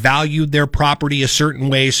 they valued their property a certain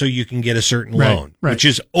way so you can get a certain loan, which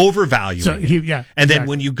is overvaluing. So and then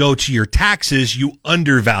when you go to your taxes, you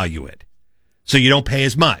undervalue it, so you don't pay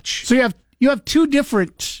as much. So you have two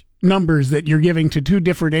different numbers that you're giving to two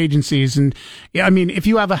different agencies, and I mean, if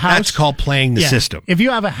you have a house, that's called playing the system. If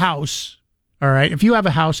you have a house, all right, if you have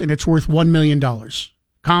a house and it's worth $1 million,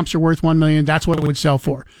 comps are worth $1 million. That's what it would sell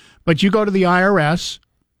for. But you go to the IRS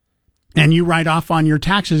and you write off on your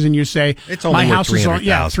taxes and you say, it's only my worth house is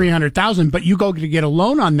 $300,000, but you go to get a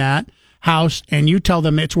loan on that house and you tell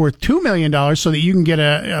them it's worth $2 million so that you can get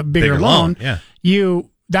a bigger loan.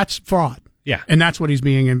 That's fraud. Yeah. And that's what he's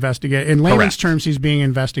being investigated. In layman's terms, he's being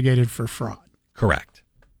investigated for fraud. Correct.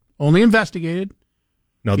 Only investigated.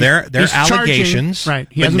 No, they're allegations. Right.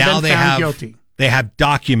 He but hasn't now been found guilty. They have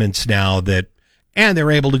documents now and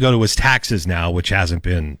they're able to go to his taxes now, which hasn't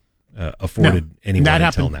been afforded anyone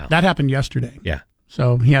until now. That happened yesterday. Yeah.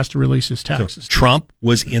 So he has to release his taxes. So Trump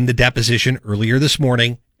was in the deposition earlier this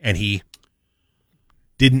morning, and he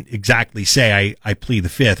didn't exactly say, I plead the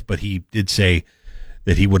fifth, but he did say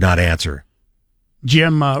that he would not answer.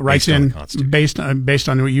 Jim writes in, based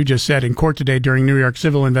on what you just said, in court today during New York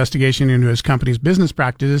civil investigation into his company's business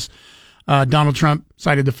practices, Donald Trump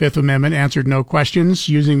cited the Fifth Amendment, answered no questions.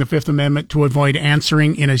 Using the Fifth Amendment to avoid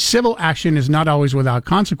answering in a civil action is not always without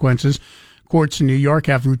consequences. Courts in New York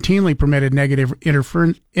have routinely permitted negative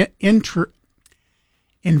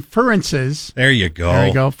inferences. There you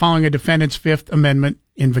go. Following a defendant's Fifth Amendment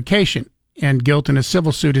invocation. And guilt in a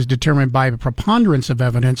civil suit is determined by a preponderance of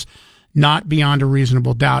evidence, not beyond a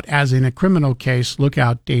reasonable doubt. As in a criminal case, look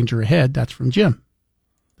out, danger ahead. That's from Jim.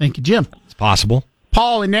 Thank you, Jim. It's possible.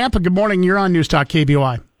 Paul in Nampa, good morning. You're on News Talk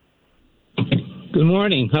KBOI. Good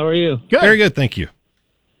morning. How are you? Good. Very good, thank you.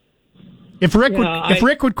 If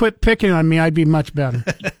Rick would quit picking on me, I'd be much better.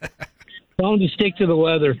 Tell him to stick to the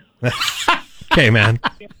weather. Okay, man.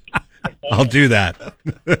 I'll do that.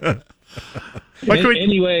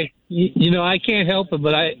 Anyway, I can't help it,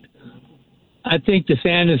 but I think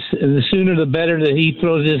DeSantis, the sooner the better that he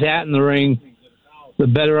throws his hat in the ring, the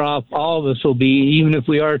better off all of us will be, even if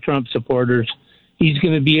we are Trump supporters. He's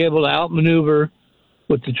going to be able to outmaneuver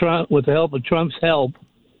with the help of Trump's help,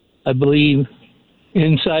 I believe,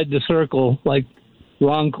 inside the circle, like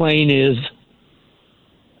Ron Klain is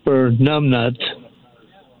for numbnuts.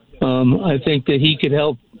 I think that he could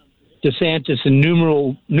help DeSantis in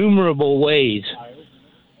numerable ways.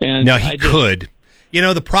 And no, he could.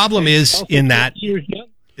 The problem is in that.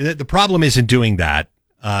 The problem is in doing that.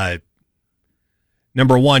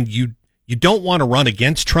 Number one, you don't want to run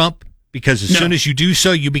against Trump because as soon as you do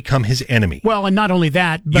so, you become his enemy. Well, and not only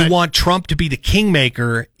that, but you want Trump to be the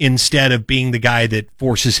kingmaker instead of being the guy that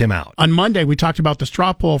forces him out. On Monday, we talked about the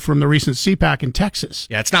straw poll from the recent CPAC in Texas.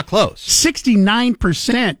 Yeah, it's not close.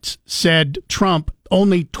 69% said Trump.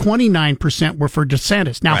 Only 29% were for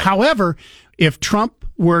DeSantis. Now, however, if Trump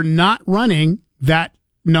were not running, that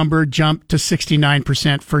number jumped to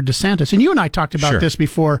 69% for DeSantis. And you and I talked about this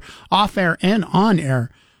before, off air and on air.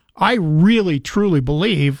 I really, truly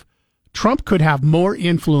believe Trump could have more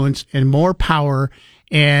influence and more power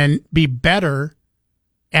and be better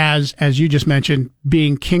as you just mentioned,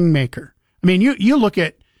 being kingmaker. I mean, you look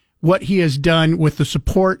at what he has done with the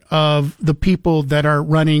support of the people that are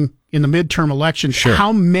running in the midterm elections,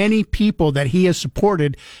 how many people that he has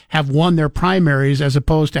supported have won their primaries as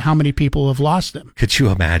opposed to how many people have lost them. Could you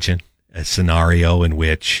imagine a scenario in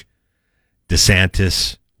which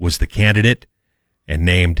DeSantis was the candidate and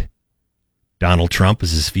named Donald Trump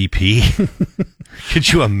as his VP?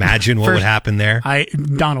 Could you imagine what would happen there?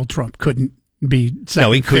 Donald Trump couldn't be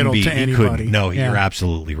second fiddle to anybody. Couldn't. No, you're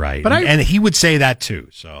absolutely right. But and he would say that too.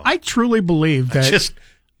 So I truly believe that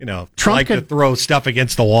Trump could to throw stuff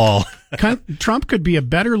against the wall. Trump could be a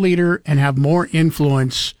better leader and have more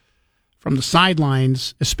influence from the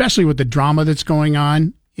sidelines, especially with the drama that's going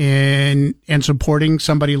on and supporting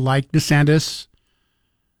somebody like DeSantis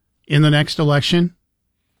in the next election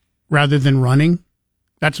rather than running.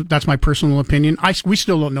 That's my personal opinion. We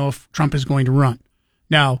still don't know if Trump is going to run.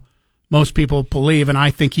 Now, most people believe, and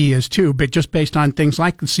I think he is too, but just based on things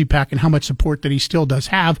like the CPAC and how much support that he still does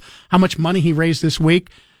have, how much money he raised this week,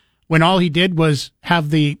 when all he did was have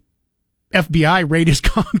the FBI raid his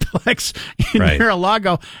complex in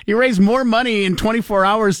Mar-a-Lago. He raised more money in 24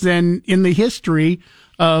 hours than in the history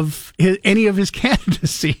of any of his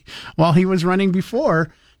candidacy while he was running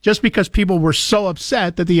before, just because people were so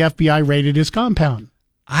upset that the FBI raided his compound.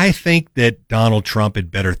 I think that Donald Trump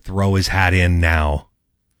had better throw his hat in now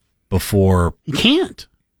before. He can't.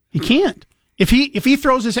 If he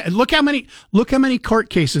throws his, look how many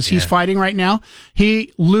court cases he's fighting right now.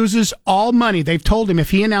 He loses all money. They've told him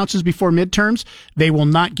if he announces before midterms, they will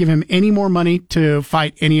not give him any more money to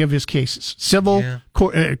fight any of his cases. Civil,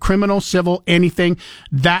 criminal, civil, anything.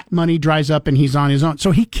 That money dries up and he's on his own.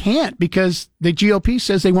 So he can't because the GOP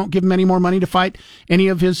says they won't give him any more money to fight any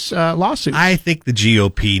of his lawsuits. I think the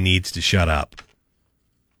GOP needs to shut up.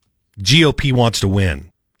 GOP wants to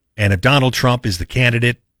win. And if Donald Trump is the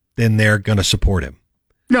candidate, then they're going to support him.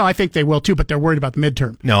 No, I think they will too, but they're worried about the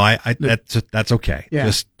midterm. No, that's okay. Yeah,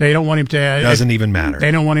 Just they don't want him to. Doesn't even matter.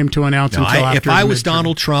 They don't want him to announce until after. If I was midterm.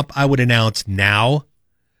 Donald Trump, I would announce now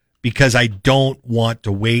because I don't want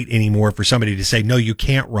to wait anymore for somebody to say, no, you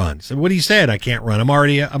can't run. So what he said, I can't run. I'm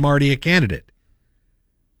already a candidate.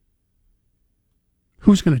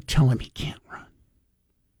 Who's going to tell him he can't run?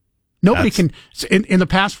 Nobody can. In the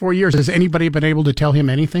past 4 years, has anybody been able to tell him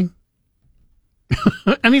anything?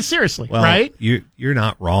 I mean, seriously, right? You're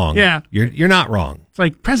not wrong. Yeah, you're not wrong. It's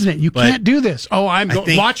like, President, you can't do this. Oh,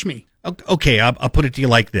 watch me. Okay, I'll put it to you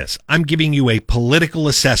like this. I'm giving you a political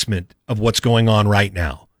assessment of what's going on right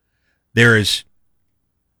now. There is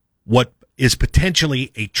what is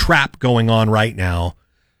potentially a trap going on right now.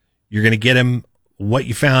 You're going to get him what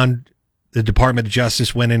you found. The Department of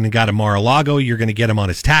Justice went in and got him Mar-a-Lago. You're going to get him on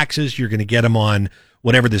his taxes. You're going to get him on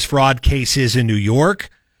whatever this fraud case is in New York.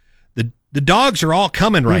 The dogs are all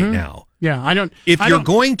coming right now. Yeah, If you're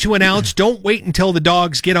going to announce, don't wait until the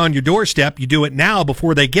dogs get on your doorstep. You do it now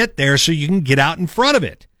before they get there so you can get out in front of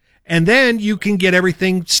it. And then you can get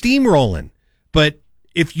everything steamrolling. But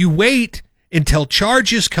if you wait until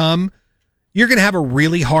charges come, you're going to have a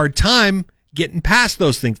really hard time getting past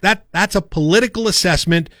those things. That's a political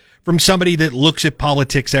assessment from somebody that looks at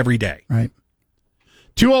politics every day. Right.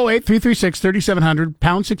 208-336-3700,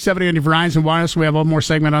 pound 670 on your Verizon Wireless. We have one more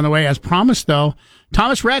segment on the way. As promised, though,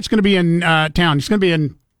 Thomas Rhett's going to be in town. He's going to be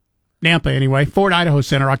in Nampa anyway, Ford Idaho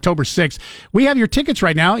Center, October 6th. We have your tickets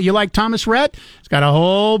right now. You like Thomas Rhett? He's got a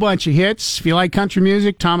whole bunch of hits. If you like country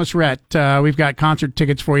music, Thomas Rhett. We've got concert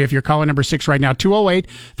tickets for you if you're calling number 6 right now,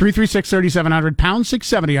 208-336-3700, pound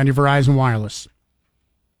 670 on your Verizon Wireless.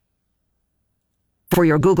 For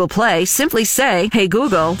your Google Play, simply say, hey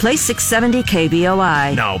Google, play 670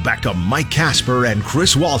 KBOI. Now back to Mike Casper and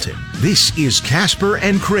Chris Walton. This is Casper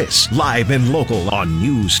and Chris, live and local on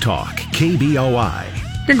News Talk, KBOI.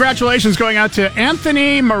 Congratulations going out to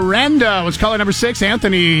Anthony Miranda. Was caller number 6.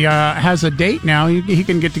 Anthony has a date now. He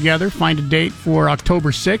can get together, find a date for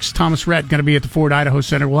October 6th. Thomas Rhett going to be at the Ford Idaho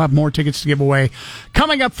Center. We'll have more tickets to give away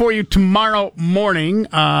coming up for you tomorrow morning.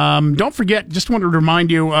 Don't forget, just wanted to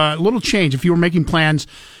remind you, a little change. If you were making plans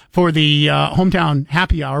for the hometown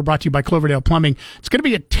happy hour brought to you by Cloverdale Plumbing, it's going to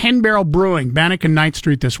be at 10 Barrel Brewing, Bannock and Ninth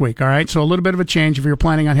Street this week. All right, so a little bit of a change if you're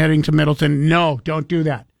planning on heading to Middleton. No, don't do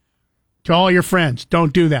that. To all your friends,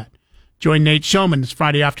 don't do that. Join Nate Showman this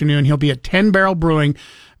Friday afternoon. He'll be at 10 Barrel Brewing,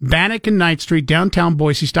 Bannock and Ninth Street, downtown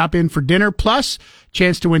Boise. Stop in for dinner, plus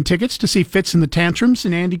chance to win tickets to see Fitz and the Tantrums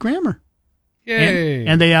and Andy Grammer. Yay!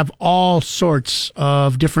 And they have all sorts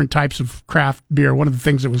of different types of craft beer. One of the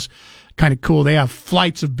things that was kind of cool, they have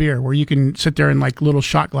flights of beer where you can sit there in like little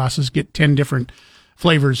shot glasses, get 10 different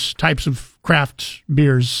flavors, types of craft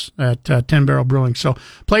beers at 10 Barrel Brewing. So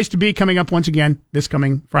place to be coming up once again this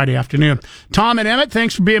coming Friday afternoon. Tom and Emmett,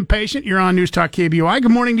 thanks for being patient. You're on News Talk KBOI. Good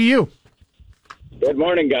morning to you. Good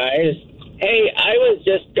morning, guys. Hey, I was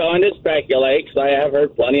just going to speculate because I have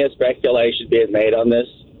heard plenty of speculation being made on this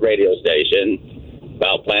radio station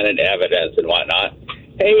about Planet Evidence and whatnot.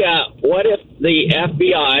 Hey, what if the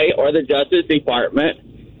FBI or the Justice Department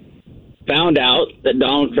found out that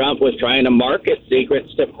Donald Trump was trying to market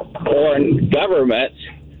secrets to foreign governments?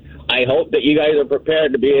 I hope that you guys are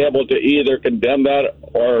prepared to be able to either condemn that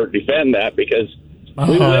or defend that, because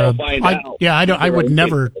we will find out. Yeah, I would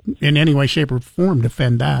never in any way, shape, or form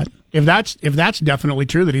defend that. If that's definitely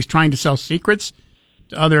true, that he's trying to sell secrets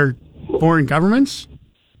to other foreign governments,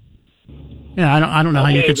 yeah, I don't know how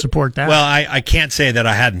you could support that. Well, I can't say that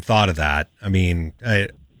I hadn't thought of that. I mean, I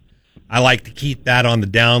like to keep that on the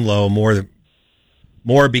down low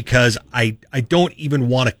more because I don't even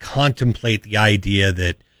want to contemplate the idea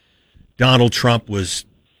that Donald Trump was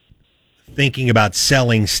thinking about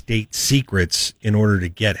selling state secrets in order to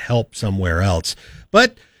get help somewhere else.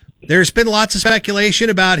 But there's been lots of speculation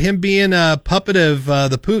about him being a puppet of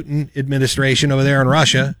the Putin administration over there in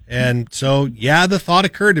Russia. And so, yeah, the thought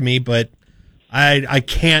occurred to me, but I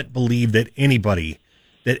can't believe that anybody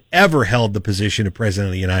that ever held the position of president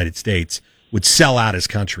of the United States would sell out his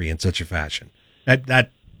country in such a fashion.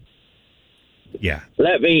 Yeah.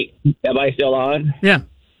 Am I still on? Yeah.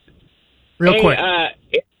 Real quick.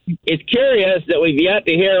 it's curious that we've yet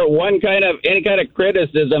to hear any kind of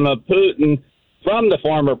criticism of Putin from the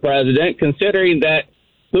former president, considering that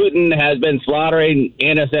Putin has been slaughtering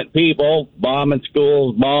innocent people, bombing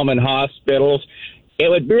schools, bombing hospitals. It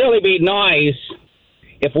would really be nice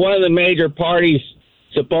if one of the major parties'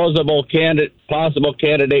 possible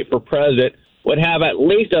candidate for president would have at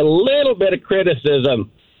least a little bit of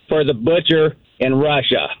criticism for the butcher in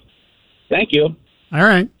Russia. Thank you. All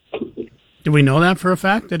right. Do we know that for a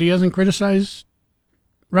fact, that he hasn't criticized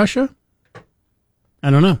Russia? I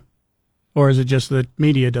don't know. Or is it just that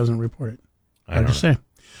media doesn't report it? Hard to say.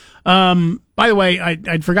 By the way,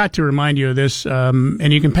 I forgot to remind you of this,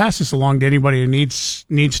 and you can pass this along to anybody who needs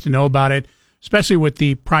to know about it, especially with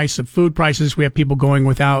the price of food prices. We have people going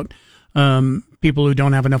without, people who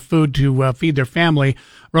don't have enough food to feed their family.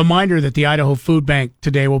 Reminder that the Idaho Food Bank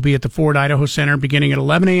today will be at the Ford Idaho Center beginning at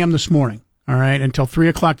 11 a.m. this morning, all right, until 3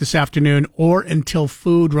 o'clock this afternoon, or until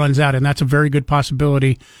food runs out. And that's a very good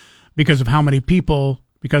possibility because of how many people,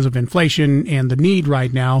 because of inflation and the need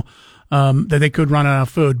right now, that they could run out of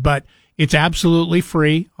food. But it's absolutely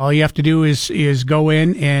free. All you have to do is go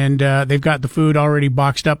in, and they've got the food already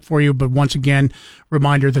boxed up for you. But once again,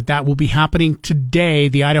 reminder that will be happening today.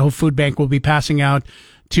 The Idaho Food Bank will be passing out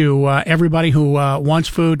to everybody who wants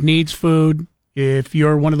food, needs food. If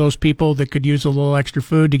you're one of those people that could use a little extra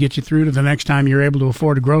food to get you through to the next time you're able to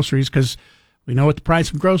afford groceries, because we know what the price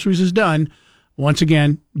of groceries has done. Once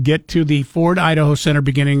again, get to the Ford Idaho Center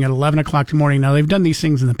beginning at 11 o'clock tomorrow morning. Now, they've done these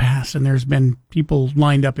things in the past, and there's been people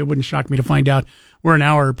lined up. It wouldn't shock me to find out we're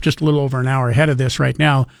just a little over an hour ahead of this right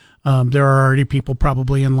now. There are already people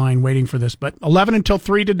probably in line waiting for this. But 11 until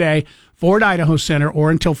 3 today, Ford Idaho Center,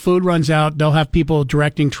 or until food runs out. They'll have people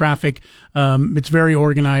directing traffic. It's very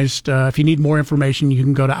organized. If you need more information, you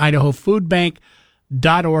can go to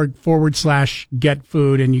idahofoodbank.org/get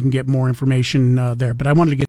food, and you can get more information there. But I wanted to get